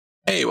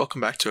Hey,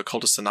 welcome back to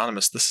Occultist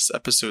Anonymous. This is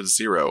episode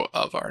 0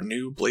 of our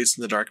new Blades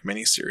in the Dark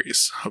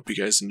miniseries. Hope you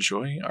guys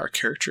enjoy our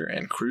character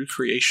and crew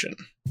creation.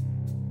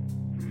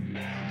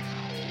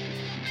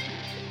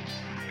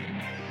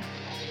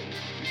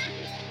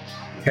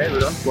 Hey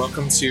everyone,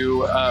 welcome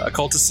to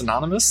Occultist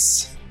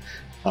Anonymous.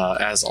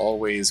 As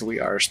always, we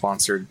are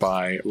sponsored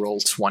by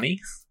Roll20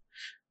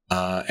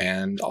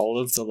 and all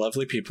of the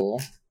lovely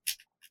people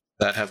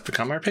that have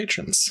become our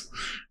patrons.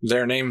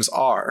 Their names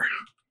are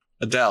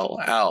Adele,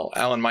 Al,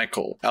 Alan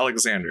Michael,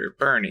 Alexander,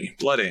 Bernie,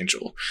 Blood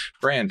Angel,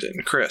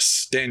 Brandon,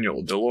 Chris,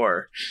 Daniel,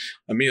 Delore,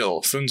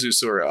 Emil, Funzu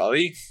Sura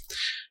Ali,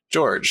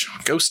 George,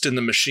 Ghost in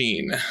the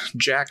Machine,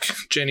 Jack,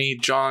 Jenny,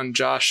 John,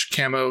 Josh,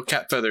 Camo,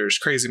 Cat Feathers,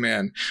 Crazy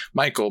Man,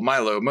 Michael,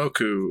 Milo,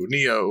 Moku,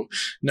 Neo,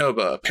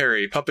 Nova,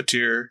 Perry,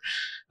 Puppeteer,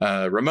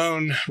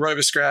 Ramon, Roy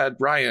Visgrad,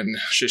 Ryan,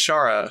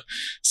 Shishara,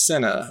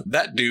 Senna,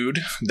 That Dude,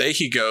 They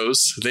He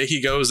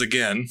Goes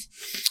Again,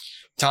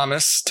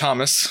 Thomas,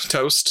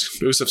 Toast,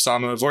 Usuf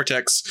Sama,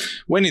 Vortex,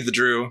 Winnie the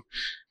Drew,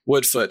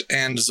 Woodfoot,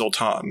 and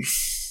Zoltan.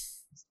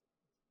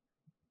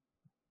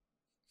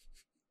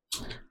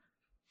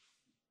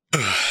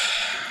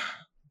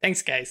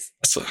 Thanks, guys.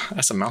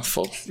 That's a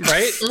mouthful.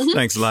 Right?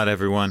 Thanks a lot,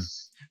 everyone.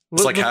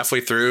 It's like halfway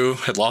through,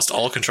 had lost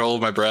all control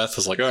of my breath. I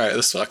was like, all right,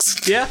 this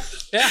sucks. Yeah.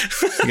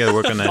 You gotta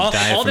work on that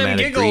diaphragmatic all them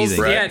giggles. breathing.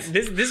 Right. Yeah,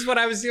 this is what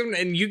I was doing,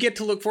 and you get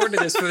to look forward to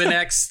this for the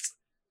next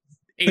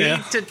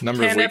 8 to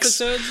 10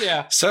 episodes.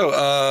 Yeah.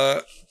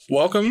 So,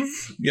 welcome,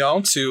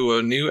 y'all, to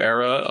a new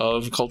era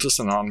of Cultist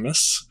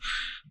Anonymous.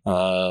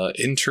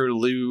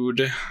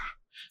 Interlude,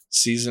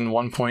 season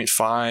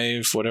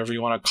 1.5, whatever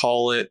you want to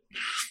call it.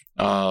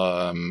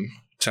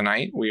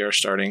 Tonight, we are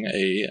starting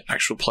a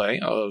actual play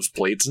of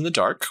Blades in the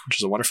Dark, which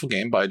is a wonderful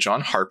game by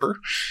John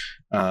Harper,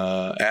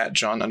 at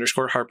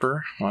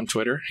John_Harper on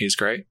Twitter. He's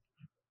great.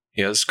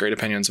 He has great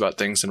opinions about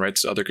things and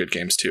writes other good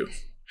games, too.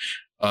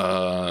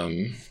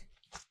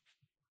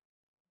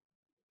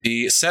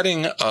 The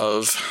setting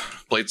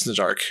of Blades in the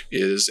Dark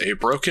is a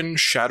broken,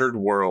 shattered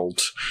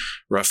world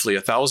roughly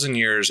 1,000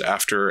 years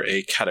after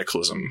a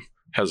cataclysm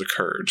has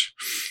occurred.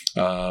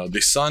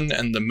 The sun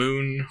and the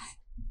moon,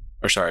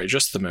 or sorry,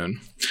 just the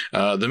moon.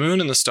 The moon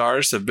and the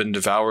stars have been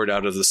devoured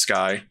out of the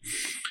sky.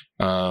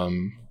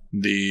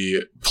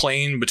 The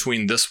plane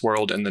between this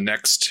world and the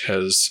next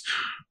has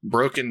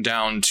broken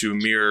down to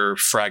mere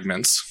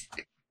fragments.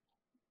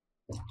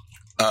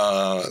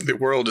 The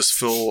world is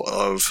full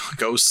of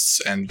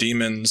ghosts and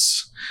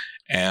demons,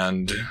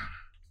 and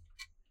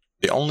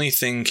the only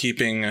thing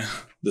keeping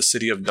the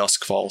city of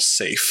Duskfall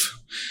safe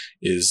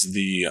is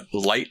the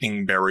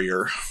lightning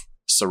barrier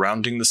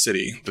surrounding the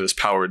city that is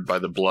powered by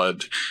the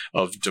blood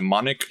of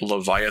demonic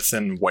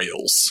Leviathan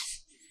whales.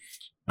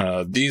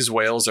 These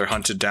whales are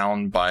hunted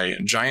down by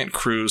giant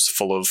crews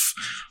full of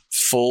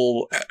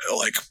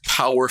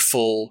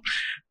powerful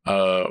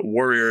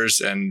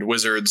warriors and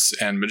wizards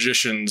and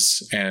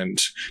magicians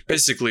and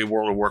basically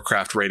World of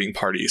Warcraft raiding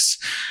parties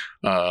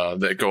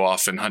that go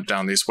off and hunt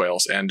down these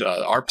whales. And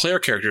our player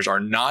characters are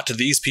not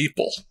these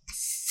people.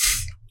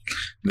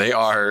 They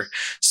are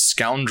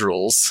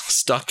scoundrels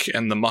stuck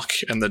in the muck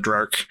and the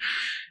dark,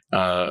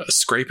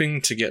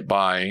 scraping to get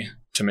by,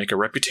 to make a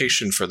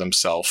reputation for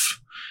themselves,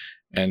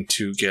 and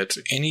to get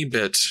any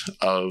bit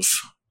of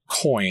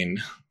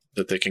coin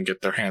that they can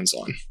get their hands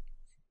on.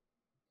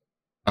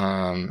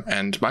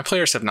 And my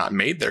players have not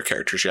made their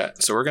characters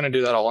yet, so we're going to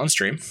do that all on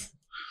stream.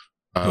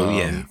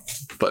 Yeah.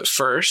 But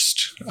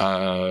first,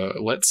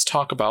 let's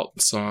talk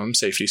about some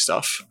safety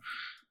stuff.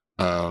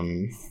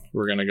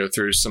 We're going to go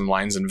through some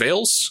lines and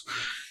veils.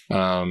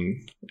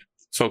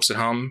 Folks at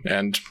home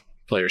and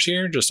players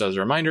here, just as a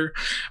reminder,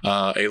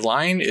 a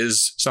line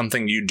is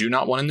something you do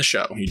not want in the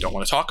show. You don't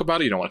want to talk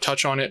about it. You don't want to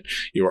touch on it.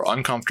 You are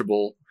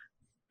uncomfortable,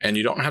 and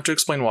you don't have to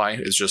explain why.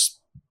 It's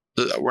just,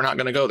 we're not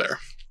going to go there.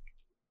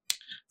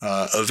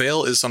 A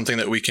veil is something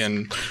that we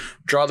can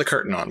draw the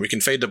curtain on. We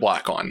can fade to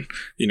black on.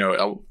 You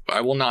know,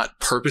 I will not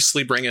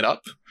purposely bring it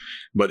up,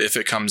 but if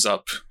it comes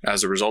up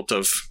as a result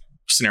of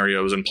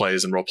scenarios and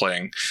plays and role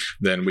playing,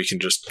 then we can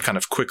just kind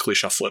of quickly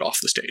shuffle it off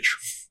the stage.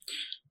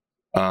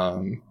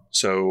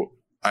 So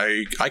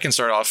I can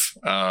start off.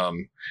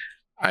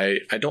 I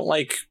don't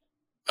like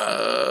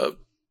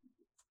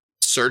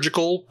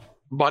surgical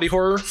body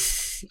horror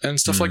and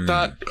stuff like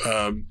that.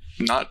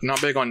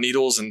 Not big on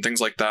needles and things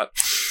like that.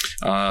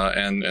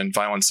 And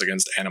violence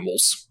against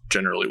animals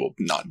generally will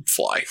not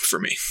fly for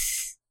me.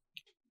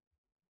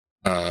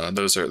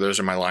 Those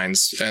are my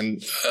lines.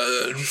 And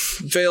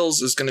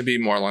veils is going to be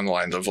more along the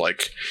lines of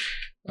like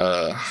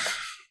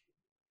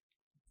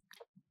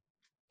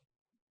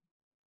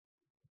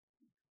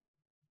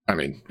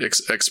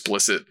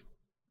explicit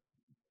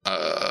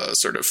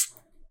sort of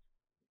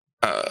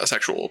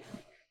sexual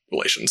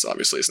relations.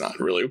 Obviously, it's not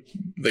really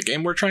the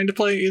game we're trying to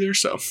play either.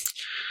 So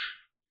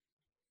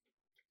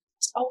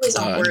it's always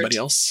awkward. Anybody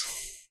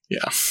else?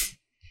 Yeah.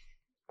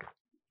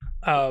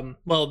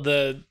 Well,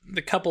 the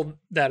couple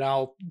that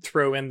I'll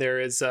throw in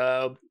there is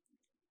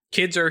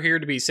kids are here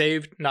to be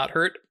saved, not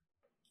hurt.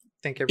 I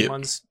think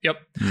everyone's yep.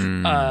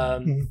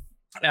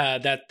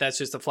 That's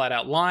just a flat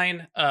out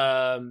line.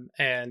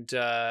 In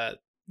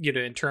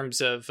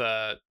terms of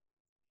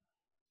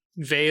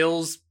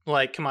veils,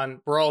 like, come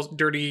on, we're all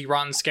dirty,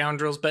 rotten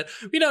scoundrels, but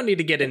we don't need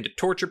to get into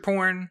torture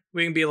porn.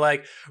 We can be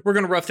like, we're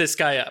gonna rough this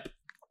guy up.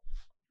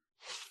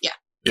 Yeah.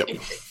 Yep.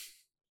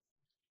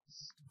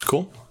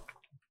 Cool.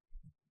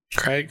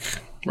 Craig,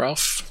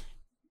 Ralph.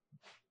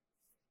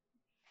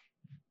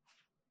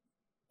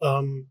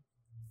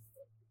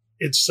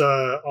 It's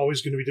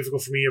always going to be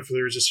difficult for me if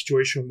there's a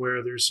situation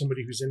where there's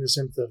somebody who's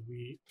innocent that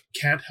we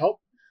can't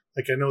help.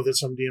 Like, I know that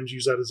some DMs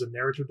use that as a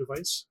narrative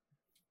device.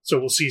 So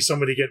we'll see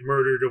somebody get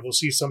murdered, or we'll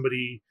see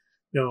somebody,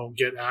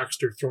 get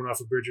axed or thrown off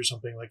a bridge or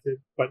something like that.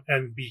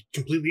 And be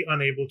completely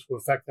unable to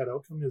affect that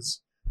outcome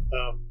is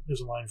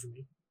a line for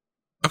me.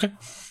 Okay.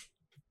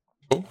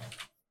 Cool.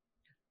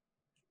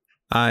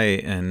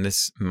 And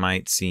this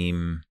might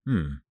seem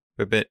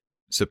a bit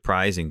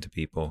surprising to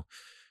people,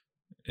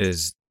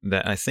 is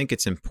that I think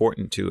it's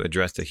important to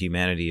address the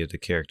humanity of the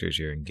characters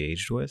you're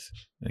engaged with.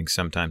 I think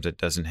sometimes it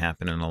doesn't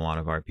happen in a lot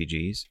of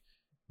RPGs.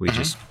 We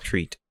just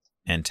treat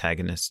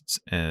antagonists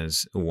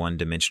as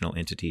one-dimensional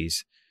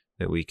entities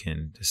that we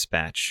can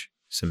dispatch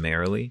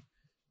summarily.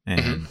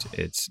 And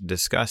it's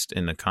discussed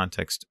in the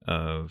context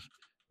of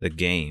the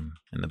game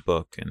and the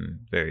book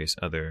and various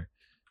other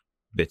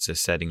bits of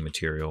setting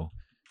material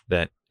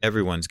that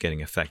everyone's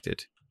getting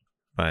affected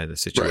by the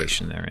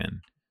situation they're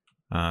in.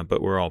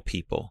 But we're all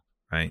people.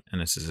 Right.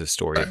 And this is a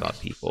story about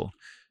people.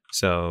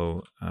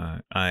 So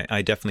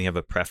I definitely have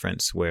a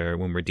preference where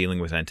when we're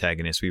dealing with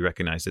antagonists, we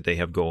recognize that they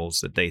have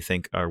goals that they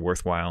think are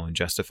worthwhile and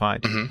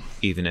justified,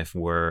 even if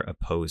we're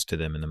opposed to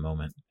them in the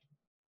moment.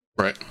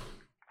 Right.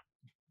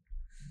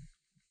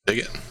 Dig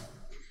it.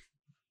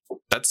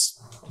 That's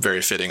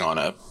very fitting on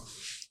a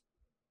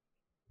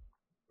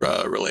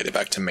related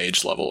back to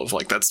mage level of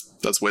like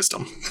that's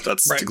wisdom.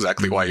 That's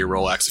exactly why you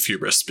roll Acts of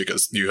Hubris,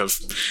 because you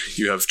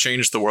have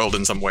changed the world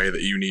in some way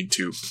that you need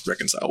to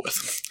reconcile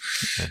with.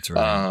 That's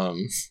right.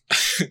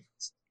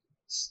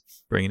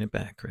 Bringing it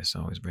back, Chris.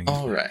 Always bringing it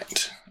back. All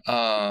right.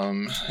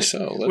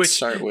 So let's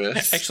start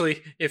with...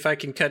 Actually, if I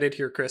can cut it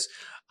here, Chris.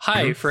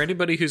 Hi, for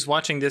anybody who's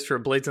watching this for a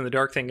Blades in the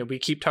Dark thing, and we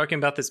keep talking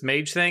about this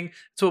mage thing,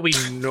 it's what we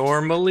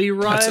normally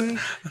run.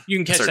 You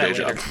can catch that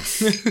later.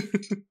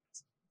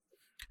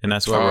 And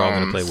that's why we're all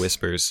going to play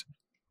Whispers.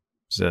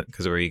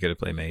 Because we're eager to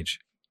play Mage.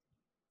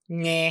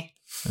 Nah.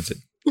 That's it.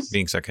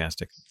 Being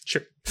sarcastic.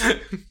 Sure.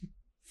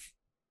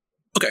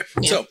 Okay,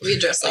 yeah, so... we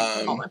addressed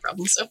all my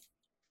problems, so...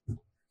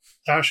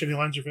 Ash, any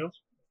lines or fails?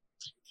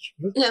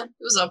 No, it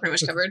was all pretty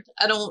much covered.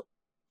 No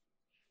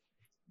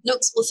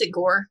explicit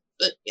gore,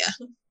 but yeah.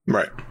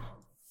 Right.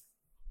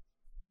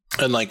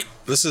 And like,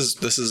 this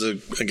is a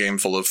game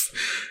full of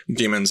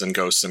demons and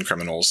ghosts and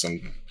criminals,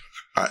 and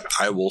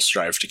I will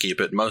strive to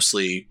keep it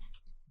mostly...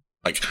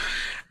 Like,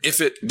 if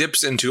it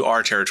dips into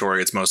our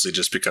territory, it's mostly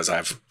just because I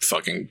have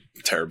fucking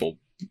terrible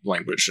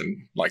language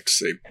and like to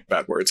say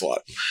bad words a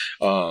lot.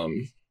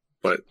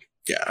 But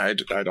yeah, I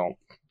don't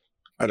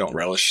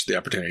relish the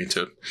opportunity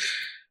to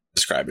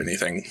describe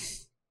anything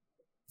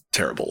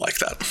terrible like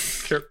that.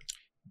 Sure.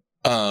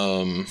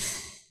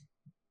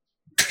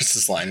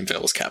 Chris's line in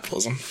Veil is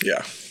capitalism.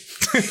 Yeah.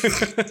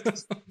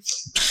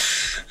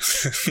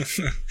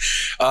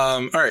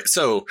 All right,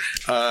 so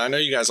I know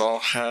you guys all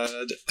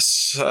had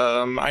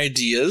some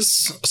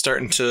ideas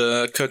starting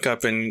to cook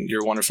up in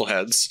your wonderful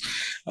heads.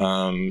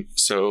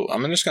 So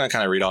I'm just going to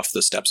kind of read off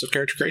the steps of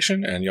character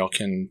creation, and y'all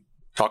can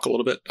talk a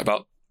little bit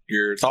about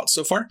your thoughts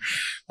so far.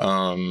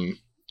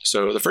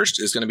 So the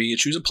first is going to be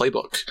choose a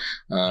playbook.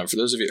 For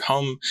those of you at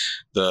home,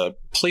 the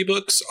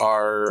playbooks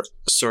are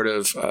sort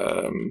of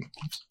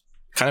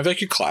kind of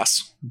like your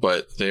class,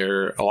 but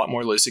they're a lot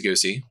more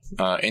loosey-goosey.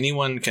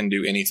 Anyone can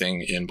do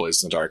anything in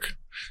Blades in the Dark.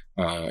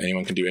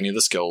 Anyone can do any of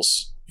the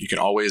skills. You can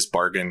always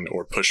bargain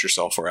or push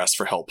yourself or ask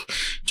for help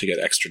to get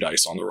extra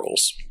dice on the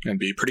rolls and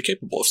be pretty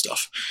capable of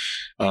stuff.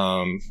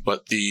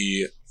 But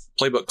the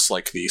playbooks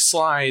like the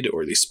Slide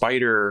or the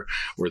Spider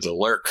or the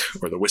Lurk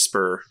or the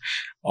Whisper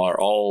are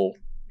all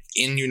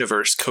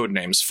in-universe code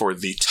names for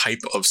the type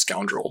of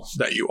scoundrel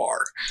that you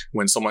are.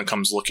 When someone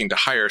comes looking to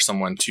hire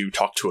someone to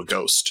talk to a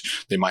ghost,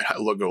 they might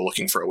go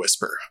looking for a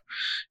Whisper.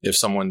 If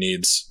someone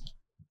needs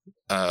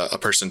a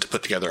person to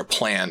put together a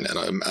plan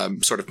and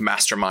a sort of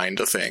mastermind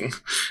a thing,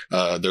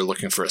 they're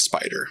looking for a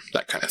Spider,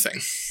 that kind of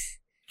thing.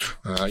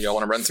 Y'all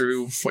want to run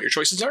through what your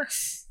choices are?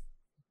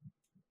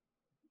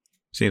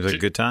 Seems like a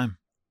good time.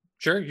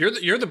 Sure,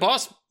 you're the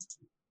boss.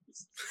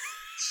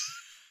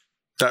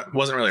 That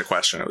wasn't really a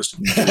question. It was.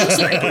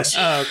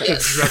 Oh, okay.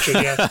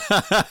 Yeah.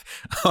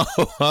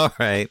 Oh, all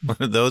right. One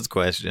of those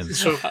questions.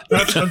 So,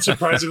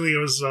 unsurprisingly,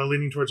 I was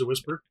leaning towards a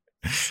Whisper.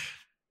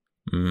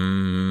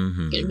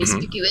 Mm-hmm. Gonna be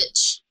spooky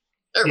witch.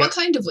 Or what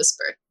kind of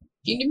Whisper?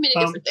 You can do many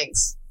different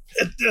things.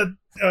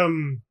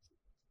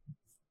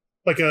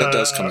 Like that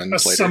does come in a later.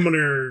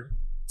 Summoner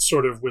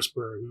sort of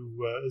Whisper,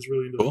 who, is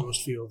really into the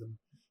ghost field and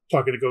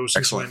talking to ghosts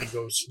and finding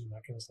ghosts and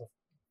that kind of stuff.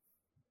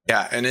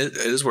 Yeah, and it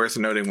is worth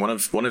noting one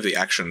of the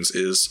actions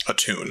is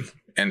attune,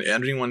 and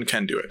anyone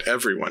can do it.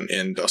 Everyone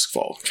in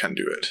Duskfall can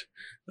do it.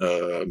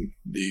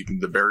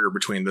 The barrier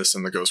between this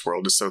and the ghost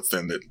world is so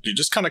thin that you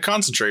just kind of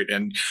concentrate,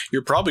 and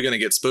you're probably going to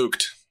get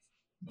spooked.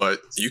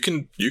 But you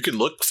can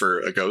look for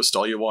a ghost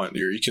all you want,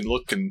 or you can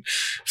look and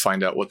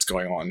find out what's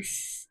going on.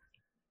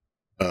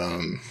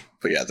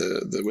 But yeah,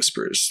 the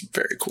Whisper is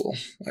very cool.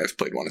 I've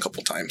played one a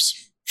couple times.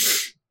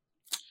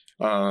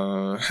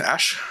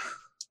 Ash?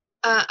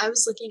 I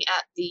was looking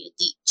at the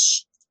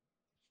Leech.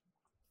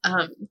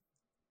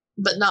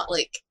 But not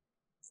like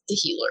the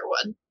healer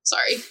one.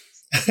 Sorry.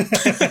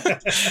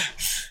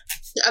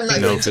 I'm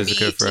not going to be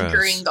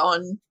tinkering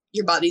on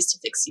your bodies to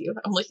fix you.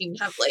 I'm looking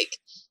to have like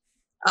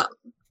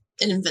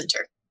an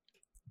inventor.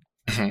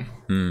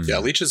 Mm-hmm. Mm. Yeah,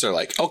 leeches are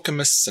like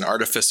alchemists and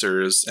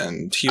artificers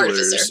and healers.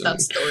 Artificer,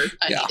 that's the word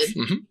I needed.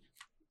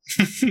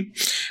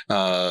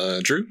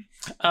 Mm-hmm. Drew?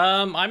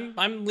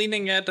 I'm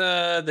leaning at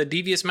the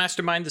devious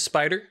mastermind, the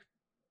spider.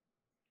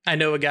 I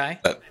know a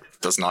guy. That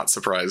does not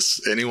surprise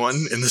anyone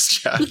in this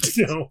chat.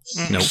 No.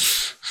 Nope.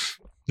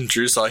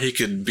 Drew saw he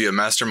could be a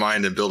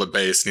mastermind and build a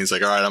base, and he's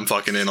like, all right, I'm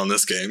fucking in on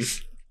this game.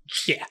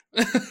 Yeah.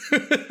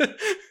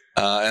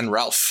 And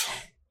Ralph.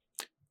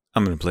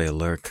 I'm going to play a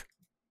lurk.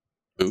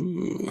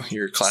 Ooh,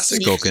 your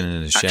classic Skulking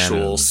in the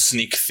actual shadows.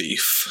 sneak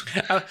thief.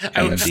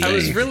 I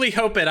was really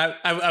hoping.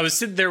 I was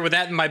sitting there with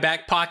that in my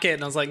back pocket,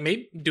 and I was like,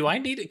 maybe do I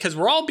need it? Because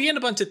we're all being a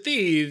bunch of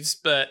thieves,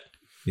 but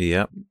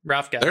Yep.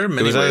 Ralph got there are it.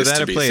 many It was either ways that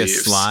to or be play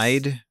thieves. a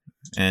slide,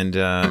 and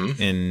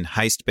in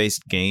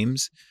heist-based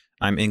games,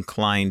 I'm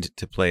inclined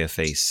to play a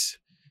face.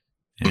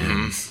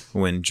 And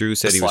when Drew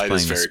said The he was slide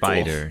playing is the very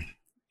spider,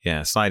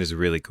 yeah, slide is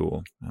really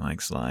cool. I like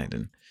slide,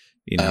 and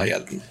Yeah.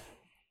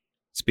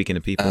 speaking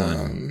to people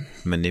and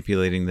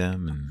manipulating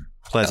them in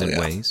pleasant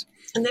ways.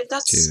 And they've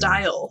got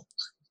style.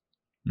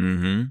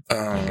 Mm-hmm.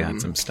 I got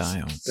some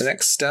style. The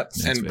next step,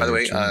 That's and by the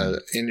way, very true.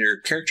 in your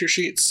character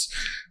sheets,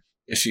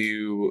 if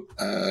you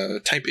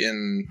type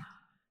in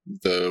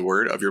the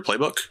word of your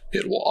playbook,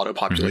 it will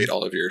auto-populate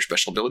all of your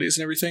special abilities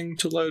and everything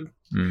to load.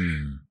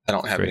 I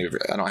don't have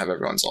I don't have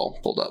everyone's all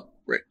pulled up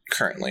right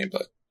currently,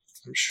 but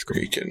I'm sure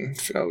you can.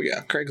 Oh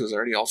yeah, Craig's is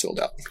already all filled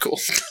out. Cool.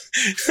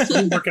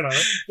 I'm working on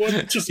it. Well,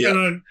 just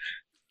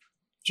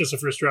just a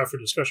first draft for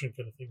discussion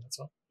kind of thing. That's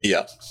all.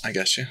 Yeah, I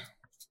guess you.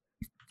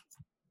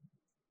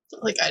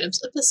 Like items,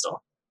 a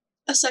pistol,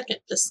 a second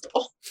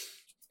pistol.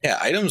 Yeah,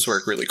 items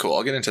work really cool.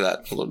 I'll get into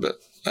that a little bit,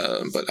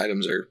 but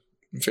items are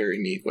a very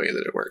neat way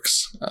that it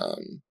works.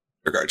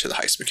 Regard to the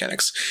heist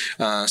mechanics.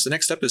 So the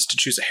next step is to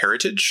choose a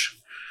heritage.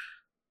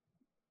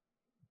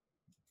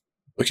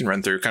 We can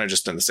run through kind of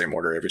just in the same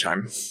order every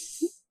time.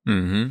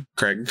 Mm-hmm.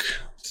 Craig.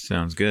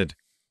 Sounds good.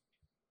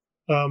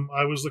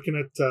 I was looking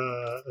at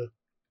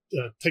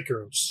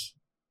Tykeros.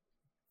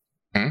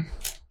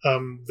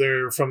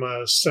 They're from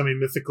a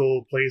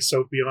semi-mythical place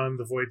out beyond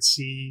the Void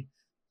Sea,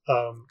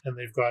 and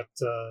they've got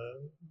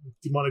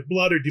demonic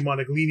blood or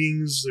demonic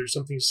leanings. There's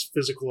something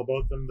physical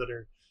about them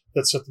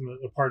that set them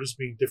apart as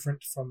being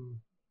different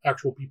from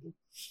actual people.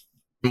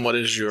 And what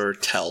is your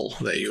tell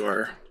that you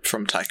are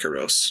from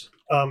Tykeros?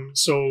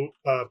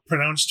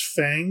 Pronounced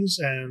fangs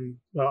and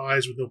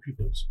eyes with no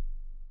pupils.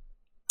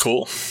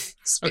 Cool.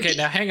 Okay,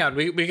 now hang on.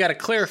 We got to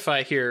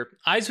clarify here.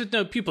 Eyes with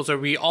no pupils. Are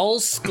we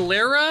all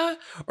sclera,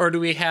 or do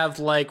we have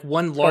like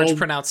one large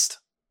pronounced?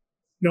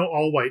 No,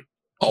 all white.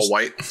 All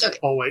white. Okay.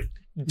 All white.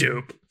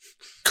 Dope.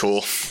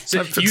 Cool.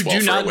 So you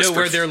do not know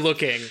where they're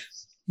looking.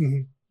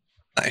 Mm-hmm.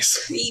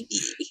 Nice. Creepy.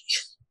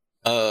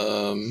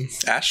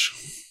 Ash.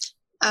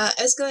 I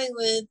was going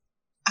with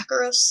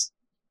Akaros.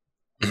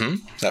 That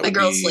My would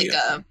girl's be,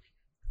 like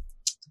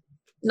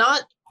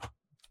not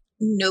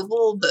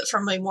noble, but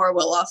from a more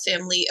well-off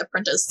family,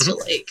 apprentice to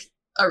like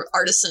an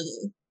artisan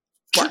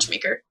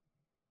watchmaker.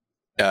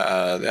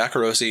 the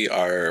Akarosi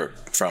are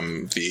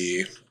from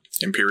the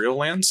Imperial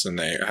lands, and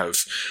they have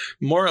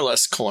more or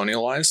less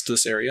colonialized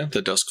this area.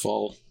 The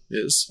Duskfall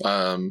is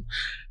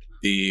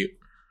the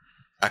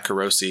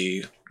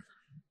Akarosi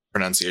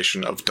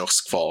pronunciation of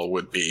Duskfall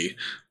would be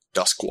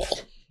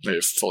Duskwall.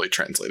 They've fully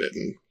translated,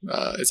 and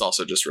it's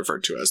also just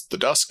referred to as the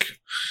Dusk.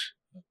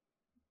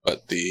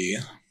 But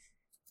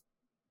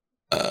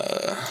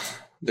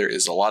there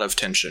is a lot of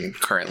tension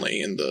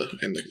currently in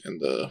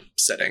the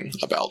setting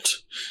about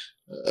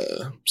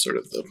sort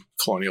of the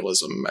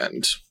colonialism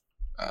and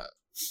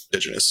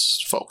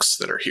indigenous folks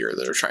that are here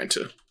that are trying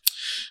to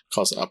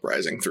cause an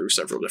uprising through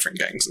several different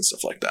gangs and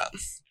stuff like that.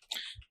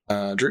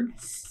 Drew?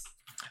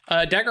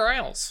 Dagger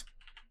Isles.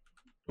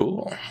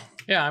 Cool.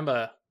 Yeah, I'm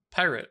a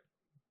pirate.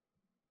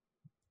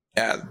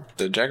 Yeah,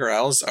 the Dagger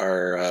Isles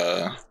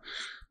are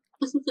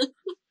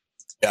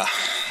yeah,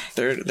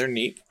 they're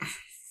neat.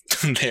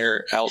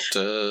 They're out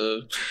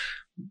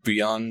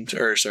beyond,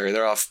 or sorry,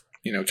 they're off,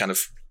 kind of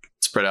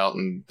spread out,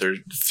 and they're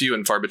few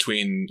and far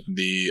between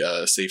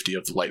the safety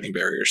of the lightning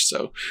barriers.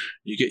 So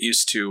you get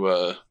used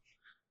to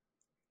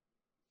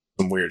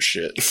some weird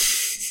shit.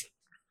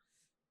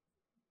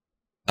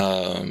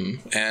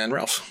 And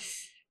Ralph.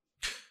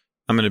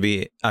 I'm going to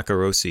be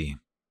Akarosi.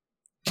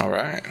 All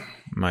right.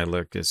 my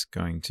look is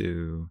going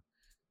to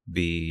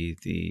be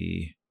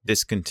the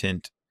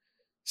discontent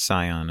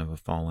scion of a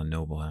fallen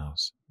noble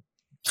house.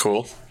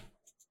 Cool.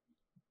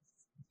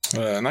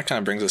 And that kind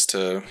of brings us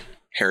to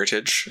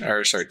heritage,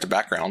 or sorry, to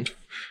background,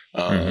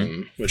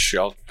 which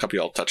a couple of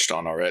y'all touched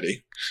on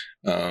already.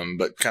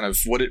 But kind of,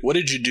 what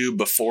did you do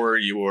before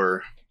you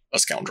were a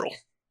scoundrel?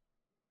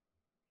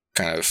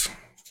 Kind of,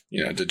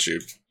 did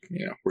you,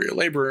 were you a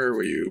laborer?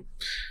 Were you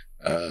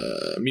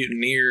a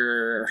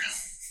mutineer?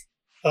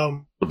 A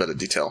little bit of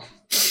detail.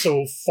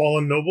 So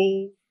fallen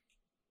noble.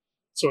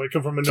 So I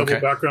come from a noble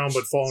background,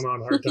 but fallen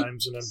on hard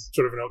times, and I'm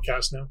sort of an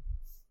outcast now.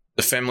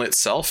 The family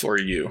itself, or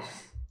you?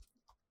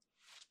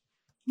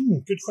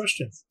 Good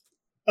question.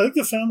 I think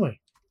the family.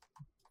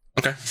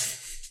 Okay.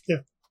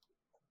 Yeah.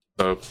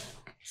 So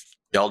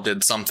y'all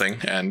did something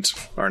and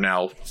are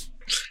now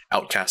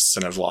outcasts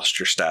and have lost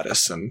your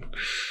status, and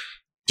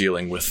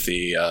dealing with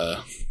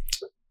the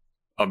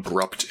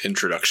abrupt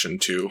introduction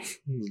to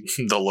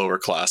the lower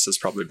class has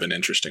probably been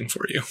interesting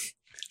for you.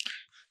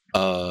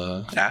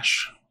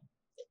 Ash?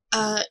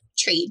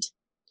 Trade.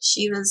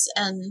 She was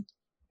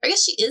I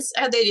guess she is.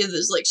 I had the idea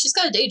that like she's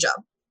got a day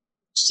job.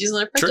 She's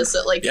an apprentice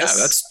at like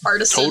this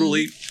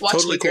artisan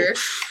watchmaker,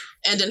 cool.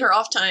 And in her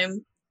off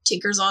time,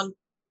 tinkers on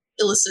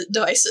illicit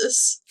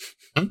devices.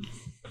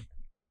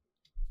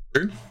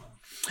 Sure.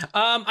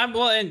 I'm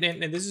well, and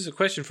this is a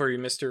question for you,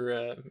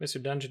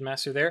 Mr. Dungeon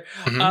Master. There,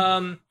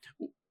 I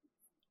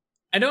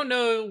don't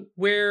know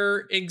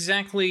where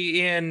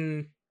exactly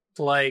in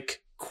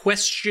like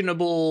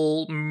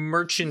questionable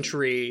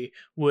merchantry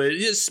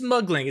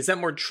smuggling. Is that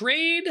more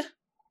trade?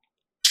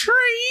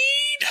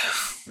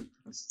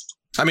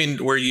 I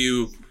mean, were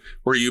you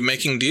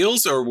making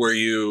deals, or were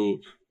you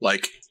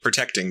like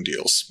protecting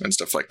deals and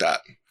stuff like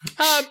that?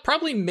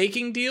 Probably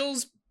making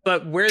deals,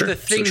 but where the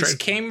things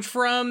came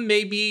from,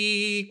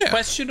 maybe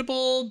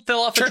questionable.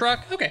 Fell off a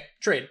truck. Okay,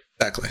 trade.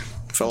 Exactly.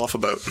 Fell off a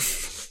boat.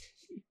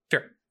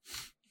 Sure.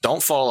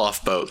 Don't fall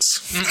off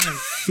boats.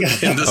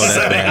 In this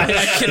setting.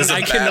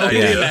 I can only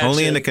imagine.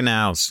 Only in the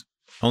canals.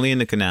 Only in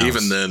the canals.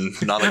 Even then,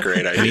 not a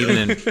great idea.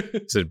 And even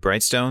is it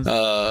Brightstone?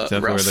 Is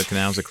that where the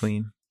canals are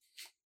clean?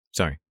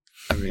 Sorry.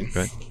 I mean,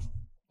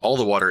 all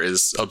the water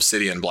is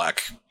obsidian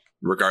black,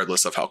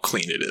 regardless of how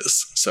clean it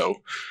is.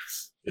 So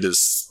it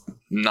is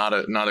not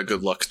a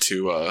good look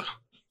to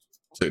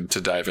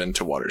dive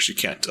into waters you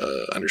can't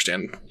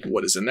understand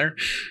what is in there.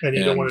 And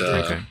you don't want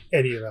to drink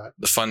any of that.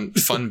 The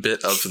fun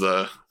bit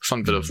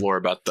of lore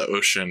about the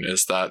ocean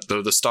is that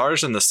though the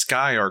stars in the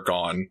sky are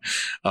gone,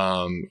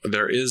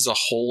 there is a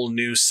whole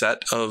new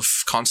set of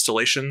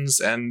constellations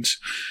and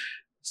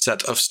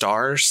set of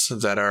stars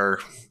that are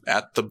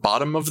at the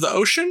bottom of the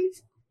ocean,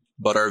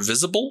 but are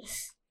visible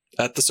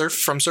at the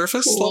from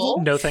surface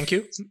level. No, thank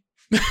you.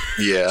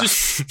 Yeah.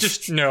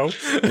 just no.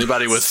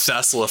 Anybody with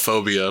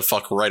thalassophobia,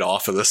 fuck right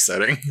off of this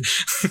setting.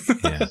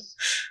 Yeah.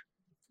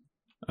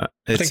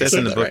 It says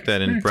in the book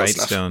that in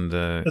Brightstone,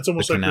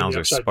 the canals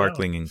are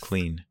sparkling and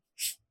clean.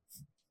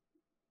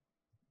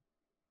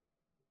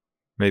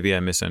 Maybe I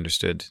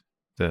misunderstood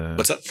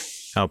What's up?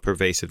 How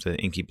pervasive the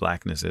inky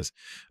blackness is.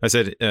 I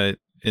said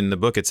in the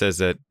book it says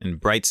that in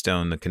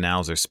Brightstone the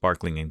canals are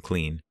sparkling and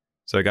clean.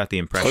 So I got the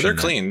impression. Oh, they're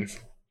clean,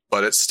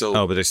 but it's still.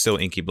 Oh, but they're still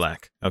inky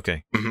black.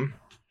 Okay. Mm-hmm.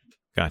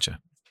 Gotcha.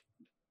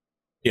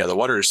 Yeah, the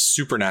water is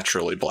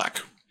supernaturally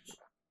black.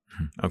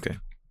 Okay.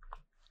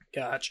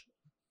 Gotcha.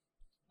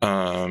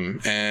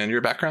 And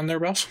your background there,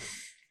 Ralph?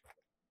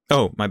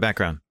 Oh, my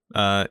background.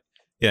 Yeah,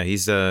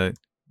 he's a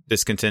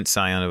discontent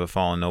scion of a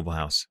fallen noble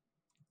house.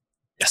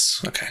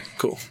 Yes. Okay,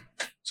 cool.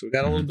 So we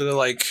got a little bit of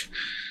like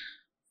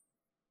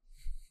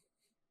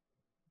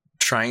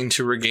trying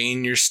to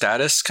regain your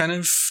status kind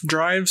of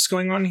drives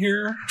going on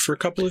here for a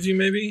couple of you,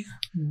 maybe.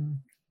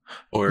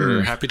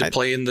 Or happy to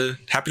play in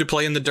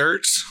the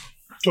dirt.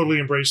 Totally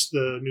embrace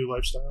the new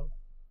lifestyle.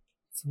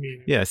 For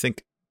me. Yeah, I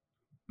think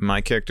my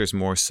character's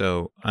more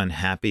so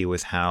unhappy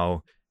with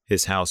how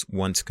his house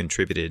once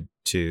contributed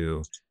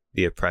to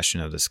the oppression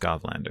of the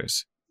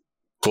Scavlanders.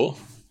 Cool.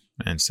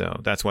 And so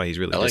that's why he's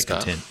really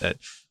discontent that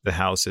the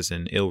house is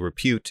in ill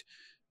repute,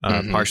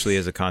 partially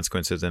as a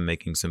consequence of them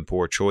making some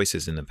poor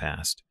choices in the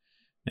past.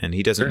 And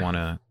he doesn't want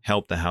to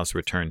help the house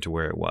return to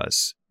where it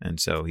was. And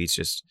so he's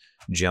just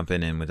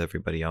jumping in with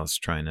everybody else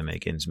trying to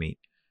make ends meet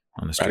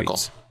on the streets. Radical.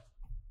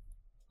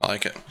 I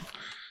like it.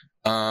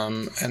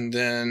 And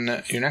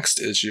then your next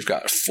is you've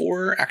got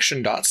 4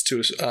 action dots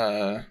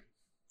to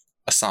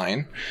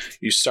assign.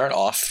 You start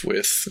off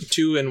with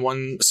 2 in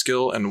one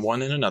skill and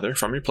 1 in another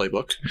from your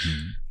playbook.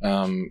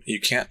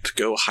 You can't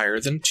go higher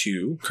than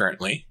 2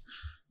 currently.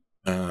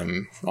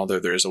 Although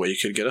there is a way you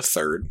could get a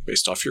 3rd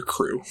based off your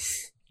crew.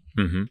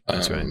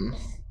 That's right.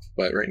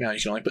 But right now you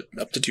can only put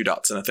up to 2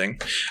 dots in a thing.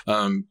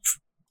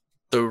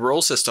 The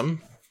roll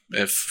system,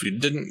 if you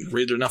didn't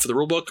read enough of the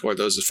rule book, or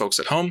those of folks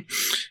at home,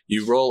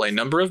 you roll a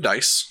number of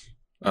dice,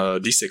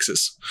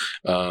 d6s,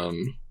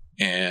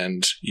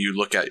 and you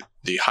look at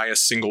the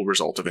highest single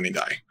result of any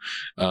die.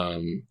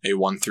 A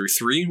 1 through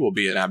 3 will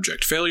be an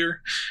abject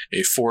failure.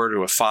 A 4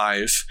 to a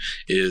 5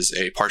 is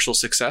a partial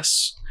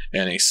success.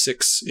 and a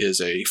 6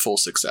 is a full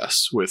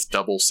success with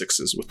double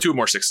 6s, with 2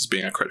 more 6s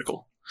being a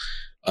critical.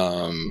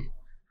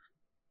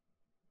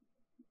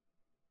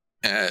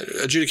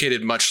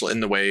 Adjudicated much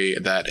in the way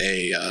that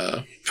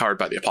a Powered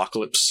by the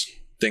Apocalypse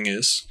thing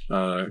is,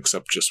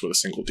 except just with a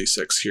single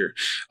d6 here.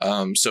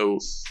 So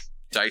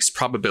dice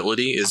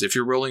probability is if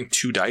you're rolling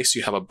 2 dice,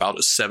 you have about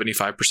a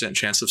 75%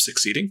 chance of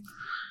succeeding,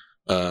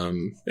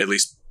 at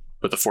least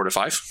with a 4 to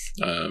 5.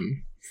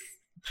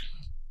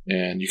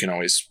 And you can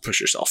always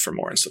push yourself for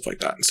more and stuff like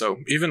that. And so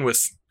even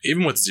with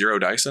 0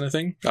 dice in a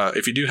thing,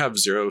 if you do have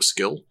 0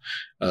 skill,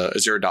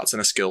 0 dots in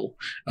a skill,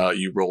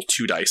 you roll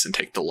 2 dice and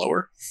take the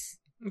lower.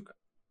 Okay.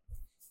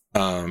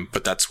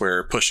 But that's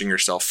where pushing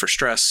yourself for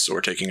stress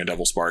or taking a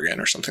devil's bargain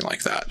or something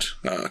like that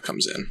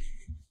comes in.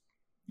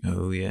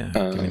 Oh yeah,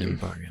 doing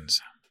bargains.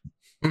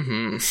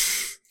 Mm-hmm.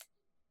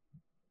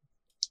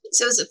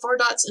 So is it 4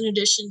 dots in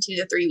addition to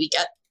the 3 we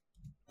get?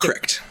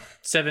 Correct.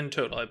 7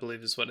 total, I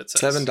believe, is what it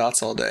says. 7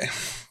 dots all day.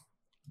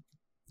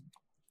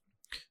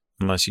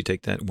 Unless you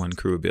take that 1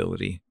 crew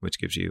ability, which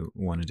gives you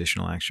 1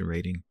 additional action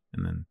rating,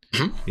 and then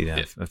you'd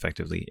have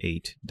effectively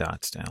 8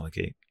 dots to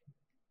allocate.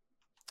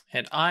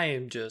 And I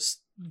am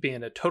just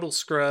being a total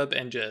scrub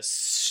and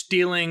just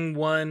stealing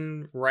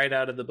 1 right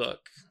out of the book.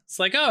 It's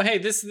like, oh, hey,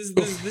 this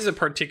is a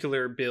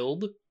particular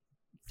build.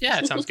 Yeah,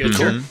 it sounds good.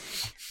 Cool.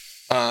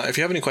 If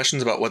you have any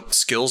questions about what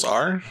skills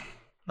are,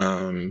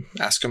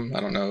 ask them.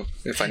 I don't know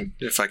if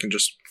I can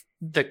just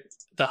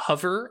the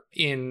hover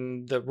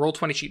in the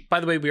Roll20 sheet. By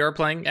the way, we are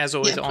playing as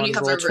always on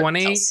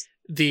Roll20.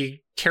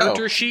 The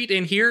character sheet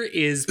in here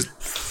is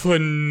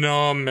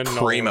phenomenal.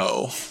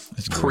 Primo.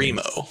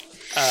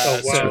 Wow,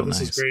 so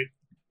this is great.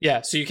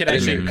 Yeah, so you can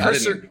actually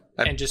cursor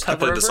and just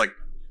hover over.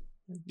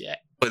 I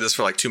played this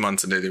for like 2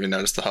 months and didn't even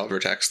notice the hover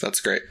text. That's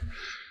great.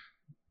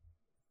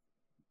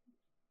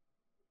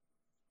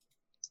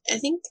 I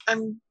think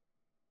I'm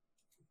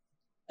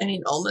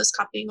almost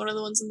copying one of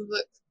the ones in the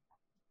book.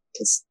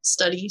 Because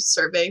study,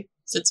 survey,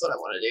 fits what I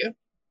want to do.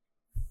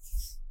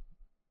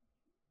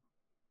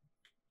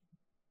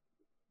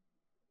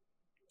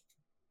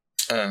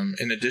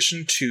 In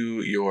addition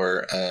to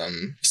your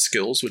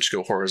skills, which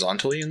go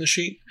horizontally in the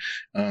sheet,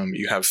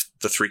 you have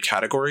the 3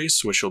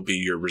 categories, which will be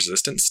your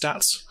resistance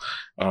stats.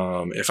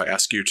 If I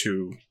ask you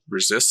to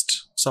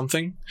resist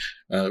something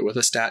with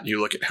a stat, you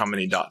look at how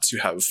many dots you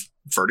have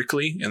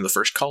vertically in the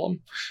first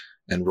column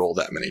and roll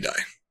that many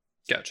die.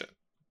 Gotcha.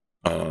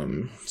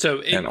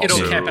 So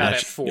it'll cap out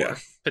at 4,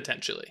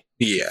 potentially.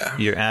 Yeah.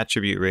 Your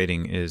attribute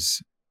rating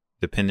is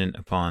dependent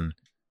upon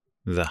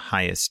the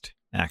highest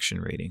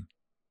action rating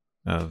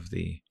of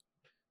the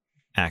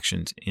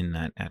actions in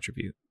that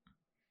attribute.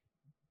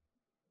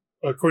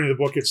 According to the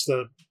book, it's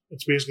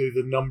basically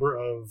the number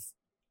of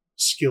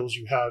skills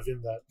you have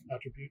in that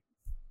attribute.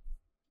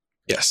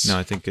 Yes. No,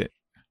 I think it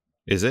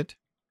is it.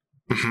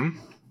 Mm-hmm.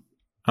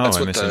 Oh, that's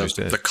I what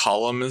misunderstood. the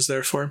column is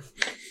there for.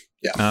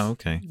 Yeah. Oh,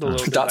 okay.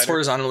 Dots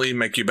horizontally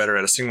make you better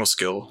at a single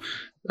skill.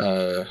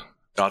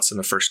 Dots in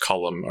the first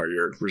column are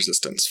your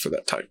resistance for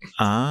that type.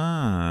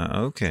 Ah,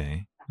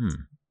 okay.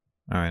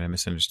 All right, I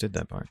misunderstood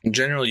that part. In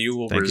general, you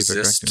will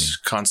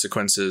resist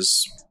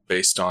consequences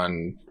based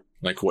on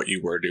like what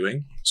you were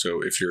doing.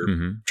 So if you're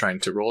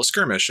trying to roll a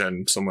skirmish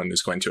and someone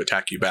is going to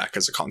attack you back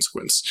as a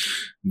consequence,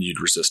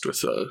 you'd resist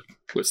with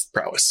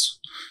prowess,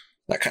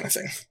 that kind of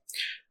thing.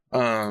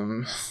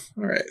 All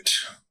right,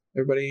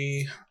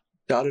 everybody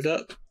dotted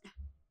up.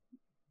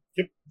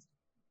 Yep.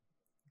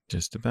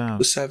 Just about.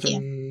 The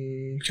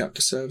 7. Count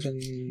to 7.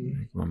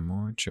 Make one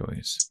more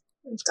choice.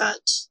 We've got.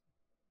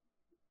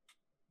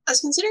 I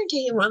was considering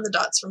taking one of the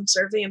dots from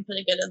survey and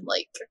putting it in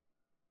like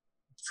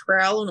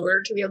prowl in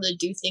order to be able to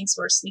do things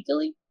more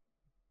sneakily.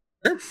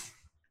 Sure.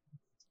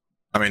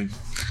 I mean,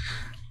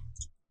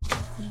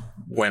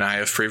 when I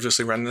have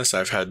previously run this,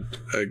 I've had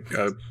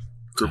a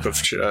group of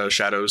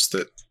shadows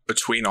that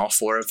between all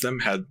 4 of them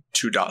had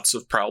 2 dots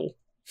of prowl.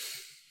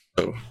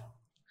 So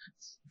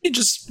you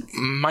just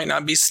might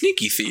not be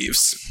sneaky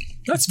thieves.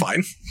 That's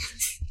fine.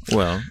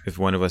 Well, if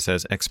one of us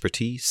has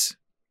expertise,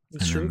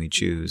 then we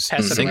choose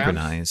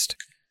synchronized,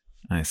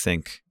 I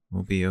think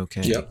we'll be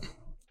okay. Yep.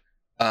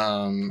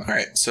 All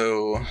right,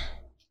 so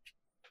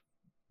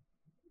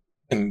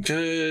and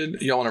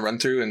good. Y'all want to run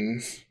through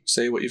and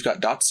say what you've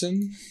got dots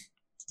in?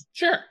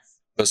 Sure.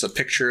 There's a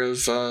picture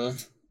of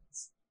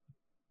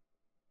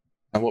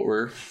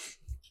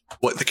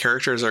what the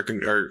characters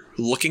are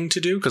looking to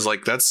do, because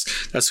like that's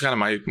kind of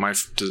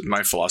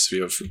my philosophy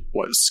of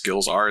what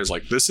skills are, is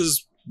like this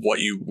is what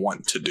you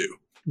want to do,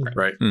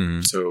 right?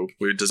 Mm-hmm. So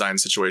we design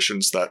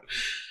situations that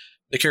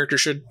the character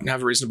should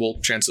have a reasonable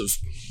chance of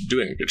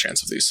doing a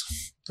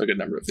good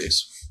number of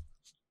these.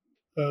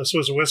 So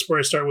as a whisper,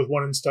 I start with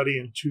 1 in study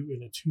and 2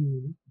 in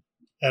attune,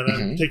 and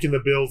I'm taking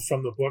the build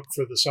from the book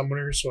for the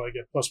summoner, so I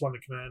get +1 to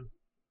command,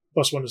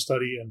 +1 to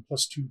study, and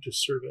 +2 to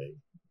survey.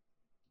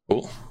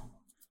 Cool.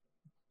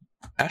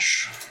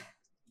 Ash?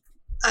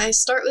 I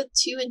start with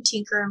 2 in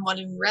tinker and 1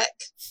 in rec.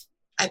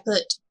 I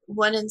put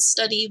 1 in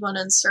study, 1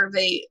 in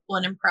survey,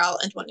 1 in prowl,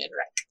 and 1 in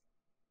rec.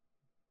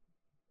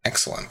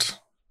 Excellent.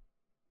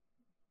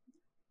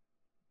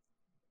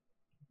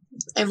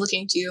 I'm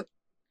looking to.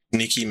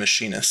 Sneaky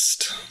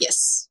machinist.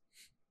 Yes.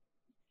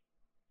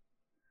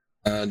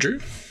 Drew?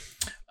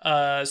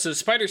 So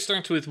Spider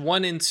starts with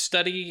 1 in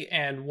study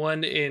and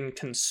 1 in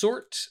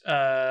consort.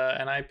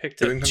 And I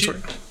picked up 2.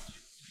 Consort?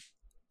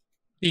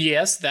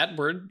 Yes, that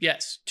word.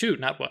 Yes, 2,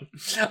 not 1.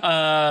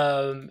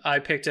 I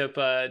picked up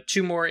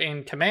 2 more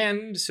in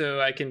command,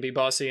 so I can be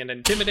bossy and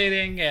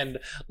intimidating and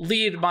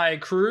lead my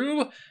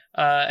crew.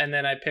 And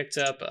then I picked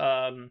up,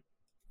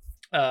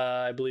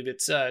 I believe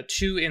it's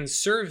 2 in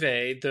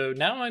survey, though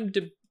now I'm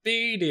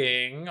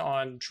debating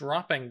on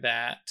dropping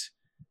that.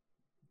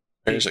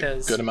 There's a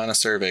good amount of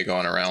survey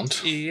going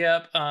around.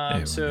 Yep.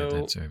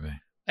 So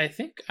I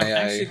think I'm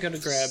actually going to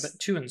grab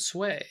 2 in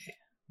sway.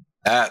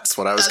 That's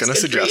what I was going to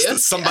suggest. That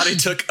somebody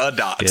took a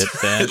dot. Get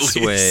that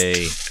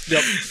sway.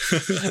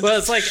 Yep. Well,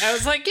 it's like I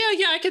was like,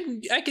 yeah,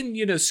 I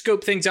can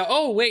scope things out.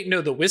 Oh wait,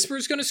 no, the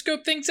Whisper's going to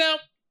scope things out.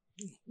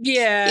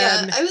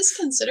 Yeah. I was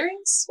considering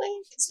sway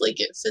because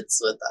it fits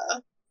with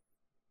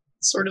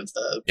sort of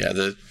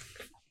the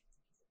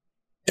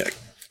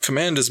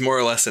command is more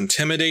or less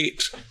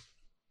intimidate,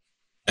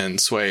 and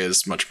sway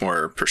is much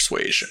more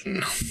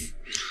persuasion.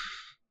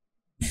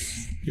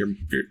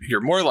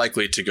 You're more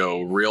likely to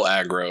go real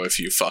aggro if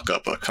you fuck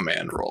up a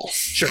command roll.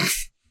 Sure.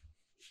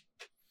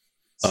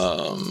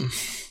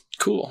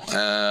 Cool.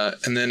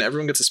 And then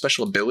everyone gets a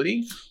special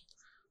ability.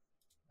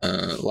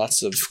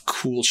 Lots of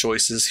cool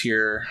choices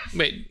here.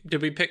 Wait,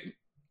 did we pick?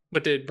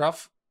 What did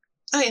Ralph?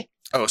 Oh yeah.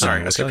 Oh,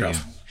 sorry, I skipped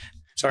Ralph.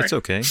 Sorry, it's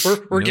okay.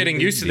 We're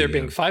getting used to there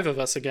being 5 of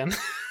us again.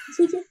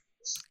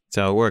 That's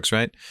how it works,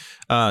 right?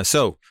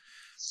 So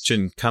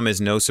shouldn't come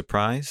as no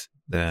surprise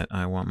that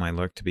I want my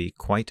lurk to be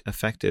quite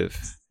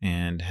effective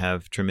and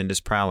have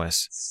tremendous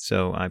prowess.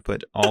 So I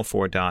put all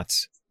 4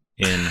 dots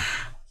in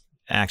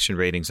action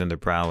ratings under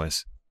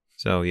prowess.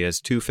 So he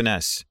has 2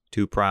 finesse,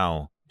 2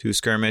 prowl, 2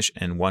 skirmish,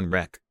 and 1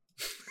 wreck.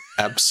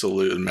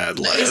 Absolute mad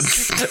lad.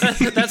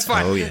 That's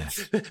fine. Oh yeah.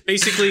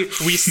 Basically,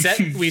 we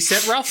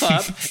set Ralph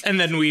up and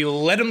then we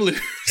let him loose.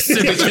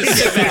 And we just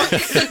sit back.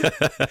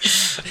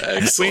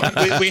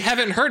 Excellent. We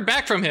haven't heard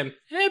back from him.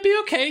 It'd be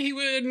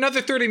okay.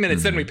 Another 30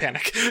 minutes, then we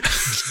panic.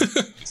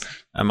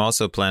 I'm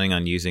also planning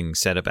on using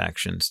setup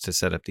actions to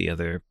set up the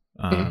other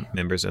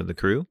members of the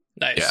crew.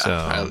 Nice. Yeah, so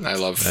I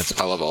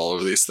love all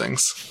of these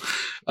things.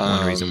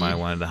 One reason why I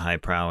wanted the high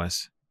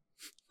prowess.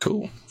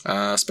 Cool.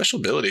 Special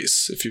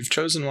abilities. If you've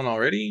chosen one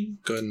already,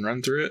 go ahead and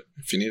run through it.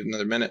 If you need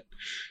another minute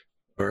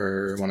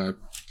or want to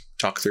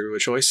talk through a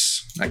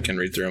choice, I can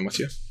read through them with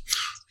you.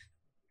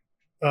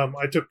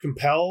 I took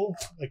Compel.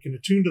 I can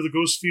attune to the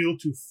ghost field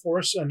to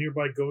force a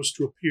nearby ghost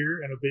to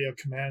appear and obey a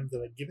command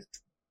that I give it.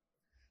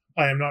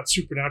 I am not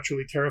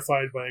supernaturally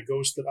terrified by a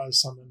ghost that I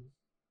summon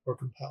or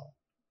compel.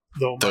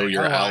 Though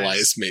your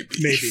allies may be.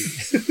 Maybe.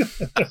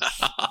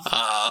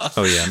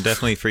 Oh yeah, I'm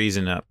definitely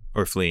freezing up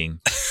or fleeing.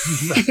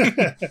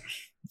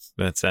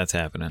 That's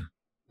happening.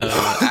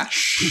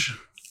 Ash.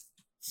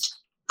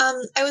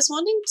 I was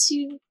wanting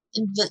to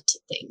invent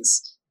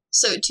things.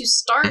 So to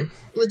start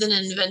with an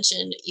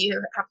invention,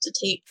 you have to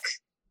take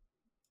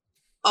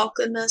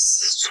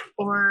alchemist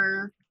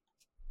or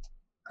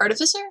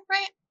artificer,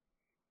 right?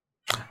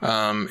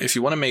 If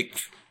you want to make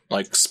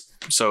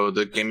so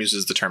the game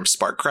uses the term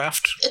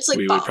Sparkcraft. It's like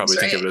we bombs, would probably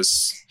think of it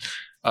as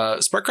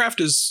Sparkcraft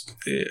is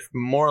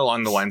more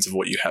along the lines of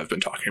what you have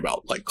been talking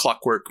about, like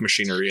clockwork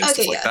machinery and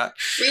stuff like that.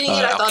 Reading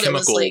it, I thought it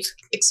was like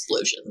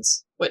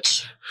explosions,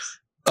 which.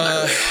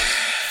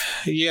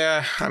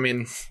 Yeah, I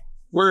mean,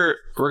 we're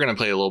gonna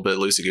play a little bit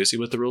loosey goosey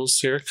with the rules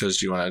here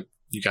because you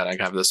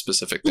gotta have this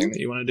specific thing that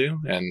you want to do,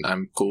 and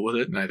I'm cool with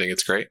it, and I think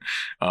it's great.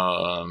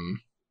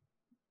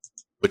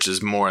 Which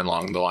is more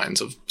along the lines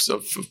of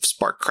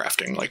spark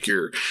crafting. Like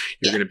you're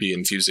going to be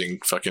infusing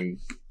fucking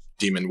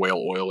demon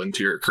whale oil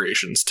into your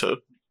creations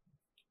to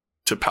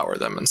power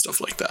them and stuff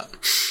like that.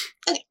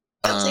 Okay,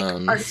 sounds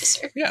like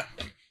artificer. Yeah,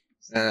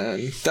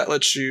 and that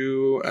lets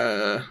you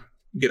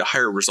get a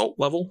higher result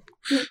level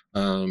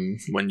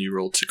when you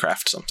roll to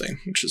craft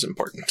something, which is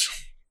important.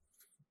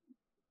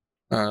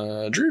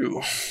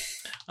 Drew.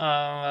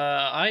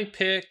 I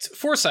picked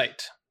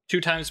Foresight. 2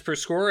 times per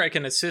score, I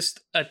can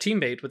assist a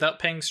teammate without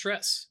paying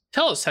stress.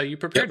 Tell us how you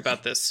prepared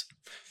about this.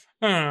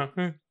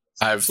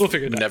 I've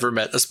never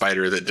met a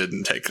spider that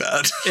didn't take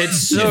that. It's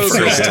so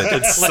good.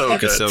 It's so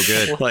good. It's so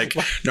good. Like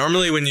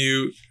normally when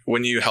you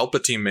help a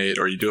teammate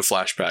or you do a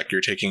flashback,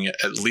 you're taking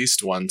at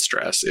least 1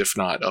 stress, if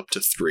not up to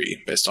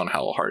 3, based on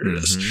how hard it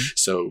is.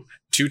 So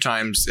 2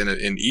 times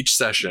in each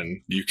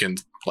session, you can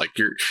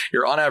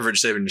you're on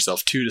average saving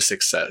yourself 2 to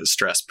 6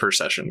 stress per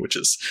session, which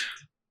is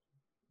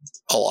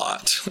a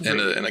lot in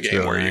a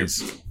game where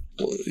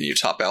you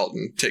top out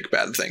and take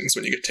bad things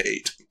when you get to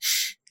 8.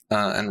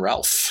 And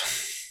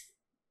Ralph.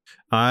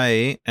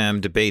 I am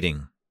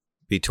debating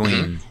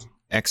between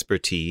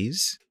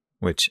expertise,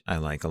 which I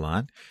like a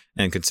lot,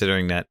 and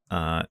considering that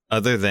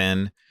other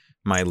than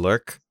my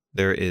lurk,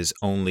 there is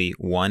only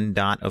 1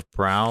 dot of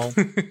prowl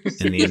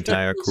in the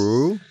entire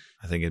crew.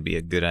 I think it'd be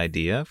a good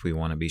idea if we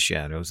want to be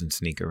shadows and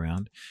sneak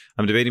around.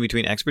 I'm debating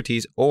between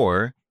expertise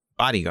or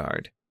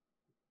bodyguard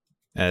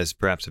as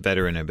perhaps a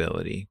veteran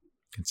ability.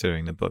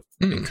 considering the book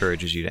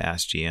encourages you to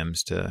ask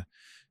GMs to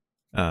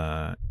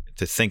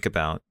think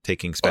about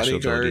taking special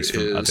abilities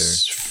from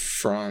others.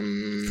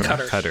 From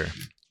Cutter.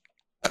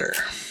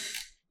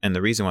 And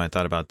the reason why I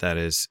thought about that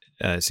is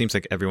it seems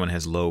like everyone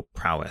has low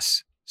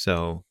prowess.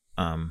 So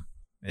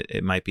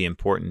it might be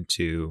important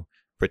to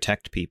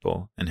protect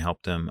people and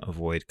help them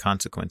avoid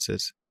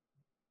consequences.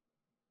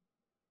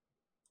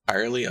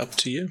 Entirely up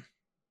to you.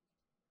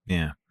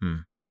 Yeah.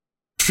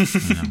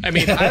 I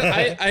mean,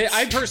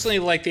 I personally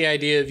like the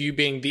idea of you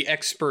being the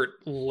expert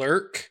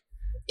lurk.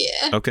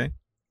 Yeah. Okay.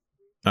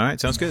 All right.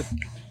 Sounds good.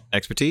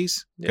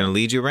 Expertise. Going to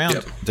lead you around.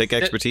 Yep. Take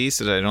expertise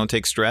so that I don't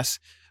take stress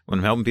when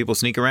I'm helping people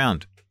sneak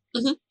around.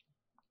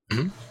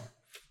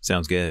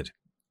 Sounds good.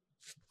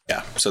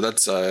 Yeah. So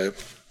that's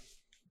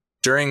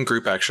during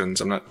group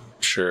actions. I'm not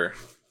sure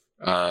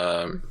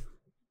how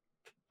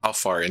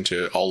far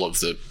into all of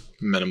the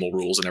minimal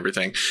rules and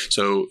everything.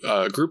 So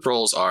group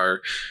roles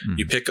are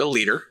you pick a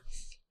leader,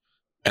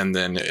 and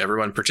then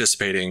everyone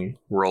participating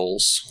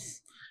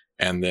rolls,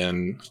 and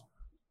then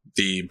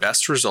the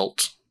best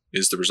result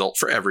is the result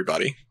for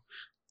everybody,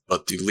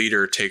 but the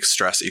leader takes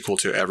stress equal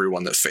to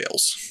everyone that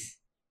fails,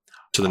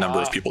 to the number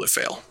of people that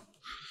fail.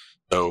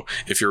 So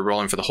if you're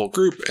rolling for the whole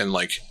group and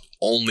like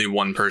only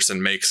one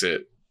person makes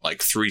it,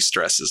 like 3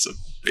 stress is a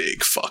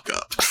big fuck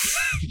up.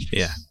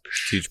 Yeah,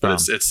 huge problem.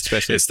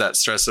 But it's that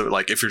stress of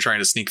like if you're trying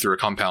to sneak through a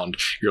compound,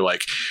 you're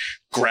like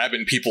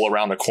grabbing people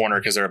around the corner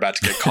because they're about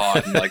to get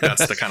caught, and like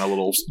that's the kind of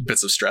little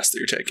bits of stress that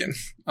you're taking.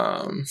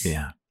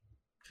 Yeah,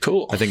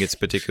 cool. I think it's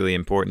particularly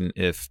important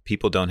if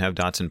people don't have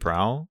dots and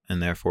prowl,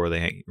 and therefore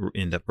they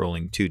end up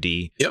rolling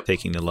 2D,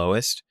 taking the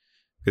lowest,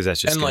 because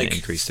that's just going to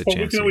increase the chance.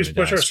 We can always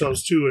push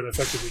ourselves too and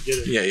effectively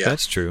get it. Yeah,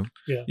 that's true.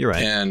 Yeah, you're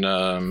right.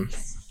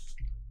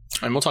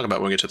 And we'll talk about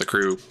when we get to the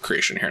crew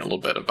creation here in a little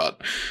bit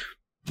about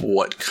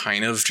what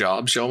kind of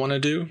jobs y'all want to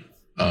do.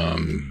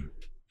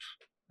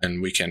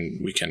 And we can,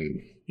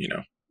 you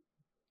know,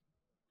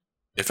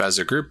 if as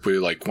a group we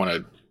like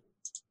want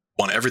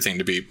everything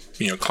to be,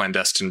 you know,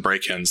 clandestine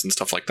break-ins and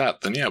stuff like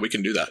that, then yeah, we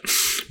can do that.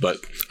 But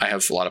I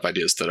have a lot of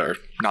ideas that are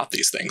not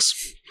these things.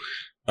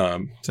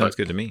 Sounds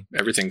good to me.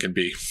 Everything can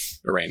be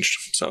arranged.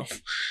 So,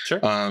 sure.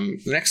 The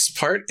next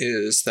part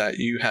is that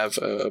you have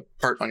a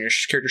part on your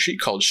character sheet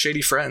called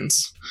Shady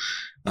Friends.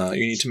 You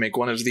need to make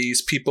one of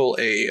these people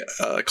a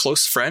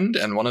close friend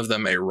and one of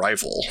them a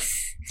rival.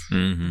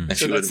 If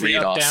so you would read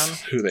off down?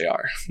 who they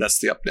are, that's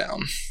the up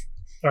down.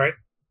 All right.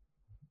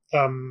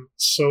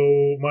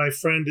 So my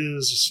friend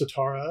is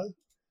Satara,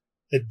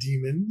 a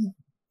demon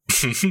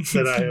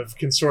that I have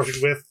consorted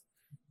with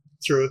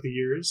throughout the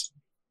years.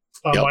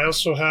 I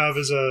also have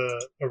as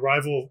a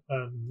rival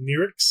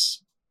Nyrix,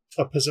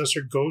 a possessor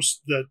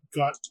ghost that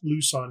got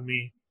loose on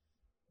me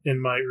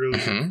in my early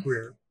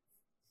career,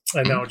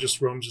 and now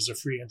just roams as a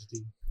free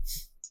entity.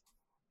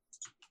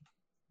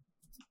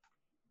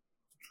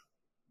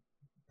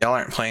 Y'all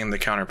aren't playing the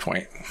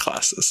counterpoint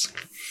classes.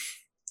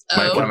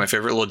 One of my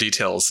favorite little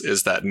details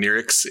is that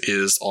Nyrix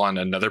is on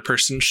another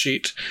person's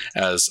sheet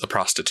as a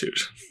prostitute.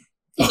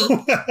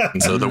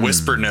 And so the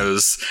Whisper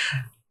knows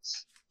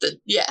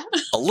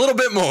a little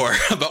bit more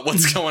about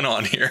what's going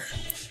on here.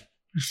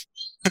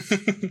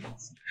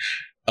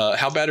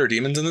 How bad are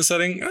demons in this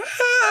setting?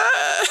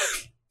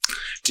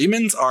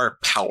 Demons are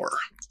power.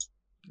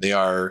 They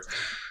are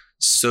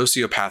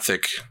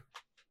sociopathic,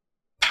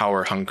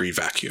 power-hungry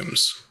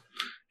vacuums.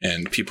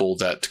 And people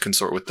that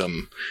consort with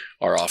them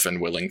are often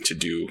willing to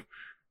do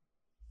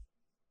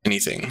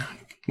anything.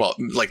 Well,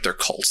 like they're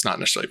cults, not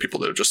necessarily people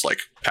that are just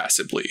like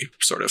passively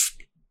sort of,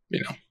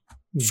 you know,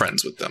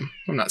 friends with them.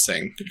 I'm not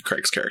saying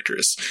Craig's character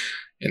is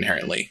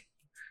inherently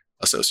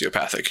a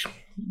sociopathic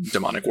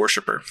demonic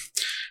worshiper.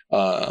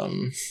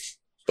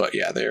 But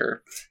yeah,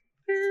 they're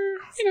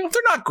you know,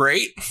 they're not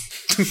great.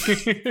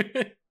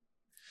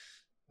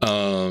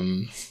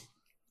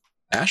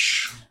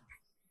 Ash?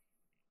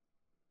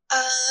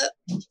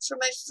 For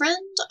my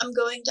friend, I'm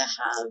going to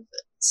have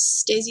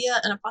Stasia,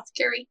 an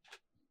apothecary.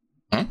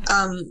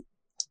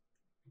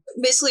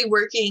 Basically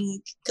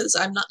working, because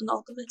I'm not an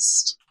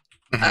alchemist,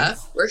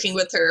 working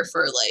with her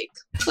for like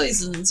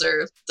poisons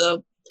or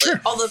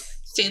all the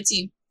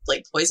fancy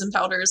like poison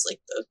powders, like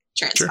the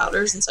trance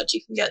powders and such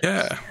you can get.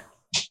 Yeah.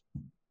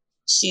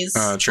 She's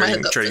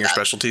trading your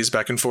specialties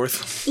back and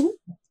forth.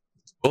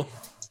 Cool.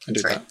 I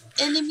do that.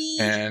 Enemy.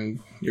 And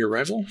your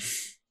rival?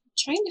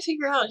 Trying to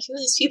figure out who of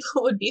these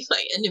people would be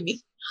my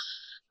enemy.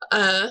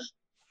 All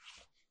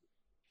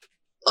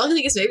I can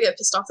think is maybe I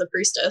pissed off the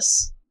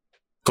priestess.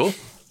 Cool.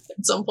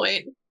 At some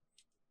point.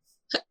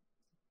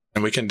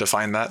 And we can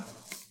define that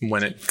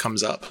when it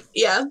comes up.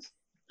 Yeah.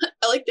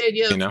 I like the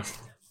idea of, you know,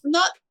 I'm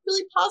not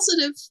really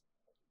positive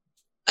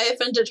I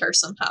offended her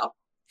somehow.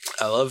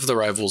 I love the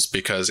rivals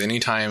because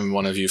anytime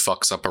one of you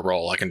fucks up a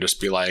roll, I can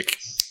just be like,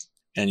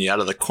 and you out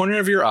of the corner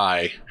of your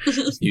eye,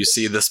 you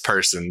see this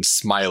person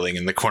smiling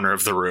in the corner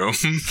of the room.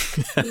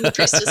 The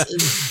priestess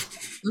is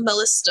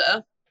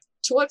Melista.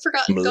 To what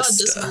forgotten god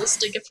does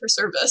Melista give her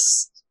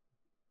service?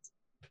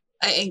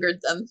 I angered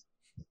them.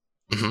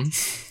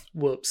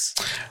 Whoops.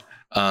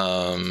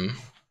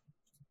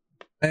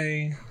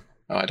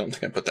 I don't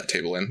think I put that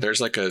table in.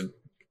 There's like a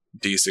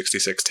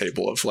D66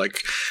 table of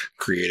like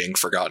creating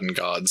forgotten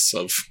gods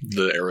of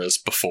the eras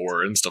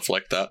before and stuff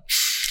like that.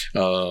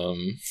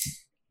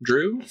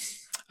 Drew?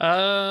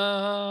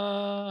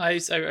 I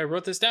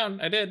wrote this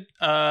down. I did.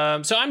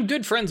 So I'm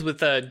good friends with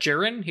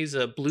Jaren. He's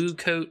a blue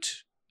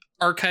coat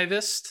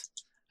archivist.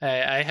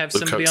 I have blue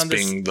somebody coats on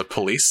this, being the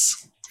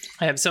police.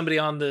 I have somebody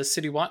on the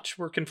City Watch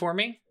working for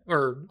me,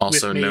 or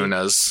also with me. known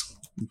as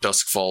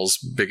Duskfall's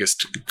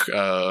biggest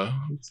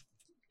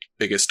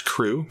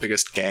crew,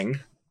 biggest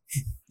gang.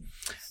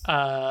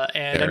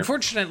 And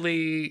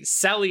unfortunately,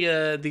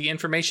 Salia, the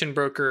information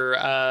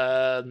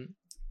broker,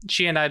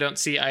 she and I don't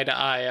see eye to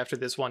eye after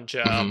this one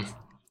job. Mm-hmm.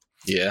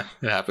 Yeah,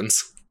 it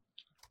happens.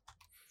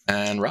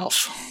 And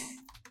Ralph.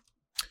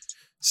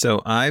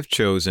 So I've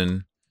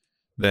chosen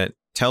that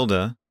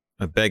Telda,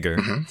 a beggar,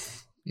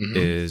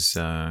 is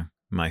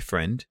my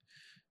friend.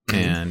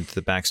 And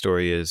the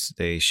backstory is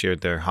they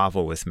shared their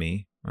hovel with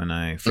me when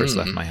I first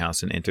left my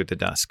house and entered the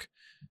dusk.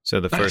 So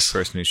the first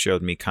person who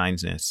showed me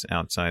kindness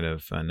outside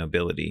of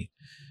nobility.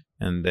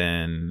 And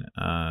then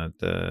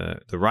the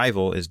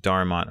rival is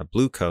Darmot, a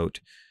blue coat,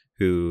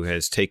 who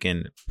has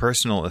taken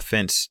personal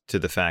offense to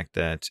the fact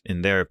that,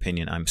 in their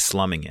opinion, I'm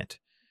slumming it.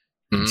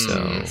 And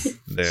so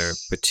they're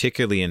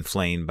particularly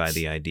inflamed by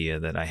the idea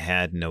that I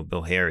had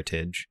noble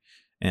heritage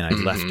and I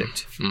left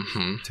it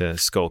to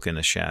skulk in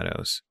the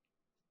shadows.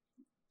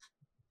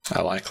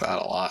 I like that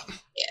a lot.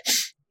 Yeah.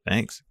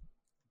 Thanks.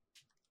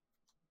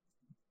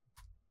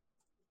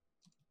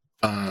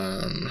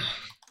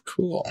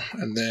 Cool.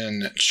 And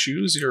then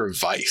choose your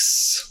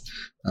vice.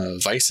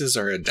 Vices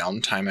are a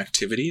downtime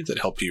activity that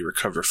help you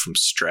recover from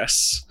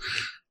stress.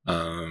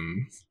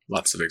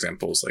 Lots of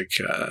examples like,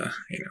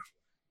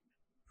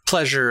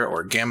 pleasure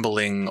or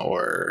gambling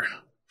or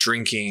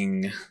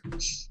drinking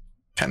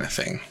kind of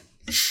thing.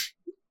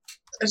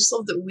 I just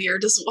love the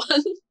weirdest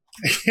one.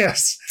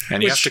 Yes.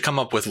 And you have to come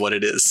up with what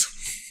it is.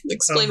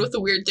 Explain what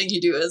the weird thing you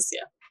do is,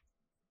 yeah.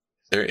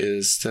 There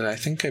is, I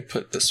think I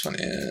put this one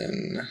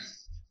in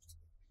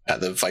at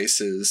the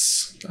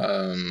vices,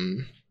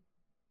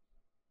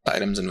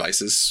 items and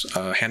vices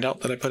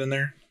handout that I put in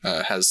there.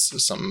 Has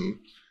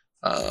some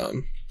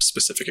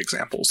specific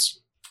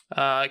examples.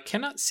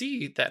 Cannot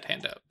see that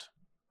handout.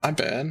 My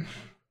bad.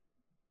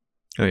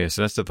 Oh, yeah.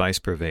 So that's the vice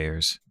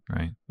purveyors,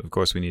 right? Of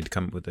course, we need to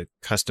come up with a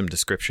custom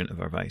description of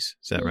our vice.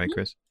 Is that right,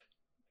 Chris?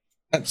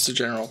 That's the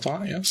general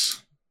thought,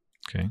 yes.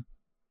 Okay.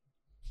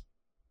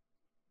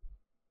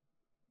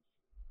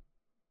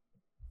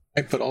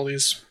 I put all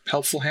these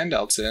helpful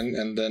handouts in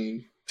and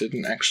then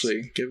didn't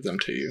actually give them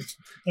to you.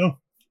 Oh.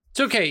 It's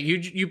okay.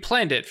 You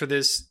planned it for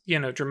this,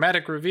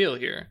 dramatic reveal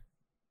here.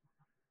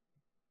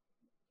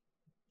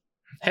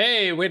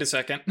 Hey, wait a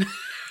second.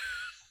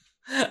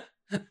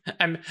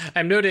 I'm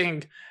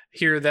noting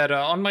here that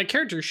on my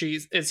character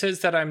sheet it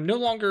says that I'm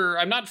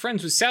not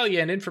friends with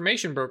Salia, an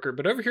information broker,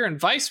 but over here in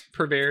Vice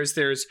Purveyors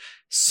there's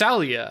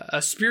Salia,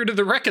 a spirit of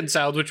the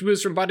reconciled which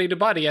moves from body to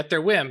body at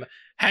their whim.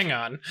 Hang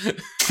on.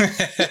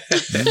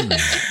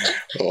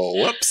 Oh,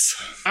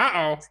 whoops.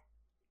 Uh-oh.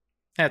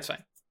 That's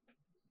fine.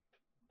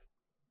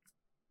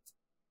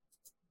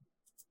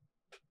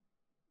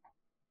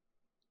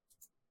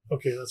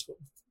 Okay, that's cool.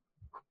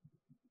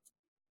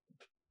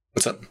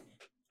 What's up?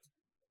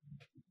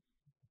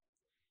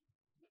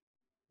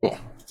 Cool.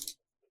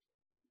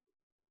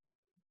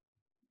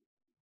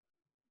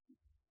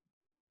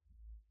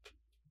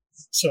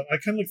 So I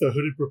kind of like the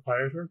Hooded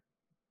Proprietor.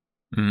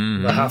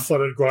 The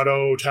half-flooded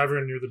grotto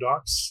tavern near the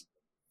docks.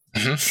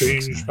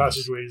 Strange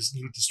passageways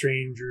lead to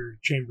stranger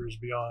chambers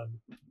beyond.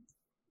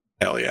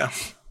 Hell yeah.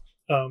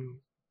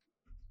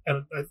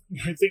 And I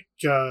think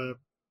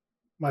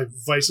my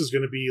vice is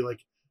going to be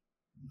like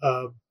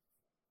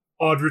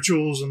odd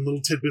rituals and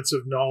little tidbits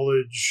of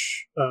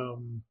knowledge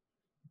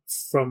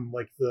from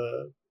like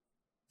the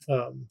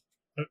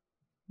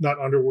not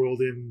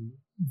underworld in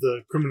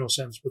the criminal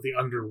sense, but the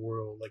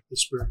underworld, like the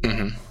spirit, that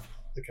kind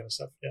of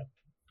stuff. Yeah.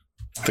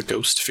 The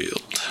ghost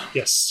field.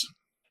 Yes.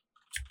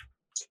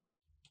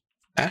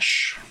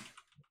 Ash?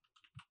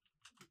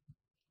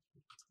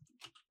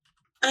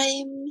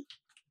 I'm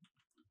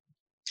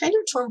kind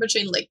of torn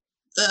between like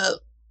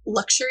the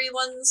luxury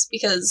ones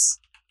because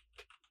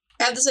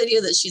I have this idea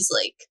that she's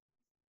like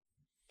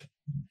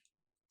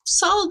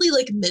solidly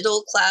like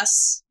middle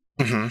class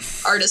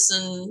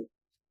artisan,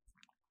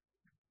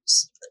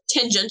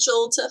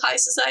 tangential to high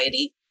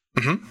society.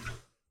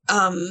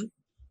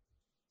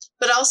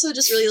 But I also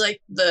just really like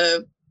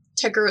the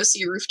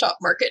Tekerosi rooftop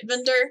market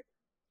vendor.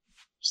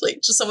 Like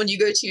just someone you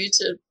go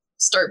to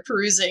start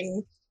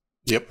perusing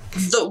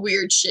the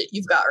weird shit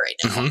you've got right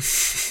now.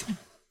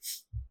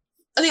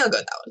 I think I'll go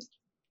with that one.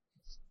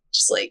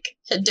 Just like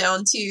head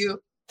down to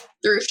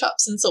the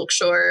rooftops in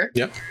Silkshore,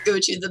 go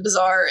to the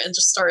bazaar and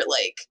just start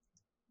like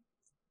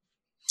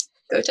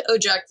go to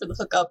Ojak for the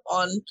hookup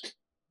on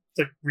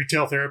like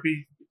retail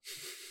therapy.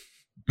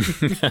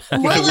 With a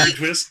weird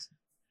twist.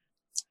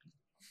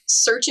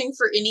 Searching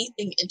for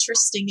anything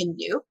interesting and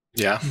new.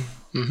 Yeah.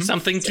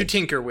 Something to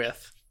tinker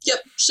with. Yep.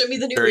 Show me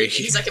the new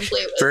things I can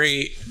play with.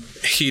 Very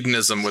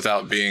hedonism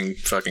without being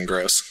fucking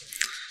gross.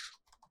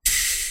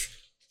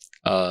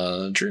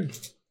 Drew.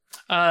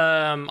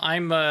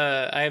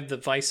 I have the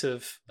vice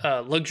of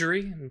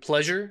luxury and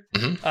pleasure.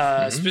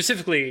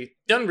 Specifically,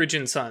 Dunridge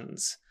and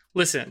Sons.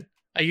 Listen,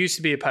 I used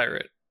to be a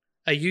pirate.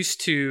 I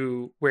used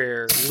to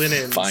wear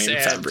linens, fine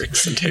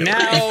fabrics, and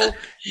tailoring.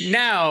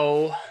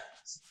 Now,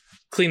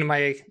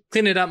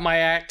 cleaning up my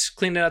act,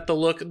 cleaning up the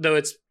look. Though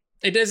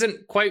it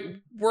doesn't quite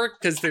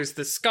work because there's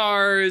the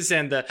scars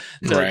and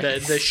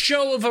the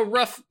show of a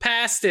rough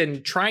past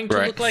and trying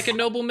to look like a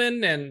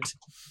nobleman and.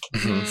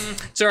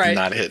 It's all right.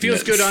 Not hitting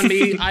Feels good on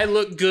me. I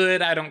look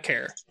good. I don't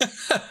care.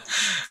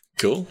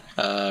 Cool.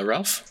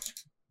 Ralph?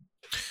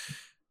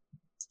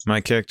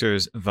 My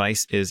character's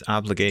vice is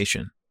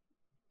obligation.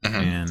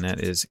 And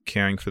that is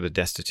caring for the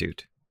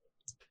destitute.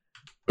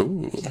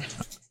 Ooh.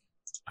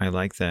 I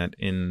like that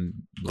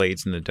in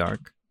Blades in the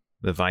Dark,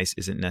 the vice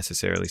isn't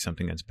necessarily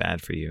something that's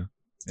bad for you.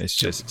 It's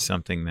just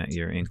something that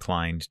you're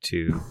inclined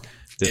to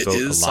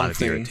devote a lot of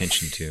your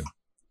attention to.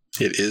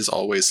 It is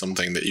always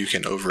something that you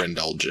can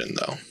overindulge in,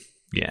 though.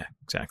 Yeah,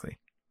 exactly.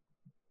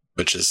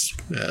 Which is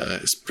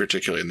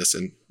particularly in this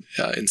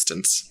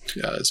instance,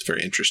 it's a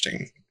very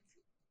interesting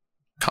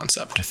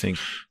concept. I think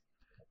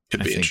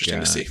could be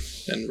interesting to see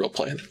and role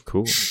play it.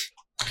 Cool.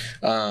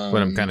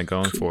 What I'm kind of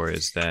going for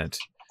is that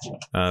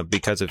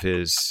because of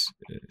his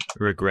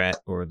regret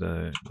or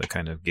the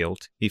kind of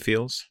guilt he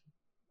feels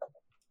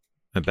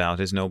about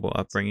his noble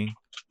upbringing,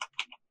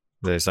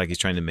 that it's like he's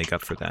trying to make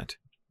up for that.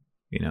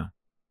 You know,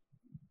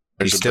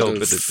 he's still.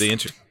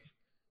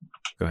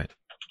 Go ahead.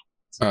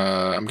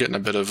 I'm getting a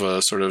bit of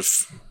a sort of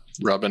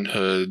Robin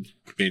Hood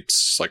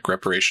meets like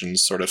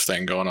reparations sort of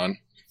thing going on.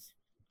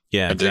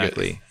 Yeah,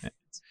 exactly.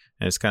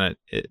 And it's kind of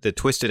the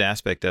twisted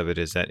aspect of it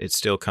is that it's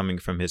still coming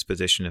from his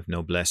position of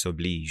noblesse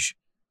oblige.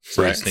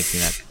 So he's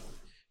thinking that,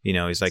 you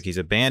know, he's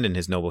abandoned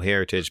his noble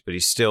heritage, but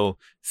he's still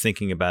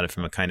thinking about it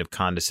from a kind of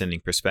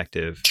condescending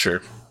perspective.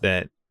 Sure.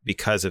 That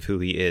because of who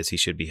he is, he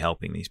should be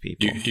helping these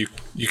people.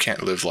 You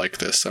can't live like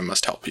this. I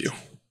must help you.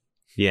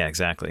 Yeah,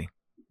 exactly.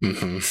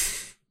 Mm-hmm.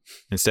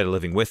 Instead of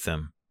living with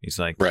them, he's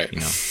like, doing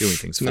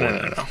things for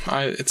them. No.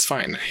 It's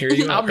fine. Here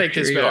you are. I'll make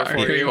this better for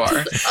you. Here you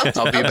are.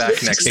 I'll be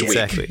back next week.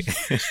 Exactly.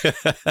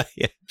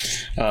 Yeah.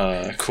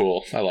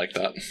 Cool. I like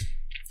that.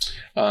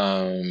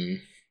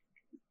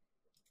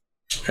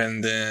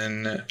 And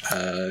then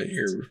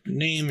your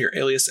name, your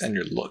alias, and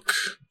your look.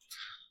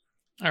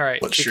 All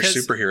right. What's your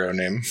superhero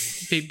name?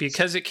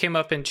 Because it came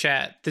up in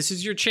chat. This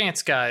is your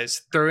chance,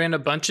 guys. Throw in a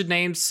bunch of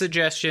name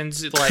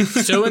suggestions like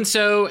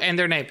so-and-so and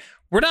their name.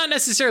 We're not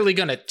necessarily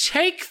going to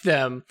take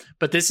them,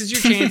 but this is your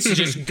chance to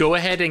just go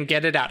ahead and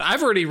get it out.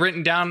 I've already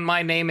written down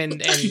my name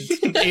and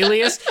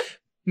alias.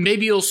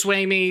 Maybe you'll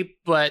sway me,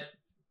 but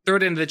throw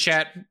it into the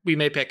chat. We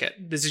may pick it.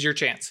 This is your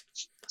chance.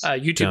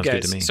 YouTube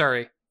Sounds guys,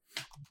 sorry.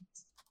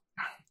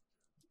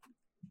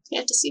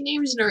 Fantasy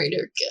name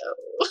generator, go.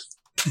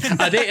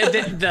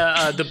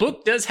 The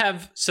book does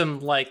have some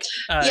names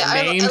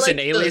I like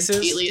and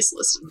aliases. The alias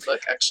list in the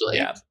book, actually.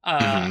 Yeah.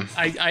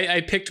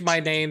 I picked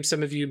my name.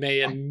 Some of you may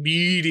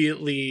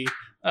immediately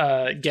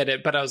get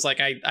it, but I was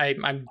like,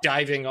 I'm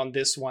diving on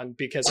this one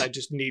because I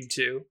just need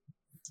to.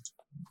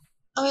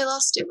 Oh, I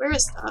lost it. Where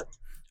is that?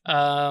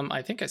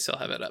 I think I still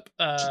have it up.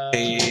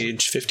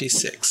 Page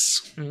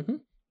 56. Mm-hmm.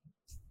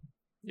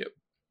 Yep.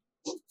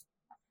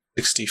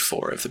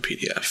 64 of the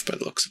PDF by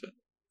the looks of it.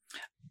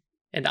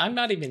 And I'm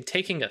not even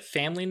taking a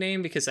family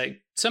name because I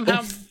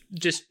somehow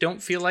just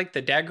don't feel like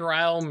the Dagger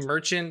Isle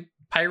merchant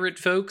pirate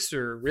folks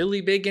are really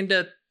big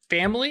into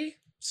family.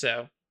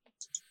 So.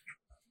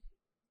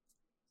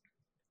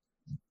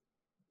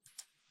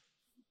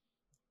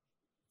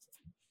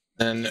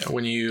 And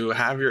when you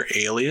have your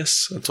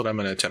alias, that's what I'm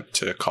going to attempt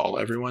to call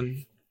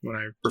everyone when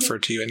I refer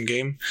to you in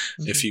game.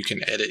 Mm-hmm. If you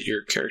can edit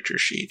your character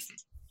sheet,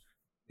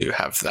 you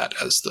have that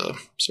as the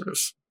sort of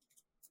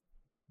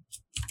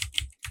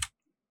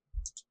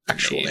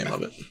actual name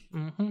of it.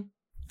 Mm-hmm.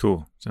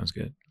 Cool. Sounds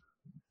good.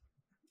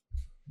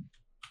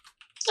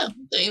 Oh,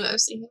 the name I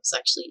was thinking was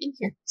actually in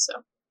here, so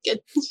good.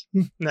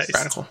 Nice.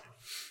 Radical.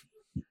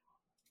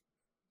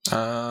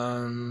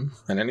 And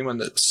anyone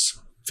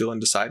that's feeling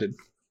decided.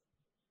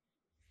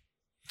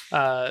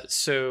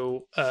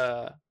 So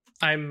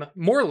I'm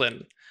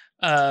Moreland,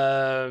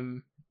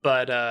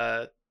 but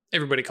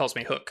everybody calls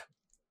me Hook.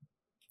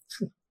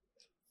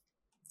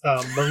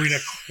 Marina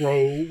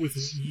Crow with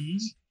an E.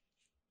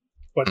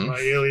 But my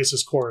alias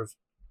is Corv.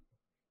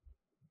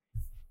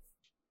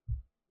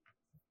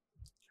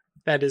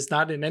 That is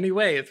not in any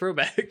way a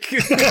throwback.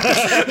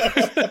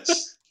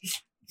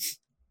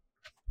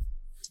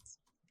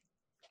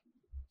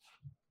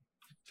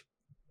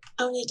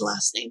 I'll need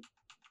last name.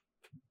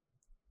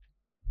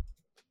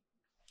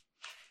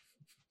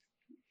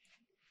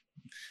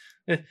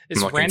 I'm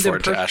looking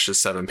forward to Ash's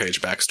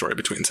 7-page backstory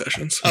between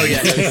sessions. Oh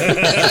yeah.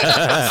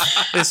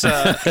 This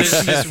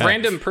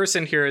random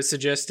person here is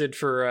suggested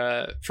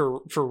for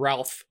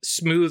Ralph,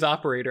 smooth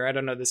operator. I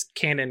don't know, this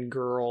cannon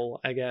girl,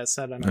 I guess.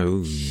 I don't know.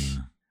 Ooh.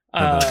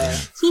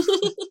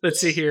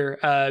 Let's see here.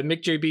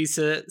 Mick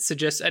JB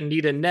suggests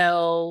Anita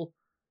Nell,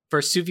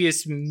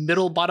 Vesuvius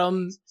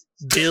Middlebottom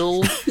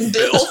Bill.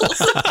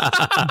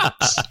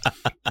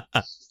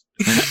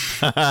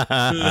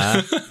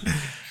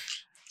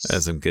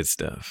 That's some good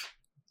stuff.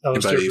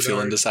 Anybody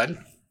feeling undecided?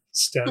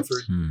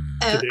 Stanford.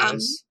 I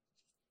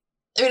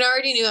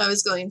already knew I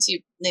was going to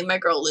name my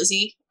girl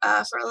Lizzie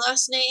for a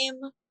last name.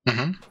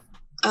 Mm-hmm.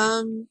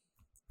 I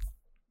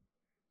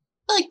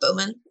like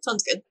Bowman.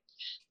 Sounds good.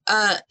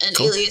 And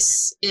cool.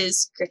 Alias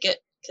is Cricket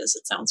because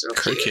it sounds real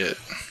cute. Cricket.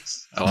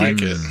 I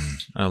like it.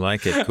 I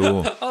like it.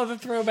 Cool. Oh, the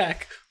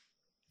throwback.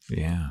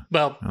 Yeah.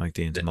 Well, I like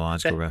the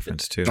entomological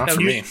reference too. Not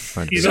for me.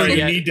 You don't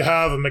need to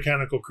have a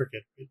mechanical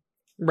cricket.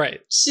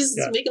 Right. She's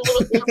making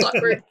little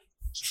clockwork.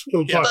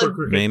 Clockwork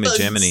cricket. Name it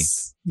Gemini.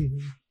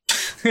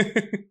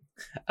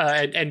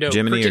 And no,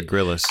 Gemini or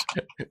Grillis.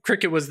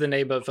 Cricket was the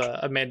name of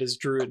Amanda's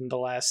druid in the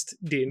last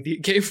D&D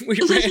game we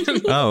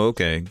ran. Oh,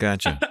 okay.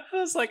 Gotcha. I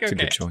was like, It's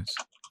okay. a good choice.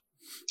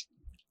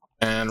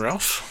 And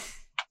Ralph?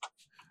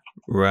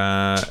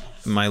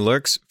 My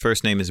Lurk's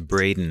first name is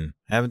Braden.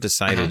 I haven't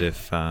decided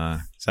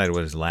decided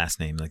what his last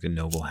name, like the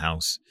noble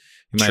house.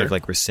 He might have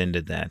like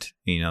rescinded that,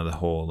 the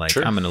whole like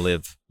I'm going to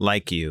live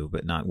like you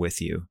but not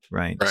with you,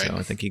 right? So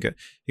I think he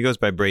goes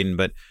by Braden,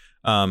 but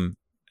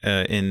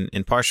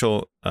in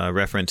partial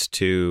reference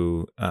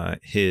to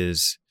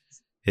his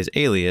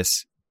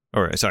alias,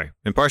 or sorry,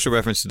 in partial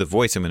reference to the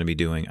voice I'm going to be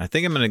doing, I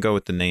think I'm going to go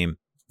with the name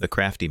The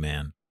Crafty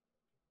Man.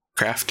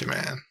 Crafty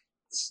Man.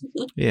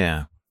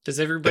 Yeah. Does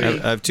everybody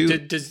I have two.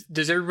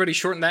 Does everybody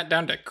shorten that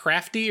down to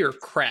crafty or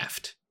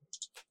craft?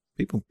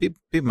 People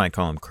might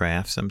call him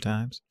Craft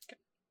sometimes,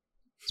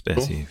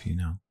 especially if you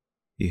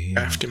hear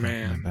Crafty him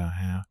Man about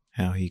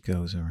how he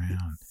goes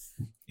around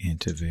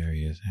into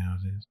various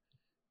houses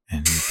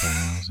and he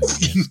plows and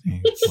gets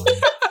things for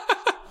you.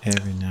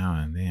 Every now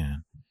and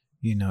then,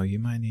 you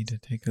might need to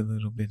take a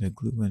little bit of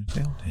glue and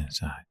felt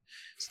inside.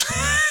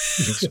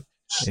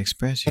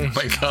 Express yourself.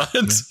 Oh my God!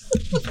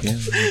 Get a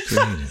little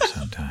creative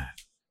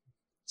sometimes.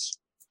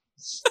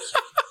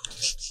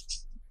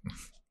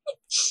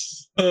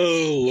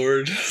 Oh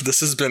Lord,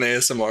 this has been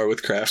ASMR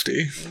with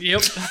Crafty.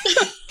 Yep.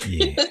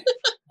 Yeah.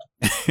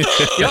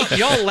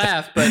 y'all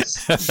laugh, but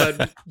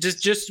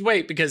just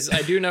wait, because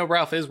I do know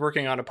Ralph is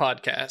working on a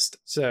podcast,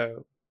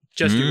 so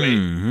just you wait.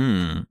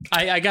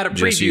 I got a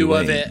preview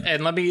of it,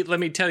 and let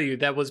me tell you,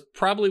 that was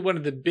probably one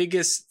of the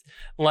biggest,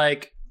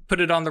 like, put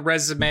it on the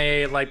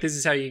resume, like, this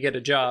is how you get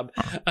a job.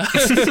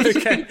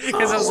 Okay,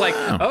 because I was like,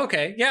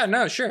 okay, yeah,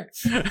 no, sure.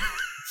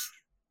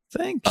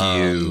 Thank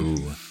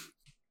you.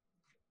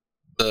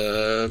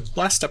 The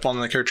last step on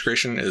the character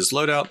creation is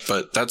loadout,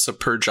 but that's a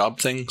per job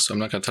thing, so I'm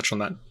not going to touch on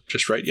that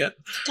just right yet.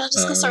 Gotta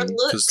discuss our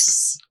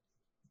looks.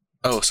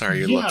 Oh, sorry,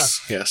 your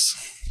looks. Yes.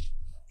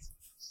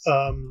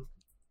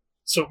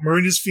 So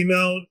Marina's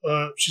female.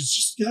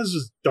 She has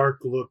this dark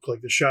look,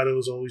 like the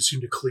shadows always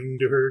seem to cling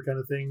to her, kind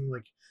of thing.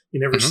 Like you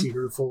never see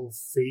her full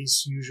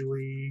face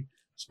usually.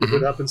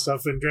 Split up and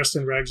stuff, and dressed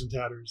in rags and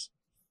tatters.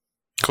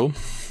 Cool.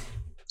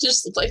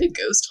 Just look like a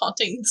ghost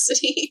haunting the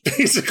city.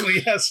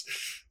 Basically, yes.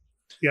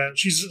 Yeah,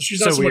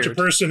 she's not so much a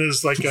person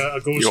as like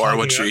a ghost. You are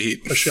what you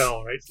eat. A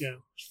shell, right? Yeah.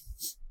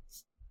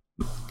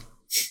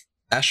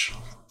 Ash?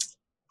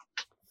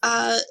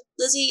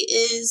 Lizzie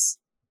is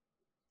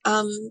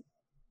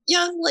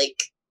young,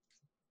 like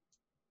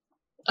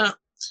I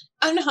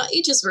don't know how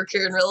ages work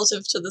here in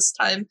relative to this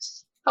time.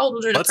 How old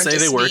would an apprentice be?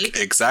 Let's say they work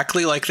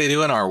exactly like they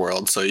do in our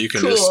world, so you can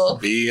just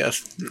be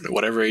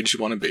whatever age you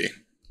want to be.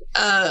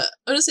 I'm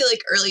gonna say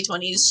like early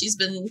 20s. She's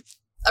been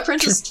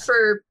apprenticed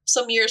for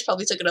some years,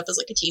 probably took it up as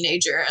like a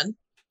teenager, and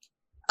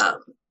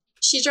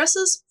she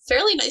dresses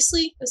fairly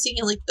nicely. I was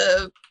thinking like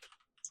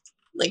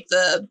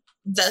the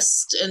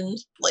vest and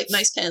like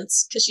nice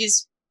pants because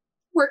she's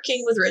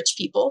working with rich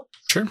people.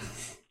 Sure.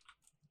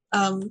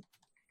 And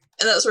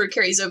that sort of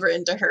carries over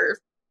into her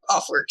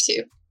off work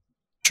too.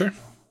 Sure.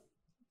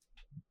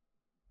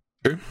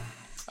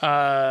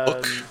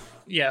 Hook.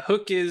 Yeah,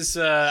 Hook is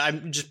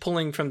I'm just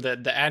pulling from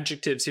the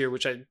adjectives here,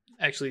 which I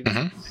actually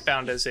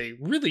found as a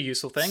really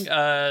useful thing.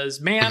 Is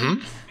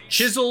man,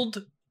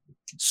 chiseled,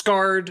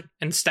 scarred,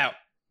 and stout.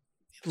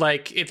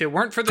 Like, if it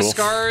weren't for the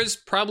scars,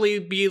 probably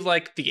be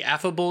like the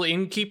affable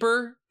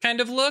innkeeper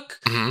kind of look.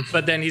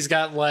 But then he's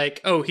got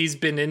like, he's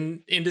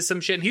been into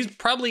some shit. And he's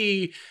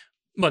probably,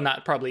 well,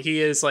 not probably,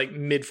 he is like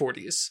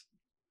mid-40s.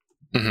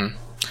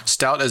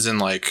 Stout as in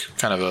like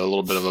kind of a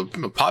little bit of a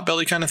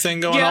potbelly kind of thing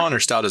going on, or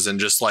stout as in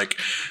just a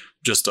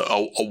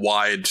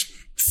wide,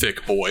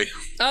 thick boy?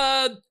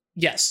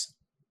 Yes.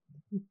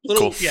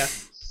 Little, yeah.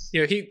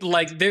 He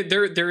like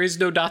there is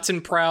no dots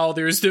in prowl,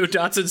 there is no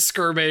dots in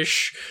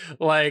skirmish.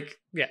 Like,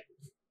 yeah.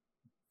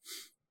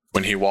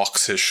 When he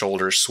walks, his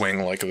shoulders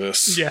swing like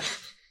this. Yeah.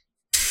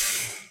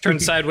 Turn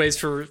sideways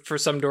for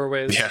some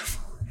doorways. Yeah.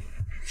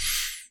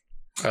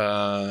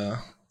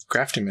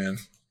 Crafty Man.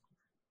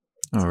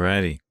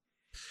 Alrighty.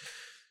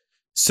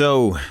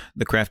 So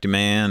the Crafty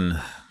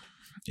Man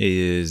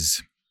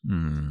is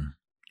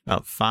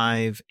about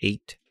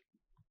 5'8",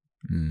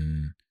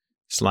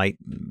 slight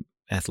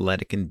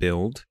athletic in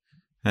build,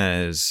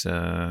 has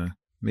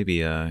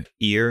maybe a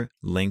ear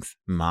length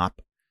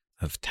mop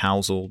of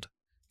tousled,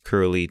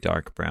 curly,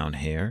 dark brown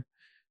hair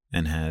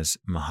and has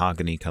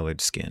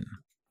mahogany-colored skin.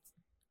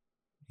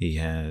 He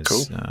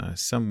has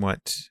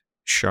somewhat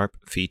sharp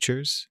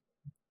features,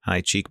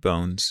 high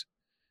cheekbones,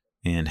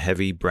 and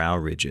heavy brow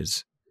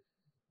ridges.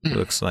 It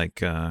looks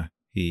like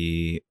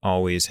he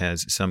always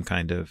has some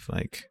kind of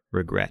like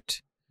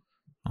regret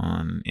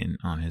on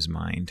his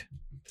mind,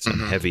 some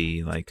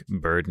heavy like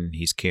burden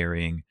he's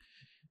carrying,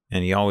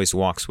 and he always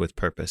walks with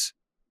purpose.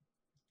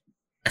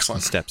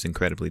 Excellent. Steps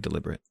incredibly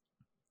deliberate.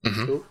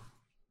 Cool.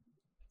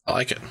 I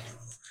like it.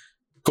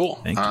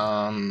 Cool. Thank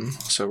you.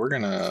 So we're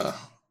gonna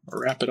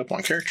wrap it up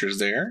on characters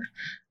there,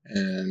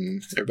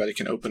 and everybody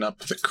can open up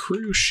the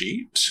crew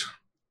sheet.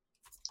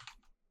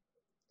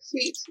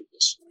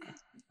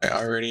 I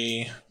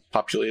already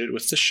populated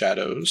with the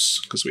shadows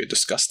because we had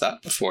discussed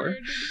that before.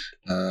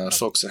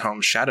 Folks at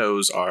home,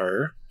 shadows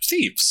are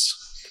thieves.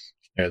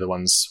 They're the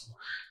ones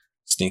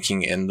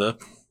sneaking in the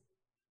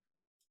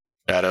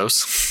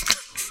shadows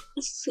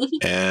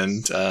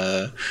and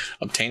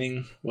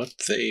obtaining what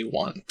they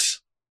want.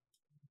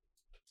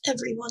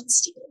 Everyone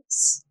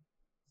steals.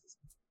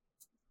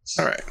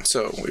 All right,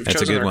 so we've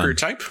chosen our crew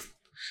type.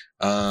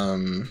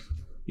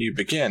 You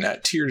begin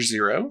at tier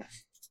 0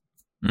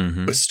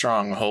 with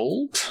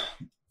Stronghold.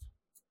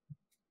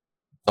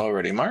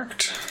 Already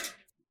marked.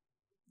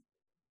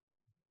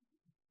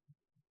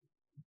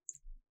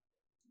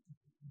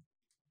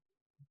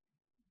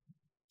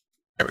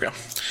 There we go.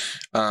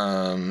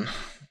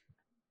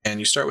 And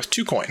you start with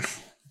 2 coin.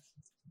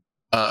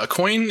 A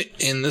coin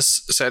in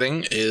this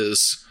setting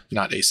is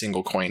not a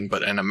single coin,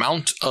 but an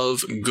amount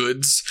of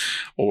goods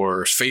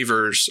or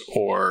favors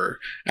or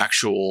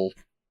actual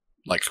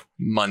like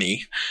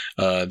money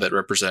that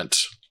represent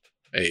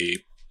a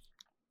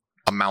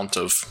amount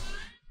of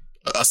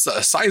a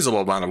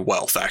sizable amount of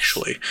wealth,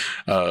 actually,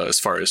 as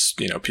far as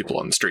people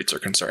on the streets are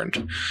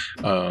concerned.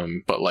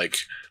 But like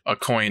a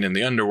coin in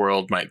the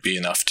underworld might be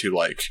enough to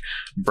like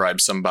bribe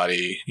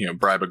somebody,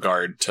 bribe a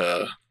guard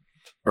to.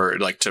 Or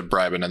like to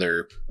bribe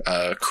another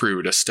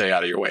crew to stay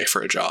out of your way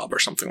for a job or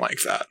something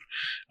like that.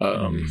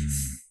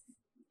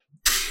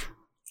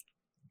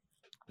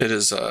 It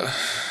is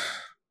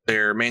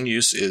their main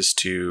use is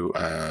to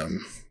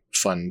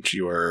fund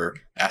your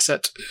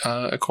asset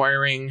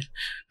acquiring,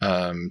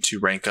 to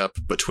rank up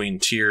between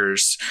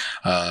tiers,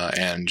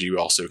 and you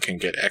also can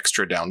get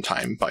extra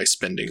downtime by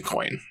spending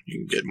coin. You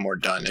can get more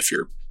done if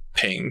you're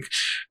paying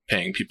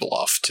people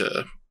off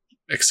to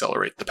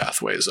accelerate the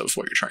pathways of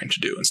what you're trying to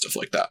do and stuff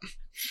like that.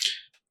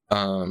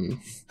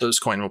 Those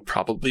coin will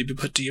probably be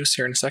put to use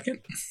here in a second,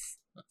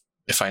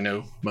 if I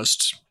know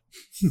most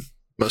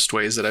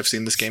ways that I've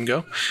seen this game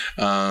go.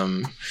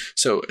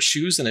 So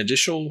choose an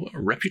additional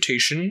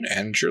reputation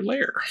and your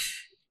lair.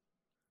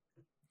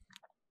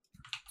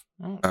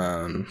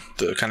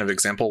 The kind of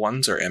example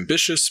ones are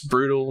ambitious,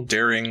 brutal,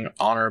 daring,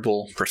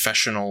 honorable,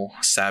 professional,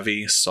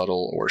 savvy,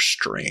 subtle, or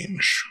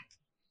strange.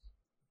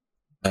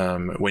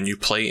 When you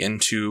play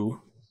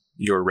into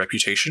your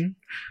reputation,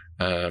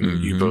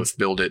 you both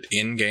build it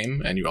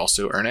in-game and you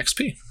also earn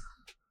XP.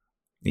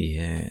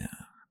 Yeah.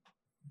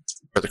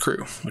 For the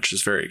crew, which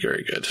is very,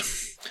 very good.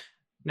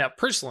 Now,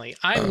 personally,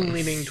 I'm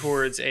leaning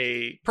towards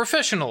a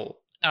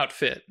professional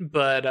outfit,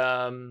 but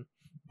I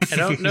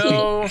don't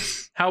know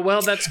how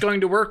well that's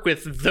going to work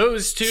with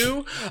those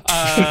two.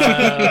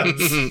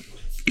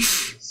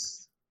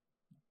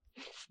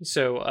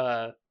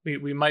 So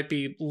we might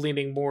be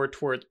leaning more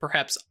towards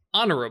perhaps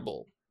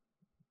honorable.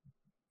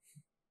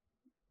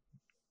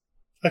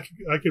 I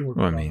can work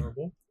with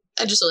honorable.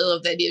 I just really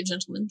love the idea of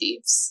gentlemen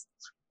thieves.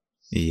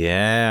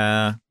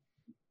 Yeah.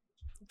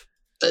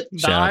 But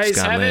the eyes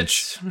have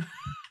Lynch.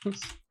 It.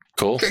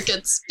 Cool.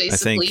 Cricket's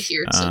basically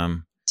here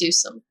to do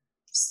some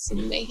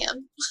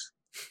mayhem.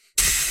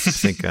 I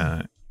think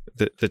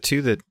the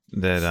two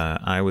that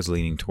I was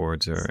leaning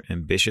towards are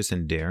ambitious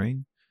and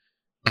daring.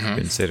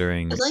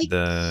 Considering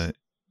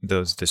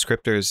those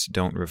descriptors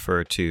don't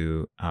refer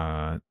to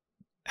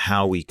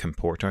how we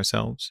comport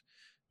ourselves,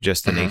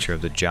 just the nature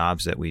of the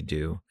jobs that we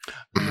do,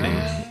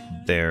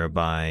 and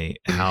thereby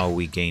how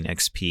we gain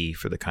XP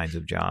for the kinds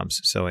of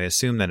jobs. So I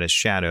assume that as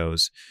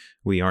shadows,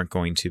 we aren't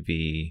going to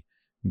be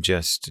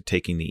just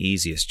taking the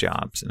easiest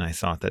jobs. And I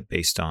thought that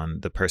based on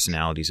the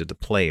personalities of the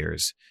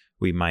players,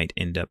 we might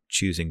end up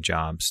choosing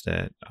jobs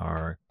that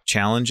are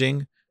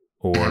challenging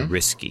or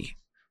risky.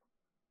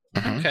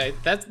 Okay,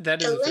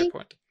 that is a fair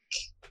point.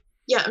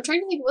 Yeah, I'm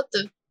trying to think what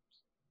the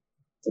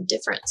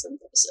difference in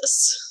this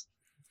is.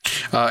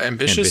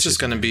 Ambitious is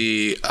going to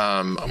be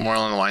more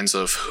along the lines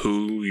of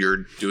who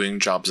you're doing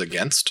jobs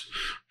against,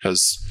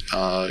 because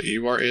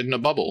you are in a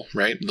bubble,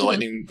 right? The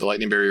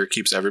lightning barrier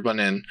keeps everyone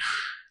in,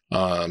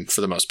 for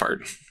the most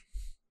part.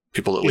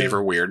 People that leave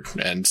are weird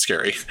and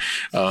scary,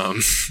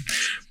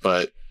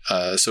 but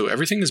so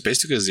everything is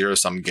basically a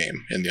zero-sum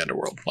game in the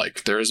underworld.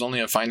 Like there is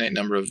only a finite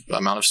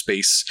amount of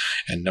space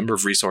and number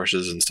of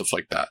resources and stuff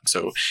like that.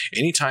 So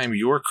anytime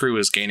your crew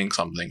is gaining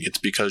something, it's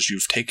because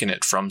you've taken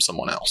it from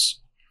someone else.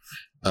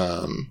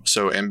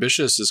 So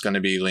ambitious is going to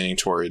be leaning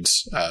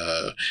towards,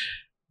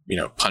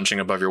 punching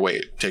above your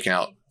weight, taking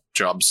out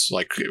jobs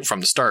like from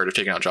the start, or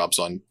taking out jobs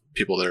on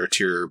people that are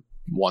tier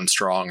 1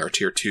 strong or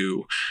tier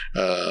 2,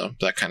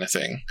 that kind of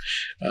thing.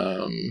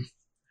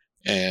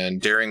 And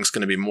daring's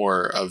going to be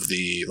more of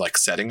the like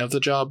setting of the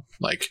job,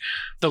 like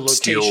the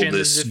location, steal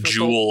this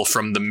jewel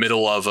from the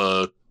middle of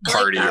a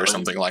party or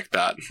something like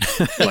that.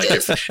 Like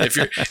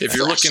if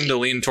you're looking to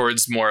lean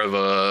towards more of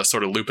a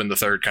sort of Lupin the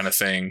Third kind of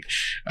thing,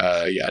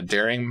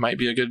 daring might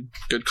be a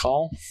good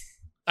call.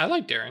 I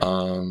like daring.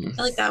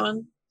 I like that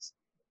one.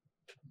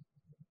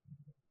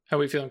 How are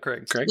we feeling,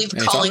 Craig? Leave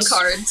calling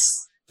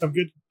cards. I'm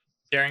good.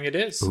 Daring it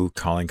is. Ooh,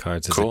 calling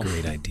cards is cool. A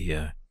great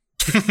idea.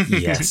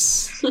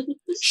 Yes.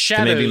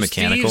 Shadows, maybe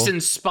mechanical? thieves,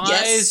 and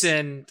spies,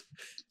 and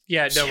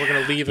we're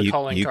gonna leave a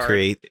calling card. You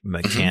create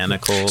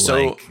mechanical.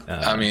 So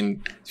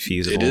like,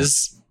 feasible.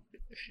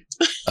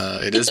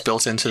 It is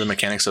built into the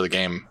mechanics of the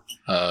game.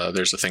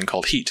 There's a thing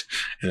called heat,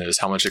 and it is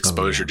how much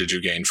exposure did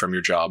you gain from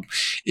your job.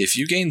 If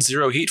you gain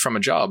 0 heat from a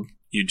job,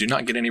 you do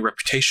not get any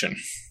reputation.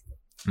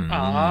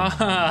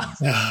 Damn.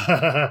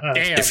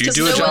 If you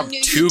do a job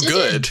too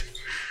good,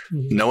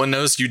 no one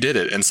knows you did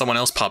it, and someone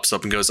else pops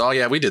up and goes, "Oh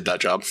yeah, we did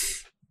that job.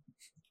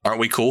 Aren't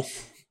we cool?"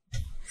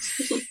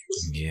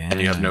 Yeah.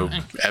 And you have no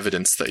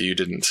evidence that you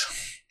didn't.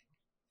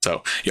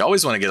 So you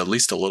always want to get at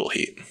least a little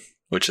heat,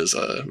 which is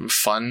a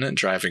fun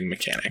driving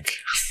mechanic.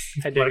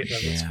 I dig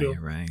it. Yeah, you're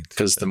right.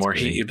 Because the more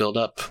heat you build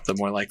up, the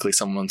more likely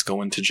someone's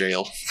going to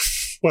jail.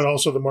 But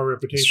also the more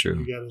reputation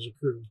you get as a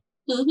crew.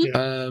 Mm-hmm.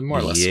 Yeah. More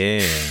or less.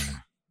 Yeah.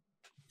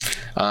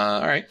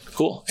 All right,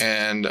 cool.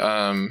 And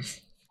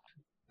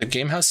the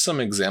game has some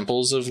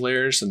examples of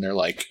layers, and they're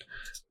like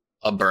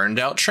a burned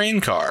out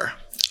train car,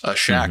 a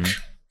shack.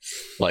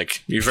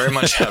 Like, you very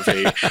much have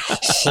a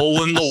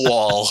hole in the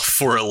wall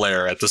for a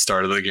lair at the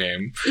start of the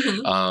game.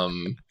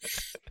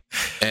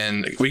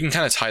 And we can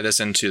kind of tie this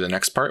into the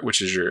next part,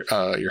 which is your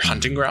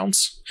hunting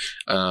grounds.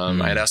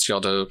 I had asked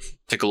y'all to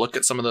take a look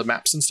at some of the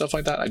maps and stuff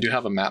like that. I do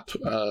have a map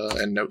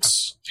and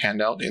notes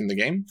handout in the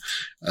game.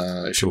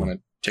 If you want to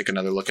take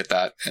another look at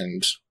that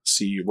and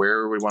see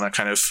where we want to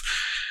kind of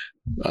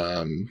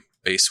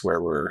base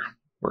where we're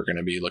going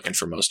to be looking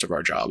for most of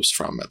our jobs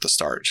from at the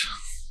start.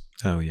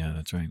 Oh yeah,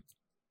 that's right.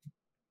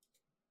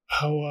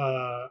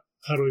 How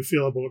do we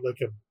feel about like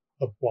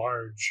a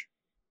barge?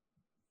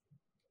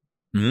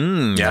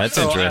 That's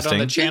interesting. On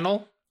the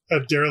channel, a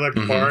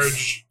derelict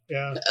barge.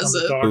 Yeah, as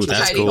a Ooh,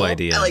 that's a cool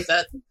idea. I like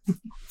that.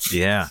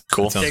 Yeah,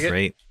 cool. That sounds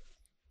great.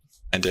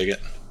 I dig it.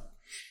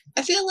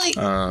 I feel like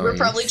we're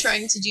probably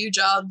trying to do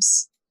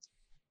jobs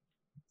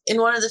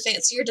in one of the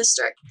fancier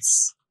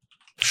districts.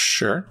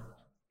 Sure.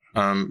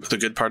 The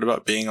good part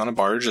about being on a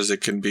barge is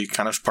it can be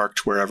kind of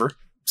parked wherever.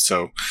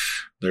 So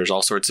there's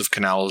all sorts of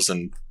canals,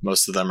 and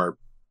most of them are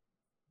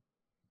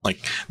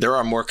like, there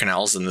are more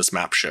canals than this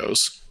map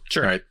shows.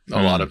 Sure. Right.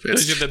 A lot of it.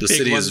 The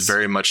city ones. is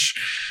very much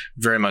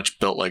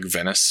built like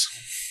Venice.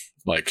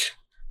 Like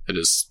it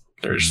is.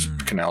 There's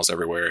canals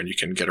everywhere, and you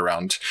can get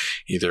around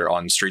either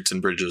on streets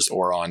and bridges,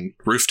 or on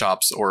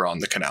rooftops, or on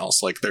the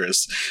canals. Like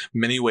there's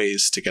many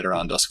ways to get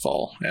around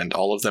Duskfall, and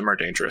all of them are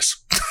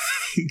dangerous.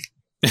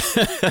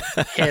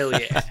 Hell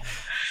yeah.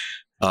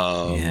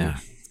 Yeah,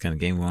 it's the kind of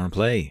game we want to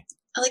play.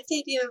 I like the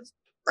idea of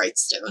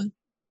Brightstone.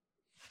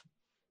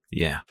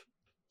 Yeah.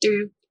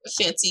 Do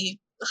fancy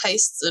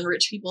heists in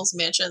rich people's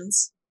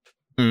mansions.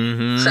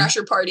 Mm-hmm.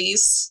 Crasher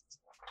parties.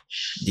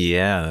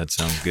 Yeah, that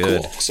sounds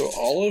good. Cool. So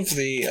all of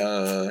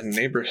the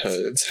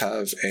neighborhoods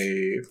have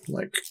a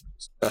like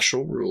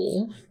special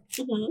rule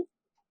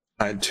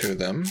tied to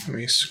them. Let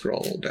me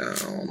scroll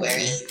down. Where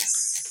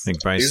is? I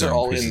think these are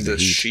all in the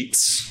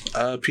Sheets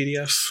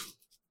PDF.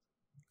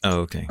 Oh,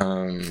 okay.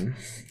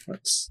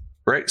 That's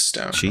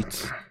Brightstone.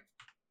 Sheets.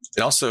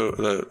 And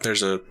also,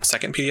 there's a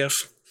second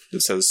PDF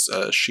that says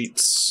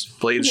Sheets,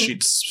 Blade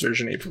Sheets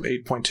version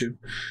 8.2.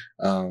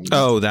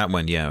 Oh, that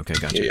one. Yeah. Okay.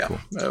 Gotcha. Yeah.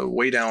 Cool.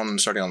 Way down,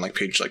 starting on like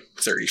page like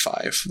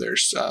 35.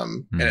 There's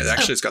and it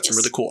actually it's got some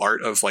really cool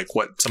art of like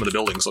what some of the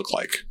buildings look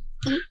like.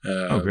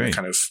 Great.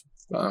 Kind of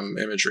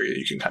imagery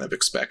you can kind of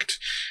expect.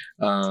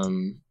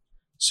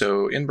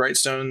 So in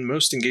Brightstone,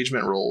 most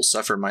engagement roles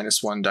suffer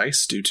 -1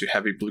 dice due to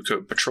heavy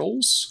bluecoat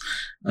patrols.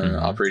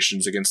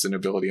 Operations against the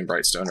nobility in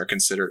Brightstone are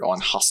considered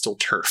on hostile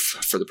turf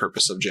for the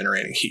purpose of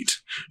generating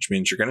heat, which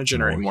means you're going to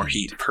generate more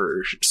heat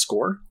per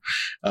score.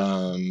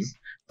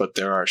 But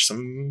there are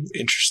some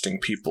interesting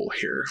people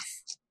here,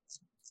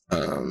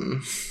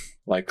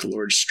 like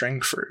Lord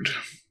Strangford.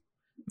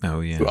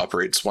 Oh, yeah. Who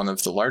operates one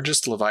of the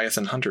largest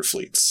Leviathan hunter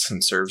fleets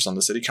and serves on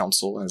the city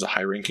council and is a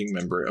high-ranking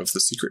member of the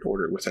secret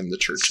order within the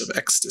Church of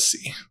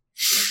Ecstasy.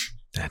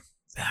 That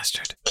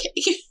bastard.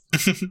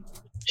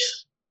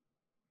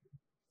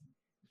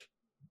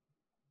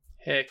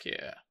 Heck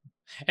yeah.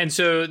 And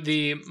so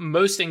the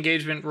most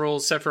engagement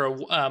rolls set for a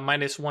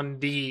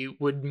 -1D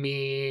would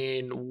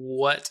mean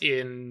what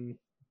in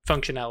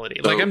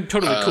functionality? Like, I'm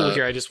totally cool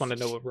here. I just want to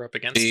know what we're up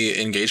against. The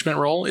engagement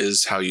roll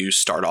is how you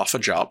start off a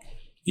job.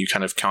 You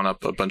kind of count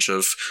up a bunch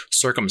of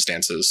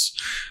circumstances.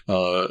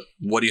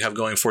 What do you have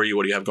going for you?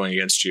 What do you have going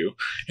against you?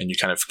 And you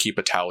kind of keep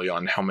a tally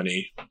on how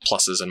many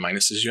pluses and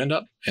minuses you end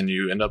up. And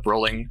you end up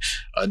rolling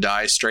a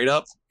die straight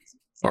up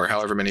or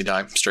however many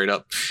die straight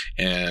up,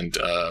 and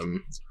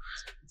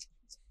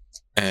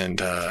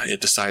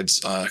it decides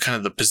kind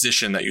of the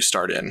position that you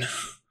start in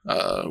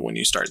when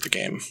you start the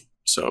game.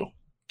 So,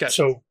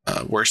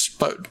 worse.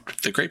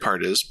 But the great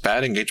part is,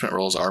 bad engagement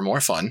rolls are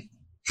more fun.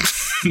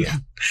 Yeah.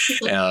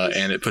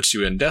 And it puts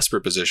you in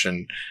desperate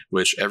position,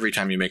 which every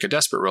time you make a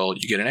desperate roll,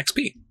 you get an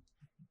XP.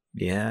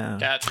 Yeah.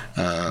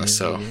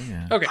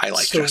 Okay. I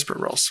like desperate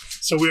rolls.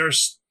 So we are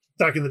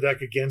stacking the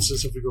deck against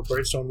us if we go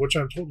Brightstone, which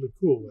I'm totally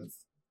cool with.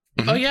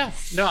 Mm-hmm. Oh yeah,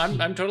 no,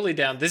 I'm totally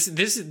down. This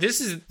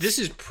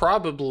is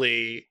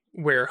probably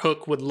where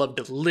Hook would love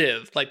to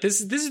live. Like this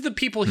is the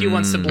people he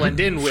wants to blend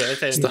in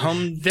with,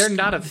 and they're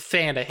not a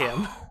fan of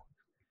him.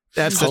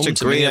 That's such a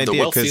great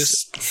idea.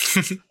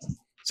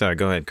 Sorry,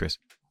 go ahead, Chris.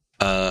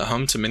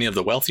 Home to many of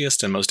the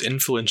wealthiest and most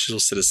influential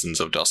citizens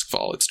of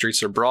Duskfall. Its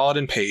streets are broad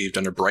and paved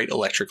under bright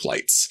electric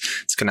lights.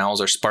 Its canals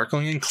are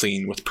sparkling and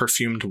clean with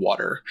perfumed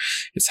water.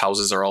 Its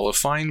houses are all of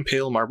fine,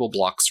 pale marble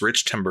blocks,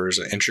 rich timbers,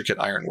 and intricate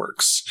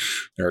ironworks.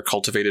 There are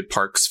cultivated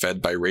parks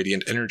fed by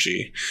radiant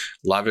energy,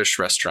 lavish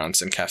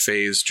restaurants and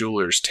cafes,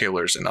 jewelers,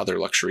 tailors, and other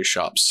luxury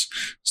shops.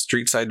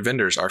 Street-side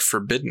vendors are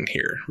forbidden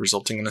here,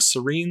 resulting in a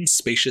serene,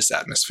 spacious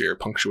atmosphere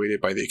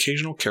punctuated by the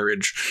occasional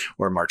carriage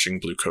or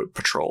marching bluecoat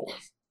patrol.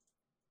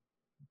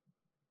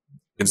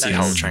 You can see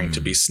how trying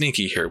to be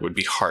sneaky here would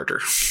be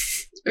harder.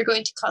 We're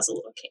going to cause a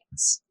little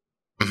chaos.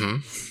 Mm-hmm.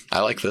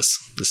 I like this.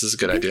 This is a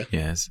good idea.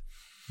 Yes,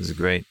 this is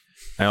great.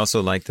 I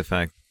also like the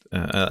fact,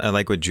 I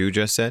like what Drew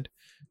just said,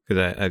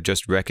 because I've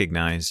just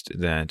recognized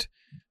that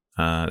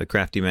the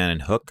Crafty Man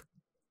and Hook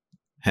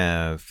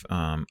have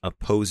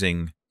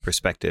opposing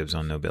perspectives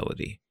on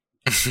nobility.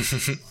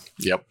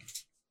 Yep.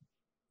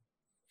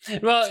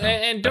 Well,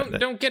 and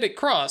don't get it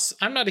cross.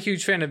 I'm not a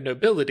huge fan of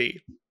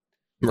nobility.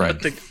 Right.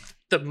 But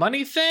the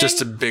money thing?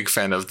 Just a big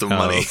fan of the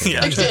money. Okay.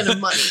 Yeah. Big fan of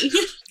money.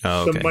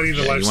 Oh, okay. The money, the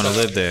lifestyle. You want to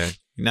live there.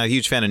 You're not a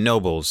huge fan of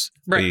nobles,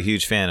 right. but you're a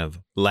huge fan of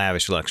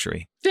lavish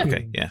luxury. Yeah.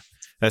 Okay, yeah.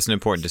 That's an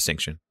important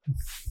distinction.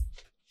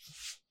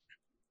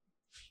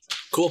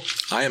 Cool.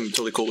 I am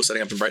totally cool with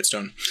setting up in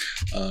Brightstone.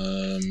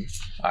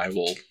 I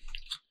will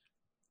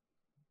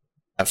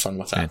have fun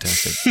with that.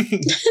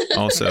 Fantastic.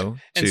 Also,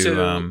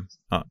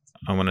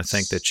 I want to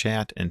thank the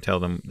chat and tell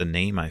them the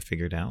name I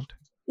figured out.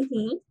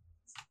 Mm-hmm.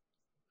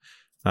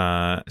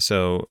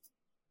 So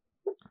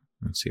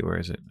let's see, where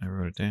is it? I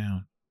wrote it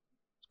down.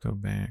 Let's go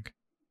back.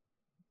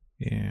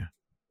 Yeah.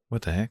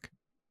 What the heck?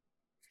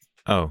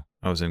 Oh,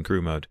 I was in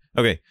crew mode.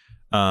 Okay.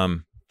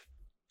 The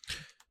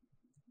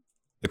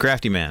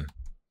Crafty Man.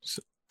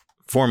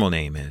 Formal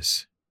name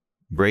is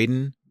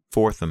Braden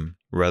Fortham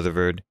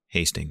Rutherford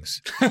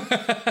Hastings.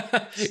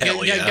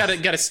 Hell yeah.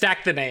 Gotta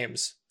stack the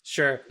names.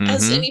 Sure.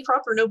 As any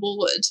proper noble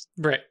would.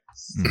 Right.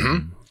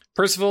 Mm-hmm.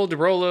 Percival,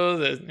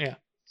 DeRollo, yeah.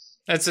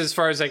 That's as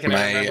far as I can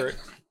remember it.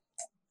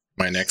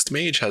 My next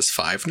mage has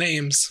 5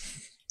 names.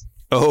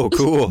 Oh,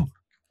 cool.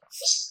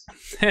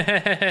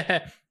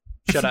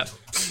 Shut up.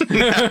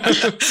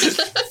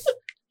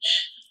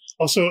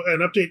 Also, an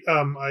update.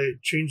 I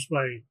changed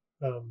my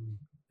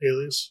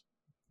alias.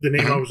 The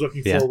name I was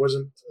looking for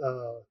wasn't.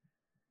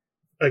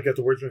 I got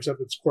the words mixed up.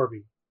 It's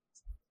Corby.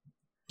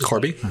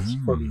 Corby?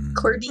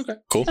 Corby. Okay,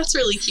 cool. That's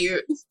really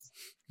cute.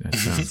 That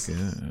sounds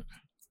good.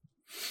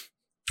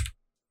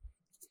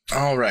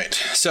 All right.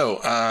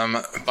 So,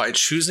 by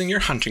choosing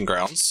your hunting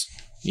grounds,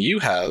 you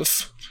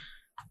have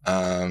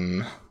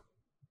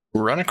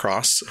run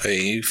across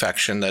a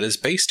faction that is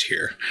based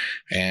here,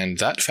 and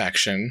that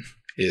faction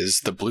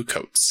is the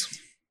Bluecoats.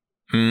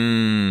 Oh,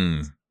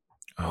 man,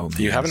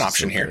 you have an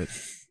option here.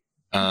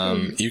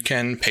 You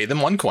can pay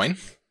them 1 coin,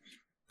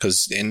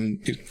 because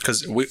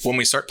when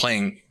we start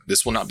playing,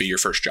 this will not be your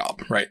first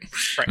job, right?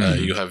 Right.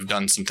 You have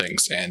done some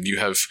things, and you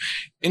have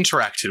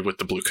interacted with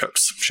the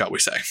Bluecoats, shall we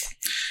say.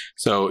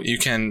 So you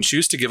can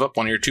choose to give up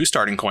 1 of your 2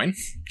 starting coin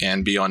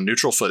and be on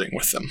neutral footing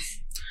with them.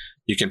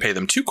 You can pay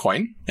them 2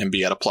 coin and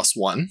be at a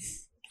 +1.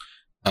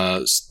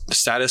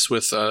 Status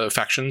with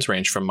factions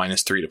range from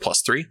 -3 to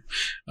 +3.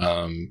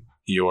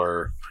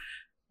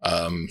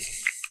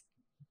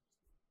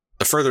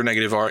 The further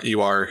negative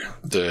you are,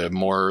 the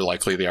more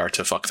likely they are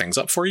to fuck things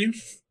up for you,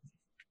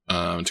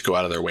 to go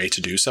out of their way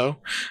to do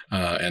so,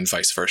 and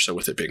vice versa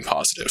with it being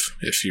positive.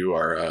 If you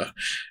are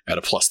at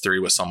a +3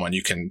 with someone,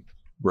 you can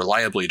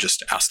reliably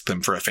just ask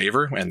them for a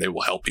favor and they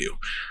will help you,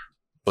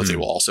 but they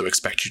will also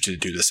expect you to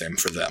do the same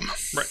for them.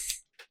 Right.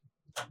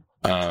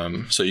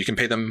 So you can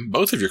pay them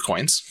both of your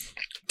coins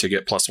to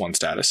get +1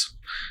 status,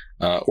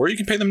 or you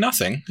can pay them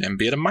nothing and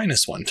be at a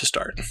 -1 to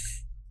start.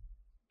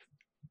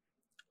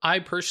 I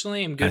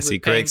personally am good with I see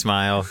Craig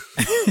smile.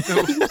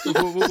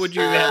 What would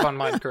you have on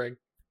mine, Craig?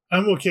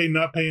 I'm okay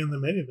not paying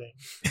them anything.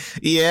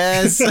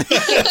 Yes.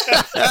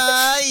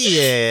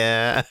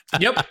 Yeah.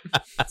 Yep.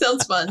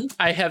 Sounds fun.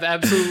 I have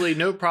absolutely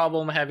no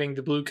problem having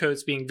the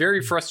Bluecoats being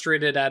very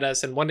frustrated at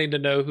us and wanting to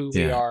know who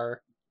we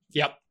are.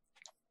 Yep.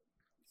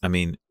 I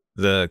mean,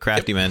 the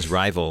crafty man's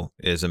rival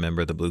is a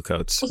member of the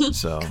Bluecoats.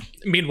 So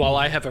meanwhile,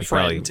 I have a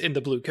friend in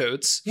the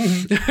Bluecoats. I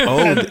didn't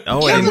catch that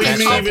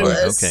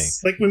part. Okay,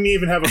 like we may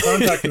even have a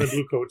contact in the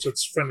Bluecoats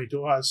that's friendly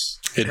to us.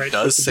 It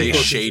does say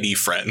shady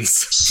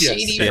friends.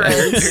 Shady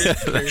friends.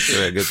 That's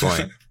a good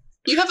point.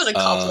 You have an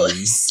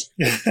accomplice.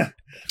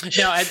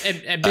 Now,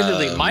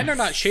 admittedly, mine are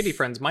not shady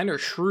friends. Mine are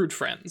shrewd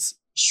friends.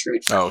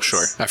 Shrewd friends. Oh,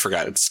 sure. I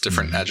forgot. It's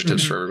different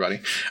adjectives for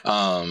everybody.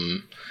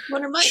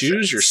 What are my choose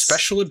friends? your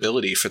special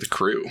ability for the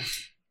crew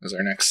is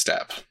our next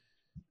step.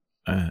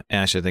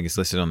 Ash, I think it's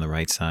listed on the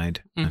right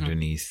side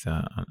underneath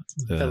the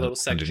little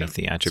section. underneath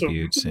the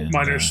attributes and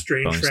minor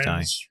strange bonus die.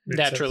 friends.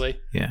 Naturally.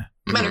 Yeah,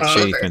 Mine are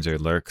shady clever. friends are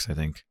lurks. I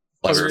think.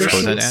 Clever What was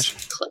that, friends.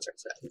 Ash? Clever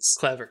friends.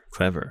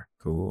 Clever.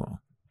 Cool.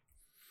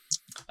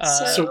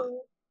 So-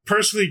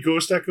 Personally,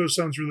 Ghost Echo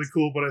sounds really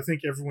cool, but I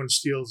think Everyone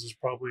Steals is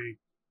probably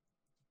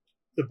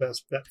the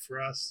best bet for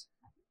us.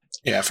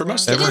 Yeah, for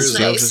most Everyone players,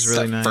 Steals is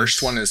really nice.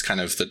 first one is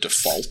kind of the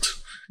default.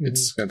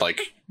 It's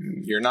like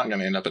you're not going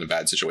to end up in a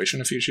bad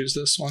situation if you choose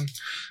this one.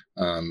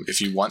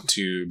 If you want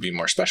to be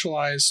more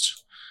specialized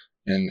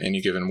in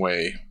any given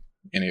way,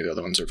 any of the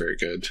other ones are very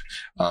good.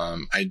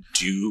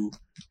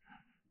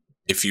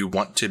 If you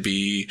want to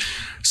be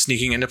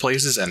sneaking into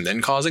places and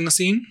then causing the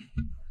scene,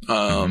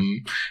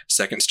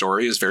 Second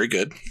Story is very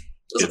good.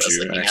 Gives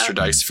you an extra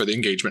dice for the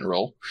engagement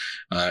roll,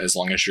 as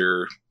long as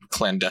you're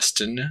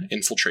clandestine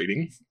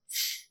infiltrating.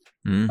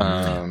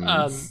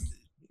 Mr.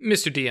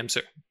 DM,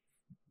 sir.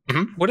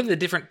 Mm-hmm. What are the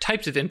different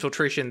types of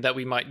infiltration that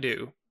we might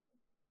do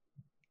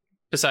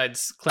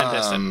besides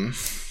clandestine?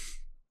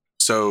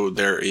 So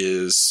there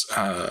is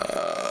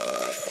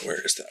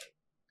where is that?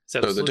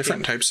 So the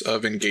different types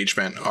of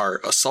engagement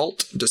are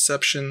assault,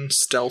 deception,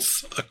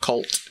 stealth,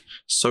 occult,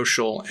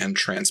 social, and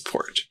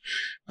transport.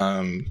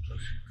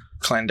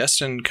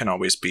 Clandestine can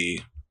always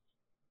be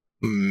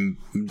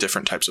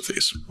different types of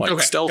these. Like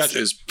stealth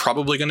is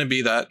probably going to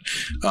be that.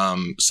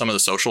 Some of the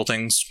social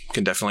things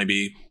can definitely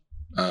be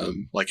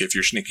like if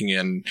you're sneaking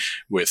in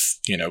with,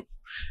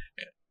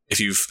 if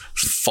you've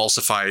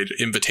falsified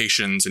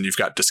invitations and you've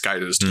got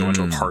disguises to go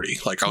into a party,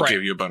 like I'll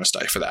give you a bonus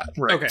die for that.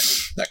 Right. Okay.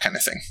 That kind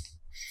of thing.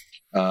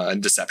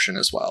 And deception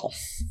as well.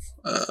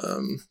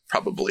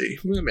 Probably,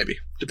 maybe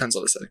depends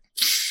on the setting.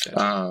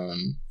 Gotcha.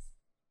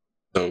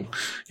 So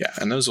yeah,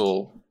 and those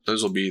will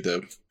be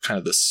the kind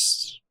of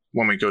this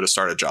when we go to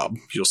start a job,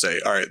 you'll say,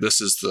 all right, this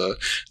is the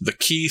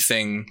key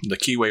thing, the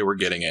key way we're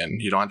getting in.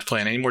 You don't have to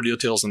plan any more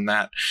details than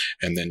that,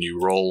 and then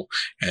you roll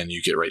and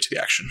you get right to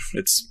the action.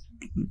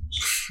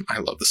 I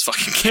love this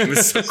fucking game.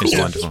 It's so cool. It's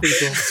wonderful.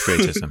 It's a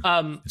great system.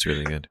 It's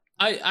really good.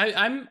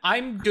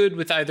 I'm good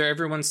with either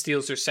Everyone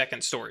Steals or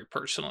Second Story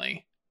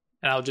personally,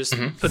 and I'll just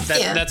put that.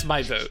 Yeah. That's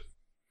my vote.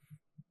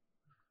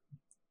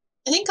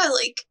 I think I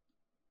like.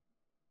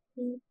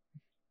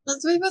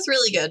 They're both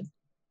really good.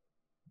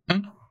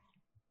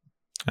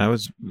 I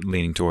was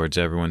leaning towards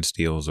Everyone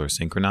Steals or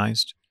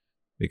Synchronized,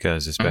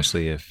 because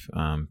especially if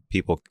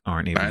people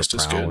aren't able to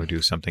prowl or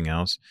do something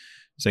else,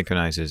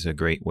 Synchronized is a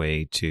great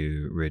way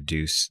to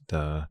reduce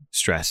the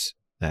stress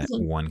that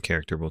one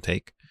character will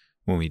take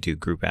when we do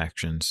group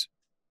actions,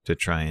 to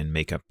try and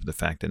make up the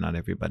fact that not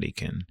everybody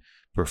can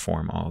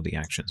perform all the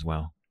actions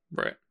well.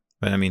 Right.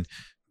 But I mean,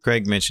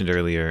 Craig mentioned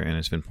earlier, and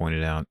it's been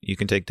pointed out, you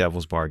can take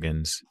devil's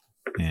bargains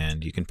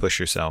and you can push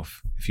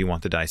yourself if you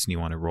want the dice and you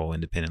want to roll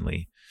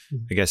independently.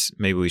 I guess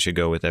maybe we should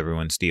go with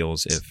Everyone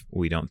Steals if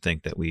we don't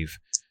think that we've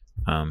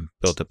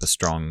built up a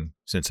strong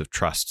sense of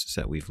trust,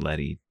 that we've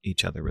led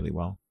each other really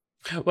well.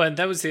 Well, and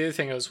that was the other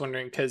thing I was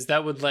wondering, because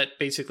that would let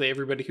basically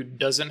everybody who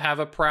doesn't have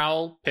a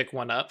prowl pick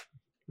one up,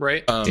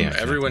 right?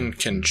 Everyone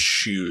can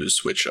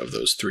choose which of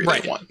those three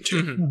they want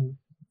to.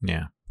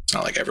 Yeah. It's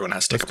not like everyone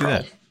has to take a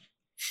prowl.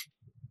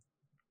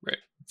 Right.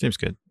 Seems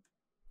good.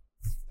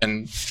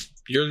 And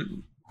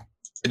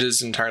it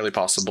is entirely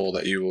possible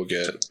that you will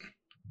get,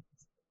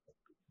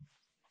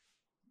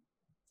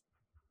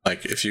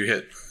 like, if you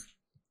hit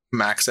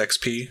max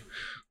XP,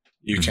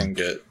 you can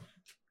get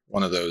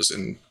one of those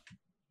in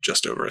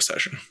just over a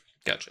session.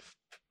 Gotcha.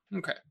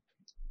 Okay.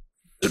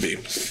 It'd be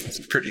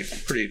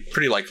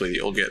pretty likely that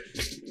you'll get,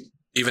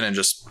 even in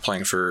just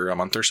playing for a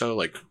month or so,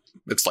 like,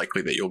 it's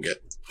likely that you'll get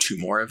 2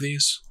 more of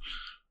these.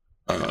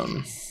 Keep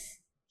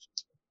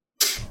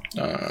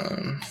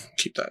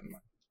that in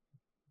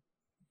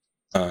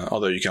mind.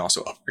 Although you can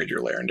also upgrade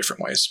your layer in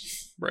different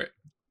ways. Right.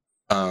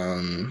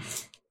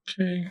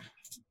 Okay.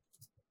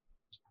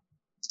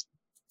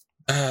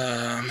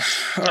 All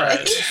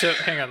right. So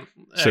hang on.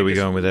 So we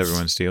going with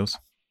Everyone Steals?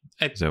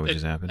 Is that what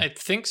just happened? I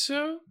think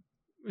so.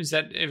 Is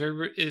that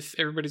if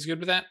everybody's good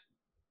with that?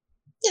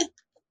 Yeah.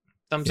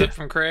 Thumbs up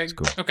from Craig.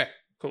 Cool. Okay.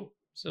 Cool.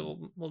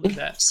 So we'll do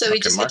that. So we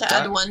just have to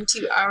add one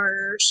to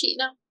our sheet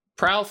now.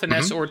 Prowl,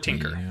 finesse, or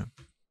tinker. Yeah.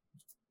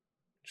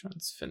 Which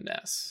one's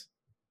finesse?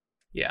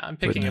 Yeah, I'm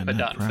picking up a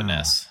dot in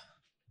finesse.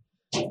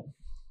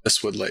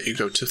 This would let you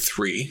go to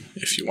 3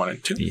 if you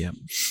wanted to. Yep.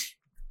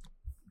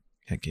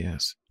 Heck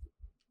yes.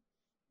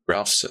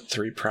 Ralph's at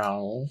 3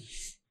 prowl. I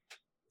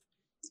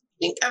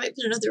think I might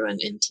put another one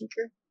in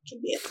tinker.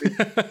 Can be at 3.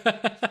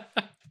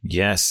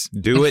 Yes,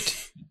 do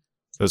it.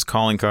 Those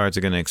calling cards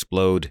are going to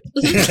explode.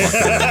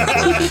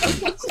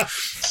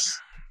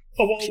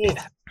 Well,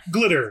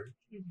 glitter.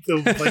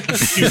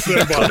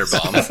 Glitter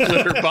bombs.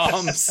 Glitter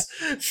bombs.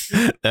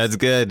 That's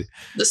good.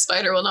 The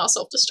spider will now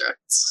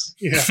self-destruct.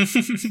 Yeah.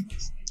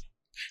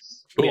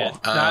 Cool. Yeah.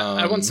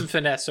 I want some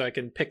finesse so I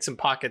can pick some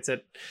pockets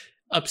at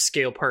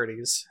upscale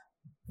parties.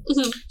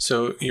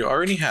 So you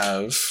already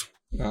have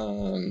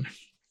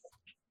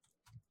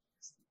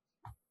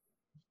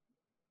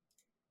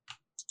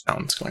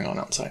sounds going on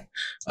outside.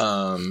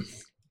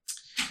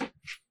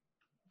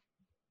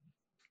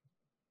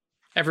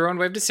 Everyone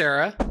wave to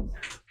Sarah.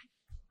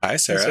 Hi,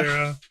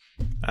 Sarah.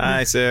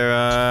 Hi,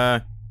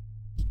 Sarah.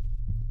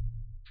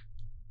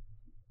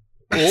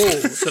 Oh,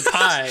 the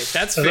pie.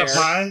 That's fair.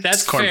 Pie?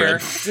 That's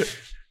cornbread. Fair.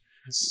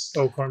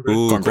 Oh, cornbread.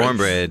 Ooh,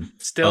 cornbread.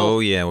 Still. Oh,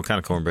 yeah. What kind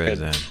of cornbread is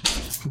that?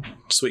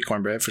 Sweet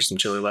cornbread for some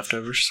chili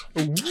leftovers.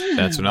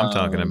 That's what I'm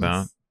talking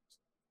about.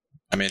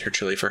 I made her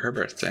chili for her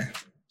birthday.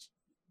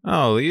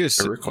 Oh, you're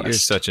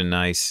such a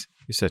nice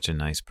person.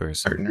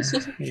 Partner.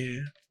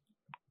 Yeah.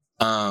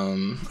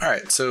 All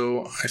right.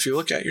 So if you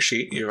look at your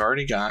sheet, you've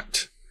already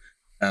got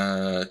 2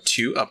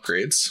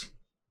 upgrades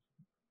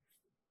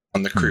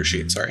on the crew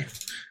sheet. Sorry.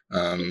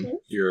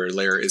 Your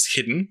layer is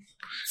hidden,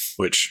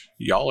 which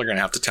y'all are going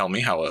to have to tell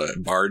me how a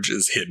barge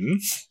is hidden.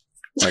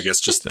 I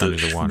guess just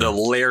the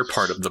layer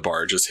part of the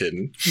barge is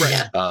hidden.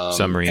 Right.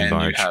 Submarine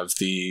barge. And you have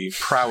the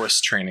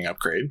prowess training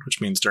upgrade, which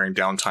means during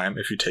downtime,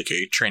 if you take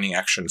a training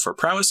action for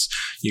prowess,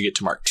 you get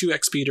to mark 2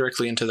 XP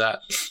directly into that,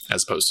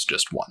 as opposed to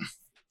just 1.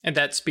 And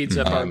that speeds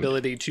up our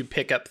ability to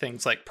pick up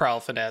things like prowl,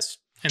 finesse,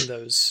 and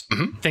those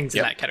things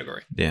in that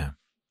category. Yeah.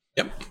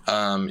 Yep.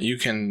 You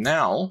can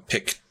now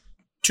pick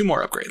 2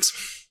 more upgrades.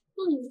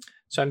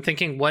 So I'm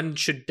thinking one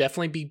should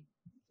definitely be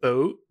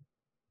boat,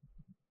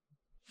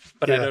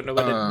 but I don't know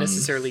what it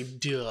necessarily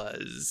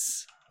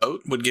does.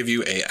 Boat would give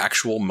you a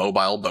actual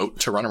mobile boat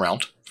to run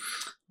around.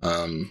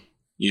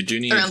 You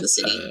do need around the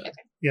city. Okay.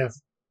 Yeah.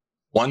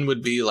 One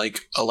would be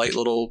like a light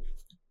little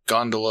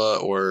gondola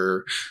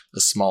or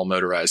a small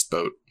motorized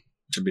boat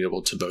to be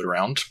able to boat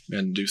around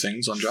and do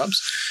things on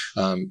jobs.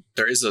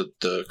 There is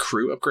the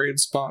crew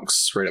upgrades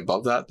box right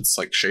above that. It's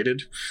like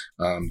shaded.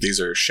 These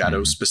are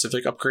shadow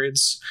specific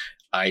upgrades.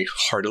 I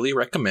heartily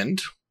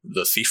recommend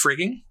the thief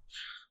rigging,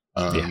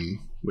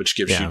 which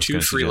gives you 2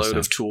 free load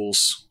of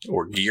tools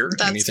or gear.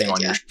 That's anything good,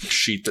 on your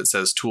sheet that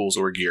says tools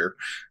or gear.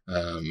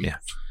 Load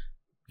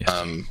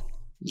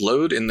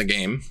in the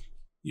game.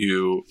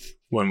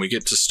 When we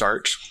get to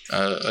start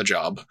a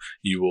job,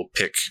 you will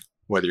pick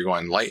whether you're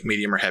going light,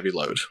 medium, or heavy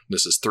load.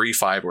 This is 3,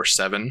 5, or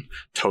 7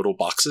 total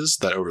boxes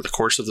that over the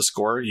course of the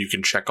score, you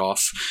can check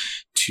off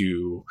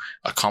to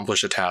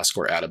accomplish a task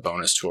or add a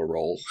bonus to a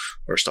roll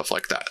or stuff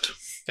like that.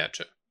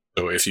 Gotcha.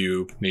 So if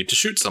you need to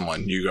shoot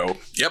someone, you go,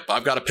 yep,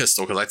 I've got a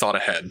pistol because I thought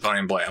ahead.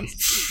 Blam, blam.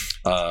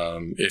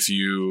 If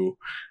you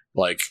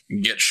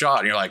get shot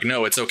and you're like,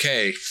 no, it's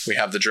okay. We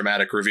have the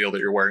dramatic reveal that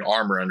you're wearing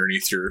armor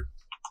underneath your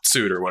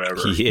suit or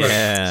whatever.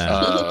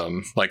 Yeah.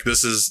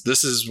 This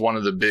is one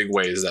of the big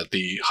ways that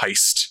the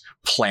heist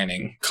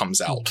planning comes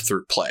out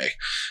through play,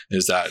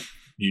 is that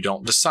you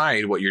don't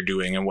decide what you're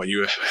doing and what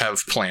you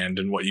have planned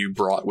and what you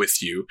brought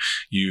with you.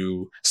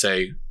 You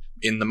say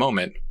in the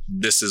moment,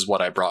 this is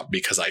what I brought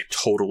because I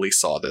totally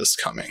saw this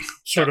coming.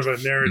 Sort of a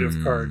narrative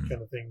card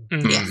kind of thing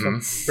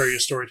from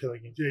various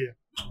storytelling games.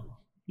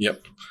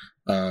 Yep.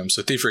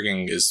 So thief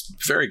rigging is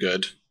very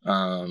good.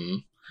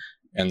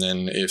 And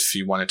then if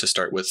you wanted to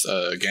start with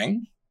a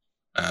gang,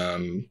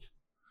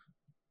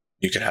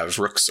 you could have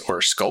rooks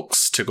or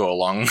skulks to go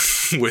along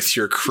with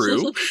your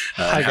crew,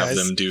 have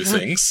them do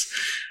things.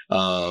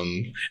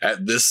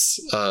 At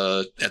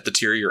the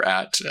tier you're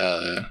at,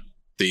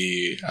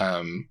 the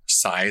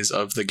size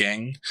of the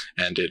gang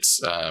and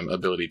its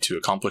ability to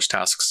accomplish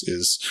tasks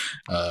is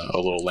a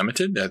little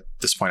limited. At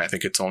this point, I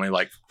think it's only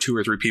like 2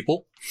 or 3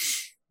 people.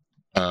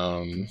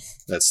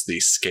 That's the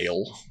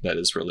scale that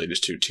is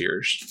related to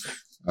tiers.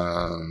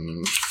 Let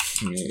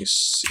me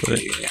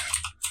see.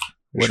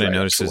 What I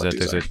noticed is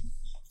that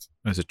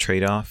there's a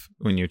trade-off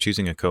when you're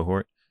choosing a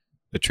cohort.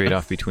 The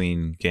trade-off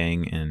between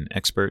gang and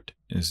expert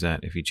is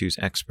that if you choose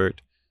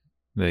expert,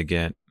 they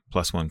get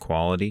 +1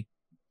 quality,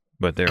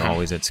 but they're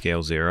always at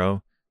scale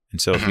 0.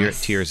 And so if you're at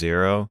tier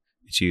 0,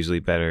 it's usually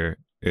better.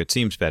 It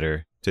seems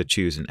better to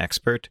choose an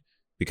expert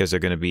because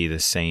they're going to be the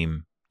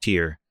same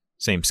tier,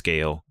 same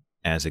scale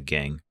as a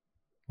gang.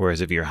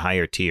 Whereas if you're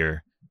higher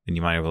tier, then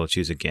you might be able to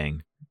choose a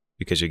gang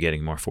because you're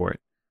getting more for it.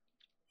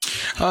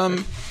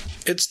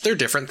 They're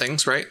different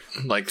things, right?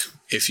 Like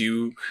if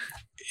you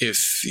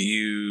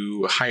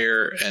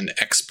hire an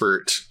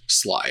expert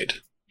slide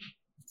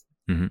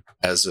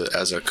as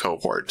a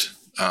cohort,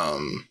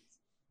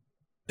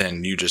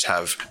 then you just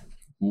have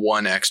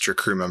 1 extra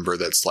crew member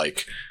that's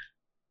like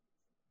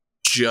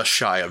just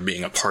shy of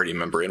being a party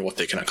member in what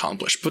they can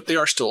accomplish, but they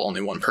are still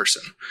only 1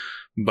 person.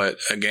 But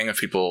a gang of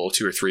people,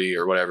 2 or 3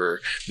 or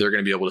whatever, they're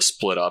going to be able to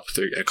split up,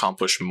 they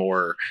accomplish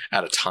more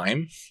at a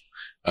time,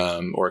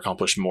 or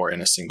accomplish more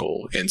in a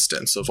single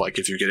instance of, like,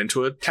 if you get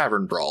into a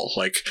tavern brawl,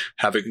 like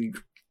having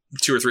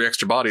 2 or 3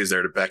 extra bodies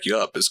there to back you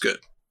up is good.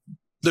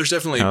 There's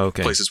definitely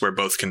places where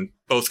both can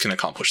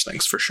accomplish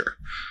things for sure.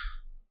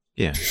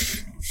 Yeah.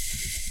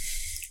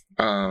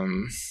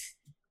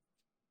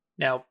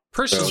 Now,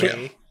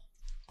 personally,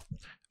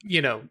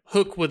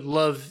 Hook would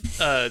love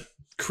a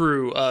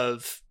crew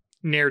of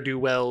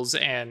ne'er-do-wells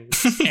and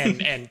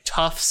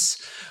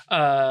toughs,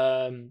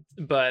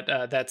 but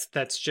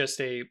that's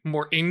just a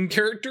more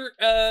in-character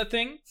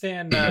thing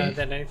than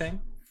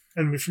anything.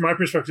 And from my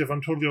perspective,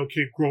 I'm totally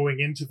okay growing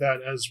into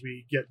that as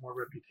we get more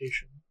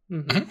reputation.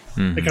 I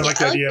kind of like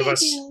the idea of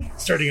us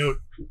starting out,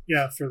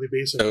 fairly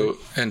basic. So,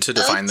 and to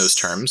define those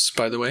terms,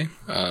 by the way,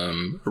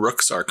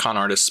 rooks are con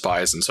artists,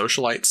 spies, and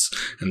socialites,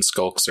 and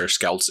skulks are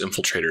scouts,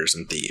 infiltrators,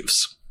 and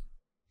thieves.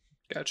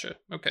 Gotcha.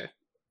 Okay.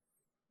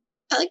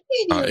 I like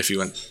the idea if you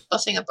went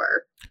buffing up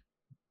our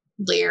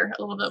layer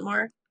a little bit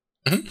more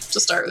to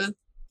start with.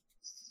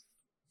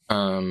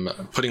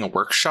 Putting a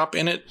workshop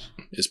in it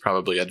is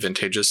probably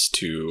advantageous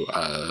to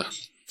I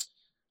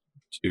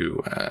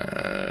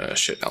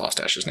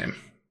lost Ash's name.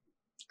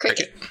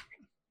 Cricket.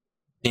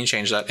 Can you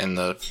change that in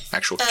the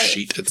actual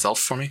sheet itself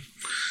for me?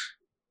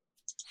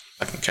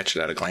 I can catch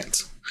it at a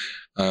glance.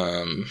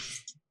 The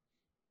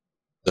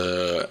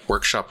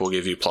workshop will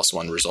give you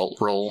 +1 result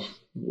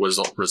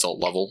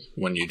level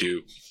when you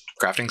do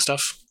crafting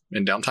stuff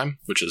in downtime,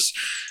 which is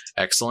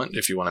excellent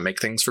if you want to make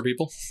things for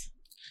people.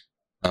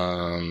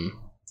 And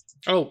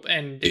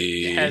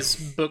it has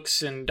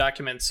books and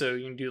documents, so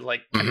you can do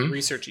like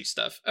researchy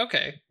stuff.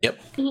 Okay.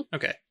 Yep.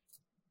 Okay.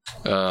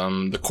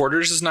 The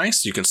quarters is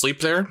nice. You can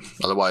sleep there.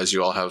 Otherwise,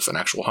 you all have an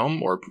actual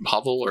home or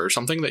hovel or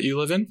something that you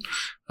live in,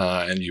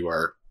 and you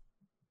are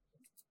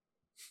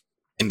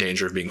in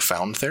danger of being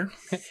found there.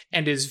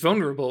 And is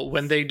vulnerable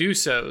when they do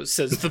so,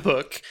 says the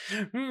book.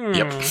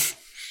 Yep.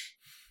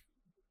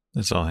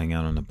 Let's all hang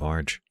out on the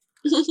barge.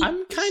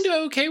 I'm kind of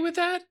okay with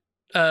that.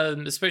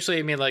 Especially,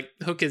 I mean, like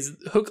Hook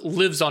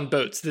lives on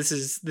boats. This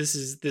is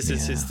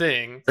his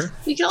thing.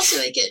 We can also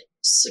make it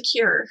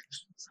secure.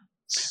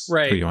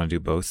 Right. So you want to do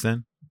both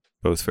then?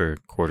 Both for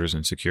quarters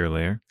and secure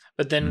layer?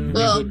 But then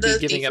we would be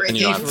giving up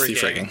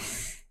thief rigging.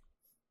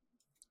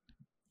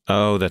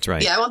 Oh, that's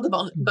right. Yeah, I want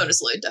the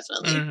bonus load,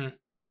 definitely.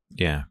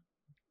 Yeah.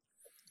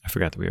 I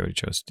forgot that we already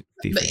chose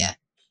thief rigging. But yeah.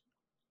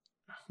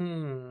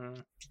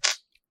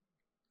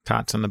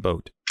 Cots on the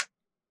boat.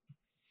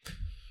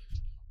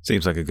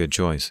 Seems like a good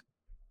choice.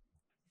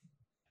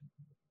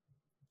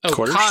 Oh,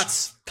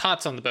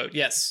 cots on the boat.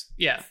 Yes.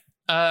 Yeah.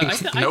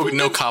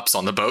 No cops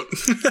on the boat.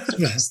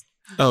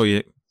 Oh,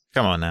 yeah.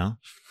 Come on now.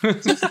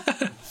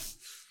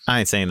 I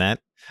ain't saying that.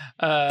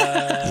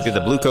 Let's get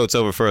the blue coats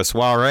over for a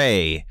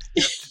soiree.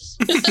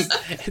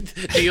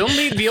 the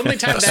only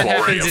time that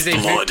happens is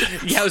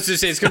I was to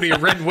say it's going to be a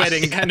red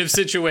wedding kind of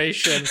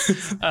situation.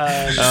 Send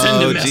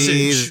a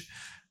message.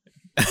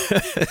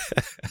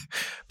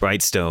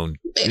 Bright stone.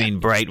 You mean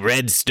bright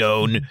red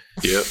stone?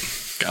 Yep.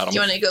 Got him.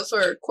 You want to go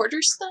for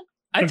quarters then?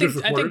 I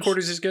think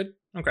quarters is good.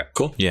 Okay.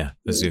 Cool. Yeah,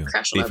 let's do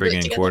thief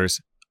rigging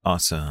quarters.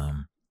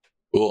 Awesome.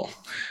 Cool.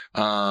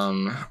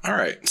 All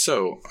right.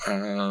 So,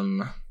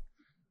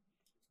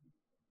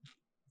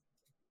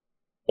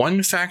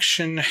 one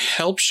faction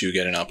helps you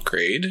get an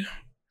upgrade,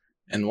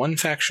 and one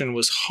faction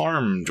was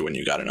harmed when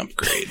you got an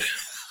upgrade.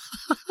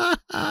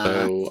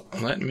 So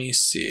let me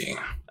see.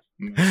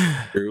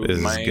 This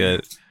is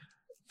good.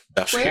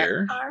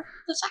 Where are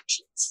the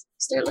factions?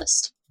 Is there a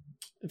list?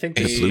 I think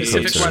the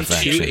specific one,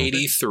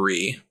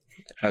 283,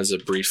 has a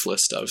brief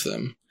list of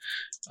them.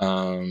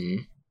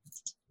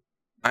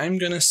 I'm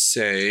going to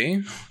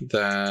say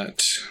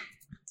that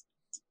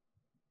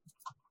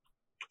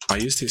I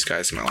used these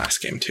guys in my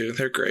last game too.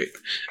 They're great.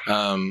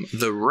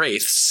 The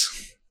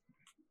Wraiths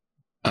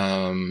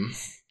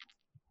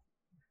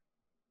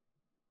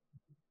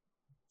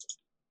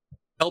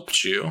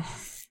helped you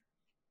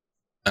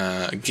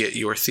get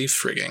your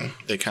thief rigging.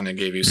 They kind of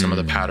gave you some of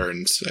the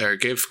patterns, or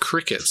gave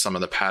Cricket some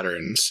of the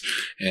patterns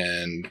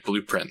and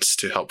blueprints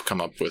to help come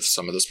up with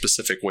some of the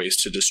specific ways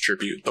to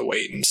distribute the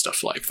weight and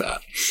stuff like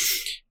that.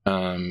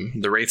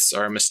 The Wraiths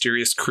are a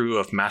mysterious crew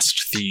of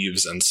masked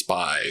thieves and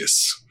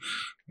spies.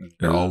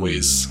 They're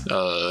always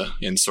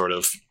in sort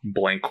of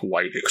blank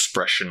white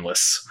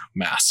expressionless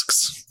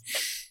masks.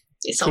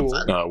 They sound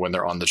fun. When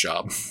they're on the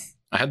job.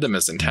 I had them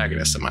as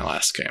antagonists in my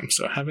last game,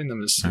 so having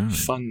them as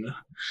fun,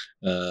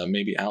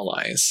 maybe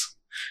allies,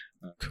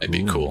 would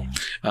be cool.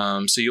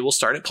 So you will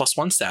start at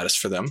 +1 status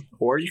for them,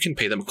 or you can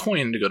pay them a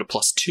coin to go to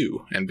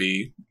 +2 and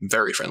be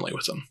very friendly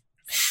with them.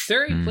 Is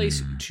there a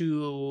place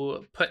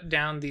to put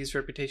down these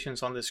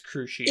reputations on this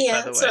crew sheet,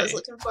 yeah, by the way? that's what I was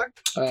looking for.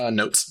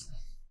 Notes.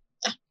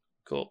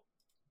 Cool.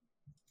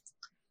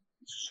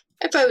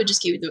 I probably would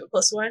just give you the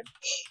 +1.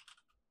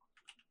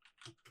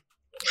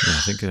 Yeah,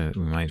 I think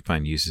we might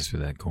find uses for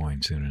that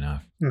coin soon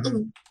enough.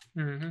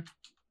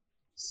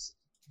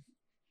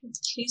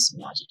 He's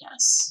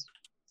Magidas.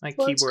 My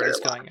keyboard is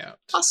going out.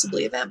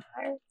 Possibly a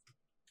vampire.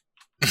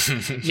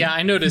 Yeah,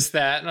 I noticed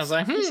that, and I was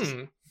like,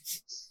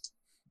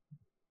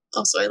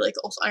 Also, I like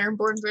Ulf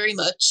Ironborn very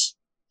much.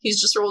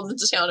 He's just rolled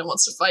into town and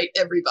wants to fight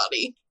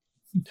everybody.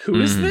 Who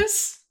is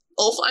this?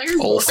 Ulf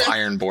Ironborn. Ulf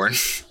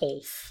Ironborn.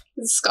 Ulf.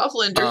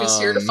 Scofflander who's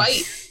here to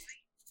fight.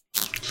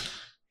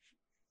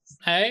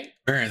 Hey?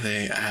 Where are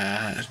they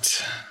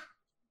at?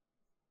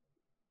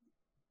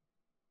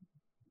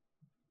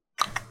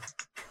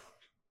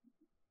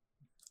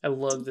 I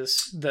love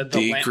this. The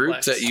group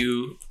Lamplex.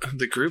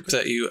 the group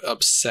that you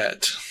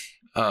upset.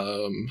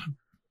 Feel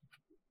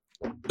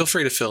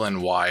free to fill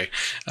in why.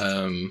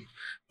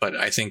 But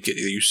I think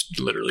you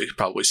literally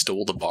probably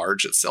stole the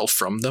barge itself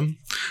from them.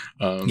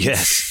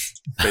 Yes.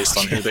 Based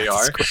on who they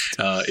are,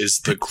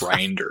 is the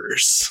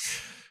Grinders.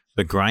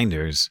 The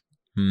Grinders.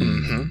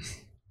 Mm-hmm.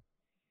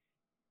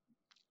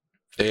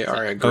 They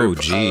are a group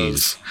of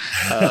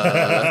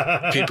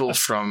people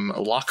from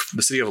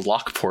the city of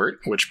Lockport,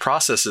 which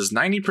processes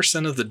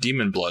 90% of the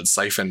demon blood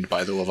siphoned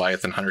by the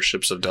Leviathan hunter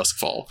ships of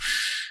Duskfall.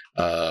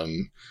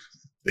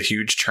 The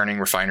huge churning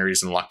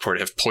refineries in Lockport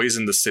have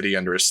poisoned the city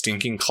under a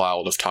stinking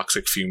cloud of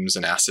toxic fumes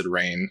and acid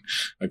rain.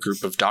 A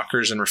group of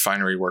dockers and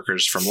refinery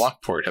workers from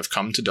Lockport have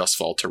come to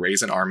Duskfall to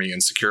raise an army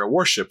and secure a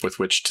warship with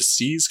which to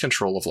seize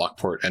control of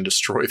Lockport and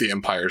destroy the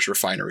Empire's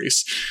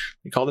refineries.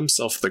 They call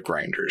themselves the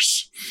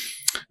Grinders.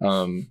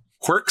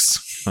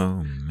 Quirks.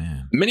 Oh,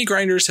 man. Many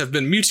Grinders have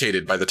been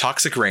mutated by the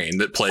toxic rain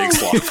that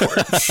plagues Lockport.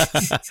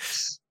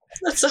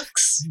 That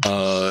sucks.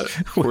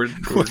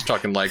 We're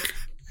talking like,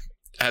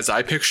 as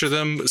I picture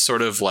them,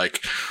 sort of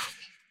like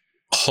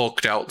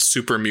hulked out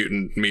super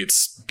mutant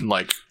meets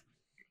like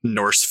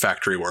Norse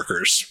factory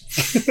workers.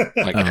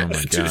 Like, oh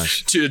my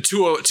gosh.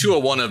 Two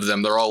of one of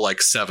them, they're all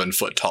like 7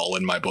 foot tall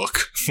in my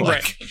book. Like,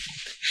 right.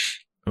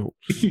 Oh.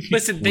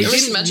 Listen, they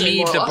didn't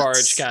need the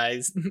barge,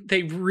 guys.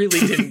 They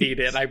really didn't need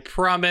it. I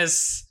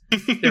promise.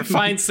 They're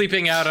fine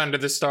sleeping out under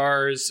the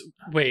stars.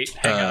 Wait,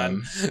 hang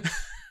on.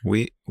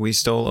 We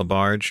stole a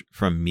barge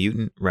from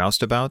mutant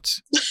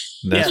roustabouts.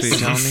 That's what you're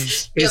telling me?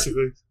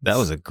 Basically. That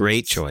was a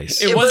great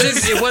choice. It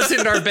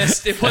wasn't our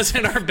best. It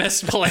wasn't our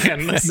best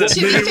plan.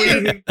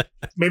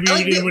 Maybe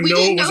we didn't even know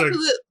it was who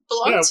it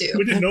belonged to.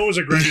 We didn't know it was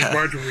a Grinders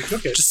barge when we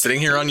took it. Just sitting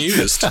here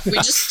unused. We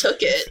just took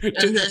it,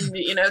 and then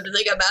then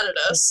they got mad at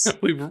us.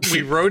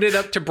 We rode it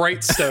up to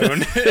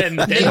Brightstone, and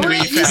then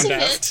we found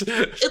out.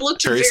 It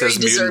looked Terry very says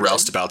deserted. Mutant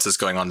Roustabouts is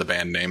going on the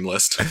band name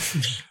list.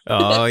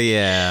 Oh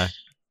yeah.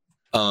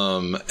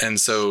 And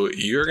so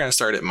you're going to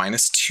start at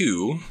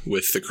 -2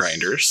 with the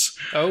Grinders.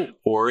 Oh.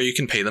 Or you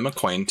can pay them a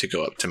coin to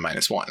go up to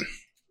 -1.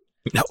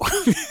 No.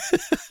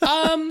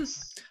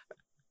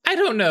 I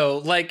don't know.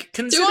 Like,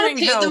 do you want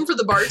to pay them for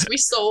the barge we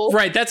stole?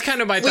 Right, that's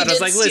kind of my thought. I was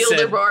like, steal listen,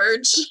 their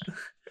barge.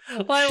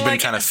 You've been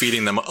kind of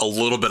feeding them a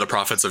little bit of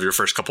profits of your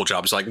first couple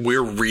jobs. Like,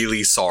 we're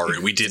really sorry.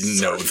 We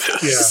didn't know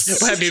this. Yeah.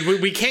 Well, I mean,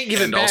 we can't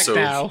give it back also,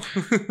 now.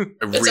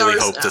 I really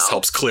hope this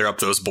helps clear up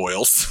those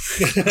boils.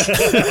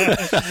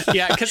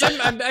 Yeah, because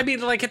I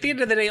mean, like, at the end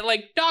of the day,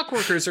 like, dock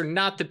workers are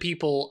not the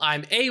people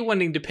I'm A,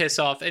 wanting to piss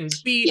off, and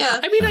B,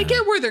 I mean, I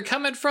get where they're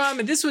coming from,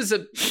 and this was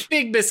a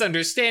big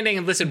misunderstanding,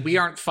 and listen, we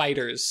aren't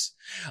fighters.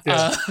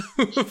 Yeah.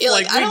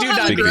 Like, I don't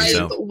have a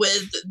gripe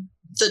with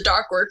the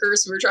dock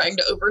workers who are trying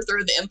to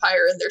overthrow the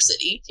Empire in their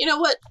city. You know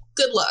what?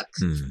 Good luck.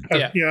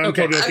 Yeah, I'm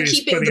okay. totally I'm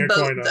keeping the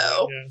boat,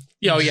 though.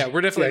 Yeah,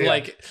 we're definitely,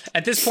 like,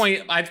 at this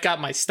point, I've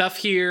got my stuff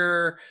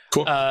here.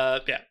 Cool.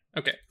 Yeah,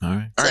 okay.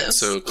 All right.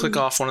 So click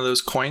off one of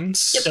those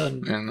coins. Yep.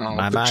 And I'll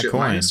Bye-bye put you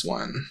coin. at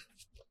 -1.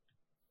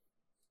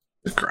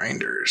 The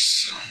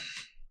Grinders.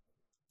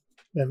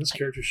 Man, this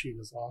character sheet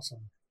is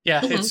awesome.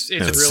 Yeah, it's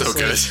real so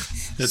good.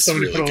 It's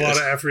Somebody really put a lot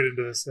good. of effort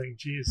into this thing.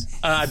 Jeez.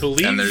 I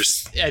believe. And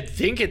I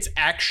think it's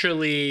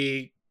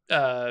actually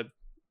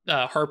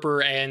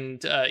Harper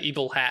and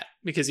Evil Hat,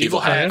 because Evil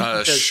Hat.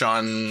 Does,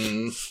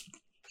 Sean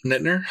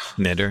Nittner.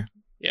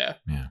 Yeah.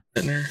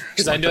 Nittner.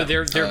 Because I know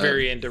they're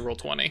very into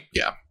Roll20.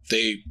 Yeah,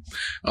 they.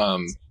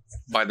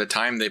 By the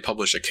time they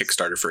publish a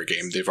Kickstarter for a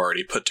game, they've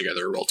already put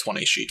together a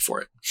Roll20 sheet for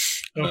it.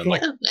 Oh, cool.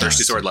 Like nice.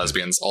 Thirsty Sword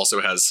Lesbians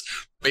also has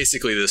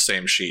basically the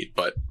same sheet,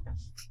 but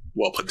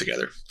well put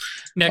together.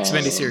 Next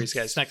miniseries,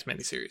 guys. Next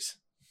miniseries.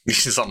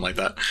 Something like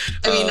that.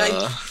 I mean, I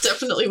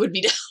definitely would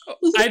be down.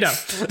 I know.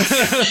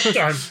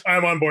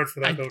 I'm on board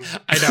for that.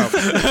 I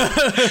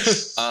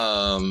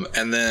know.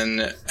 And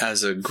then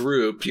as a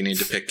group, you need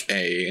to pick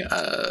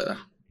a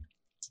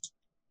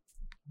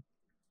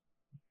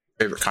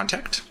favorite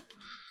contact.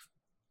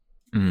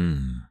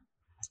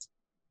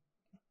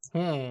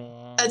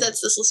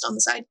 That's this list on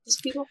the side. These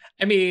people.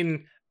 I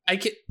mean, I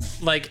can,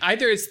 like,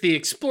 either it's the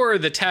explorer or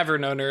the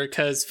tavern owner,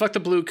 because fuck the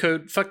blue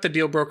coat, fuck the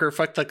deal broker,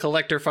 fuck the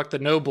collector, fuck the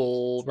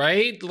noble,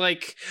 right?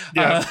 Like,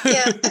 yeah. I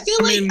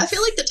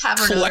feel like the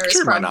tavern owner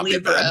is probably a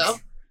bro.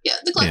 Yeah,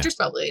 the collector's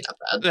probably not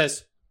bad.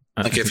 That's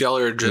like if y'all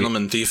are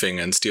gentleman thieving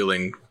and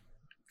stealing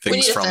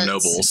things from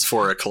nobles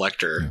for a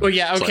collector. Well,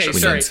 yeah, okay,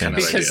 sorry,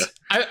 because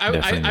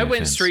I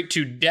went straight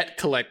to debt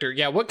collector.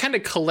 Yeah, what kind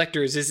of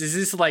collectors is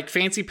this? Like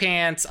fancy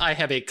pants? I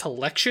have a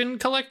collection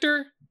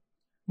collector.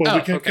 Well,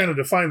 we can kind of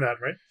define that,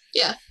 right?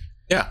 Yeah.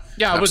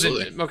 I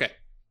wasn't okay.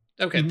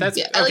 Okay, that's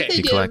I like the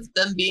idea of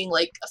them being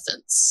like a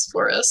fence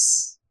for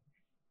us.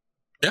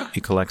 Yeah,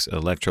 he collects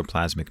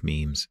electroplasmic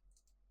memes.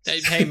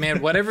 Hey,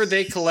 man, whatever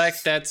they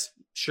collect, that's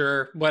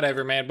sure,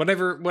 whatever, man,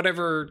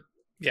 whatever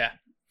Yeah.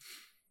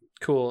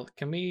 Cool.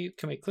 Can we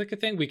click a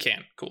thing? We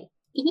can. Cool.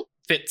 Mm-hmm.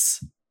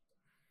 Fitz.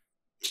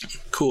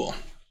 Cool.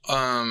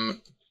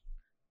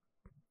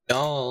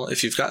 Y'all,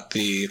 if you've got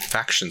the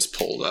factions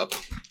pulled up,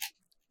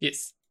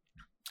 Yes.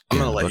 I'm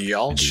gonna let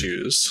y'all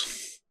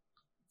choose.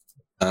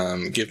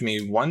 Give me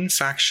one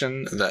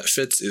faction that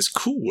Fitz is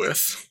cool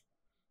with,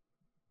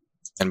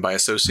 and by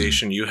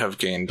association, you have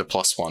gained a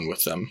 +1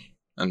 with them.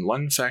 And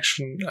one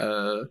faction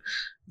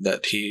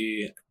that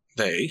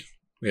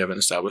we haven't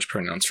established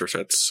pronouns for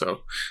Fitz,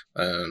 so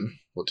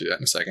we'll do that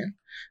in a second.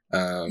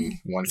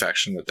 One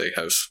faction that they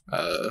have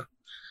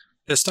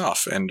pissed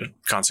off and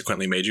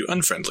consequently made you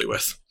unfriendly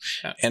with.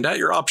 Yeah. And at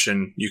your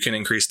option, you can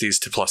increase these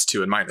to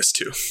 +2 and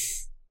 -2.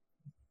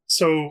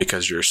 So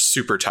because you're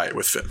super tight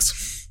with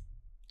Fitz.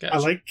 Gotcha. I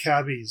like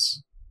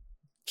cabbies.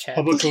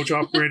 Public coach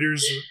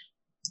operators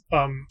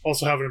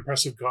also have an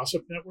impressive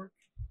gossip network.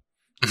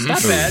 It's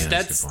not bad.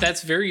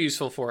 That's very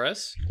useful for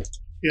us.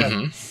 Yeah.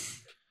 Mm-hmm.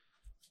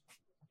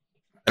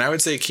 And I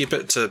would say keep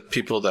it to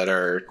people that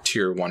are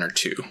tier 1 or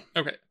 2.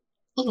 Okay.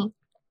 Mm-hmm.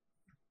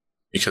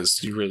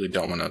 Because you really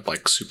don't want to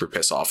like super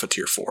piss off a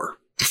tier 4.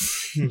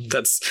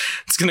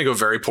 It's going to go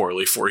very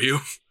poorly for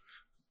you.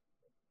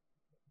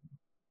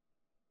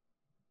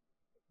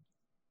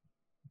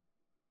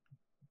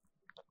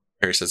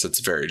 Perry says it's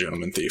very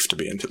gentleman thief to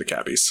be into the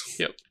cabbies.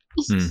 Yep.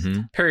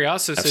 Mm-hmm. Perry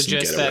also Have some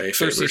suggests that getaway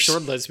Thirsty favors.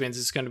 Sword Lesbians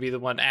is going to be the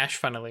one Ash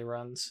finally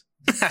runs.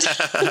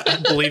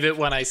 Believe it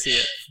when I see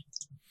it.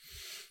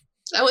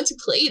 I want to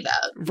play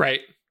that.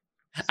 Right.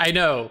 I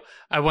know.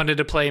 I wanted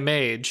to play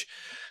mage.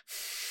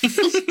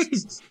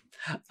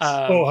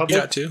 How You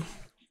got to?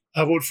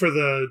 about for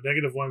the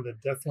 -1, the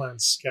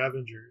Deathland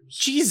Scavengers?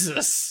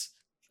 Jesus.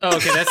 Oh,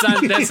 okay, that's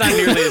not nearly as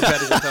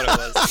bad as I thought it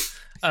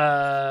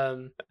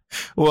was.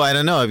 Well, I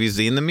don't know. Have you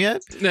seen them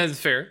yet? That's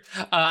fair.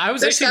 I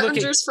was They're actually looking.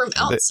 scavengers from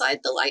outside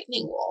the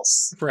lightning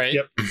walls. Right.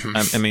 Yep.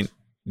 I mean,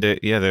 they're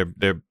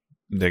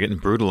getting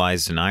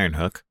brutalized in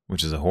Ironhook,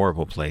 which is a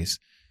horrible place,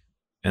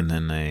 and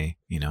then they,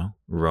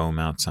 roam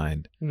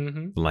outside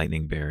Mm-hmm.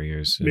 lightning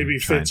barriers. Maybe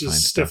try and Fitz find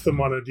has stiffed stuff.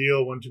 them on a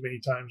deal one too many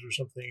times or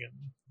something.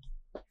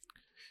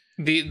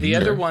 And The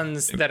other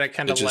ones that I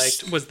kind of It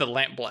just- liked was the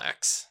Lamp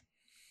Blacks.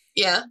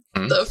 Yeah,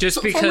 Hmm? the Just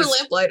former because-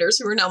 lamplighters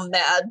who are now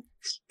mad.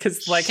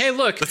 Because, like, hey,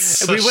 look,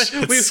 It's we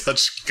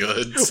such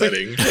good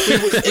setting. went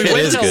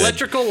is to good.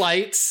 electrical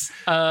lights.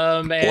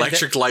 And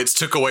Electric lights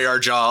took away our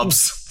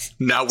jobs.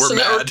 Now we're So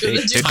now we're mad. gonna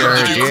do Hit crime.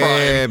 their Time to do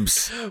crime.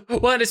 jibs.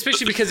 well, and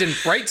especially because in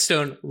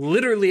Brightstone,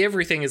 literally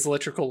everything is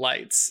electrical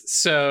lights.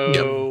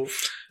 So,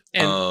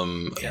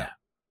 and Yeah.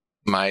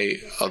 My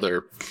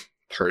other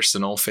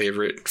personal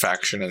favorite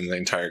faction in the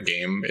entire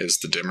game is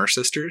the Dimmer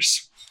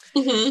Sisters.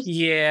 Mhm.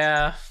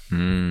 yeah,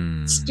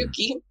 Mm.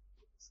 Spooky.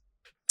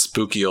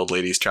 Spooky old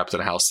ladies trapped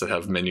in a house that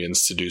have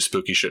minions to do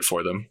spooky shit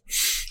for them.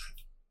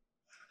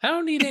 I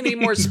don't need any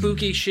more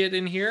spooky shit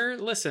in here.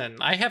 Listen,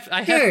 I have.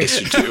 Hey. Yes,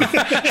 you do.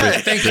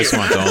 Thank This you.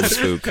 one's all the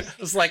spook.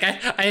 It's like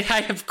I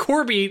have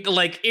Corby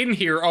like in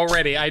here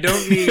already. I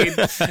don't need.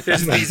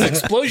 There's these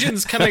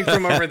explosions coming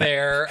from over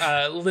there.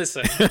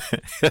 Listen.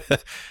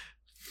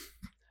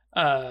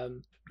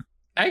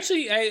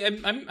 Actually,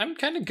 I'm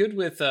kind of good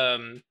with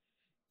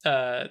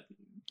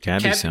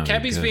Cabby sounded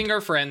cabbies good. being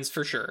our friends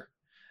for sure.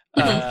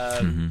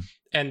 Mhm.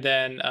 And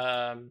then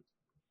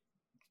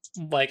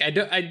like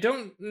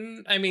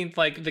I mean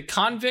like the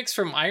convicts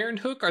from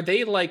Ironhook, are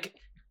they like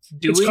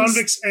doing it's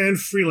convicts and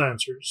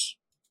freelancers.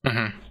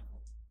 Mhm.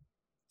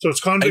 So it's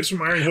convicts from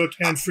Ironhook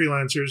and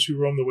freelancers who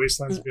roam the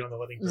wastelands beyond the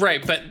Lightning.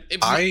 right? But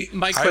my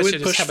I question would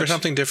is push how for much,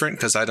 something different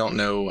because I don't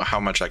know how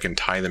much I can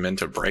tie them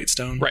into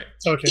Brightstone. right?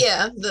 Okay.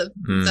 Yeah, the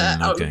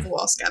out of the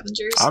wall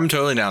scavengers. I'm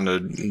totally down to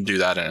do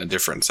that in a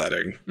different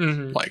setting,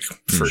 Mm-hmm. like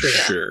for Sure.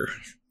 sure.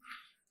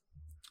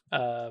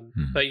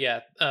 But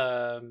yeah,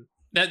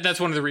 that's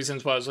one of the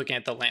reasons why I was looking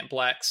at the Lamp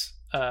Blacks.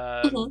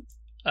 Mhm.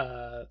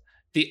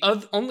 The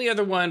only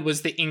other one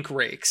was the Ink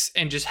Rakes,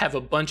 and just have a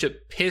bunch of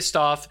pissed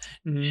off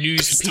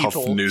news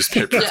people.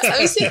 Newspaper. Yeah,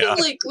 I was thinking Yeah.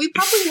 like we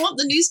probably want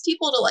the news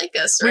people to like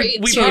us, right?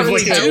 We To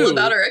probably tell do.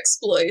 about our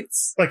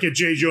exploits. Like a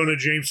J. Jonah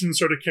Jameson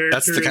sort of character.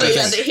 That's the kind But of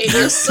yeah, thing. they hate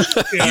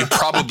us, Yeah. You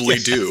probably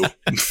do,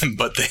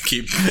 but they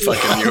keep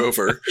fucking you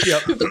over.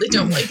 but they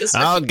don't like us.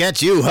 I'll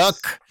get you,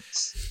 Hook.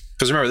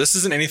 Because remember, this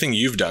isn't anything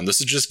you've done.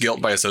 This is just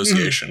guilt by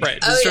association. Right.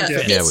 Oh this yeah, is from Yeah.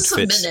 Fitz. Yeah, this with is a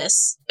Fitz.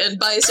 menace, and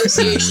by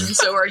association,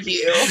 so are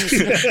you.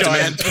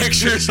 Demand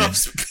pictures of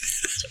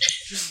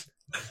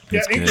Yeah,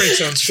 That's Ink good. Break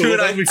sounds cool.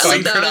 That'd be I like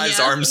fun. that. synchronized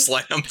yeah. arm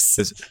slams.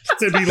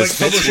 They'd be like That's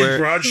publishing where-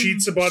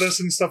 broadsheets about us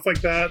and stuff like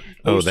that.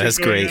 Oh, Posters that's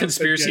going great. out.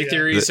 Conspiracy Yeah, yeah.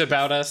 theories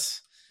about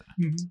us.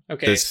 Mhm.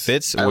 Okay. Does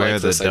Fitz I wear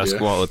like the this idea.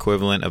 Duskwall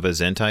equivalent of a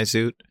Zentai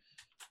suit?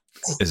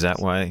 Is that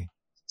why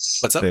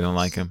What's up? they don't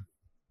like him?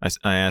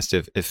 I asked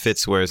if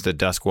Fitz wears the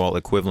Duskwall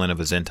equivalent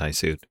of a Zentai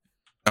suit.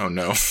 Oh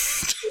no.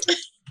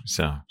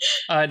 So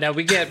Now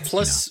we get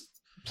plus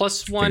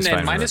one Things and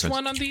fine minus reference.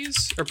 one on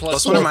these, or Plus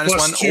plus one or one. minus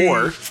plus one, two.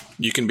 or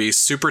you can be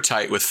super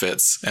tight with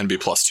Fitz and be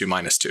 +2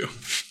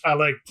 -2. I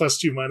like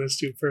 +2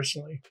 -2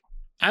 personally.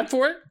 I'm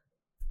for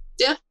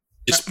it.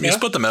 You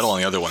split the medal on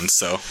the other ones,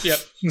 so yep,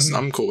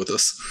 I'm cool with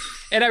this.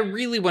 And I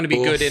really want to be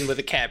good in with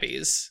the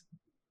cabbies.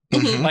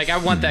 Like I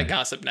want that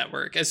gossip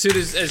network. As soon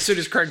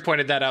as Craig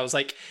pointed that out, I was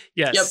like,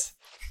 yes,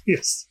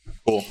 yes,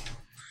 cool.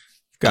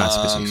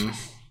 Gossip.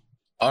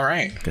 All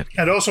right,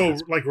 and also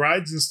like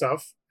rides and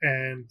stuff,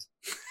 and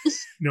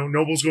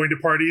nobles going to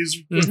parties,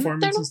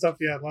 informants and stuff.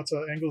 Yeah, lots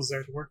of angles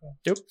there to work on.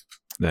 Yep,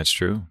 that's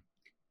true.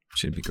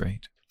 Should be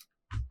great.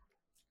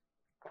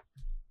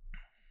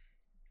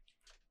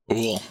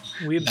 Cool.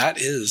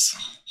 That is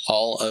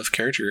all of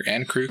character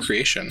and crew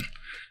creation,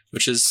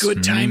 which is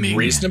good timing,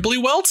 reasonably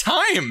well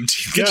timed.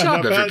 Good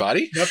job,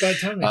 everybody. Not bad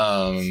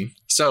timing.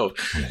 So,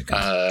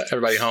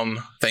 everybody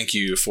home, thank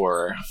you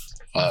for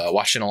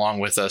watching along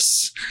with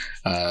us.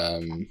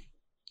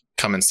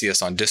 Come and see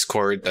us on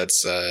Discord.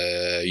 That's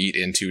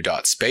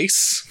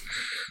yeetinto.space.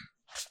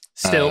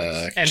 Still,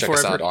 and check forever.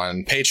 us out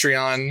on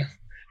Patreon.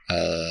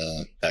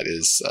 That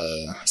is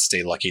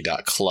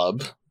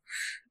staylucky.club.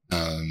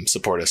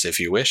 Support us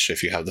if you wish,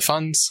 if you have the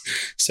funds.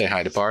 Say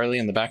hi to Barley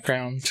in the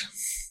background.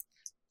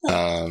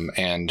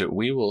 And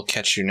we will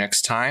catch you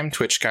next time.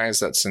 Twitch guys,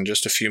 that's in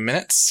just a few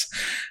minutes.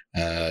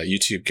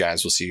 YouTube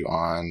guys, we'll see you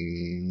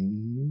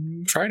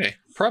on Friday.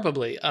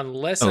 Probably,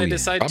 unless I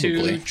decide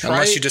to try.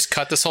 Unless you just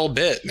cut this whole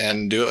bit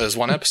and do it as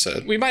one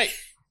episode. We might.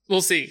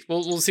 We'll see.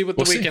 We'll see what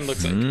the weekend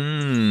looks like.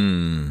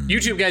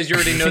 YouTube guys, you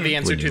already know the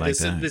answer to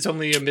this. It's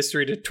only a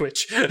mystery to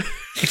Twitch.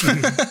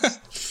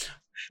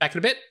 Back in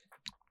a bit.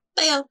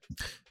 Bye.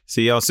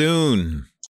 See y'all soon.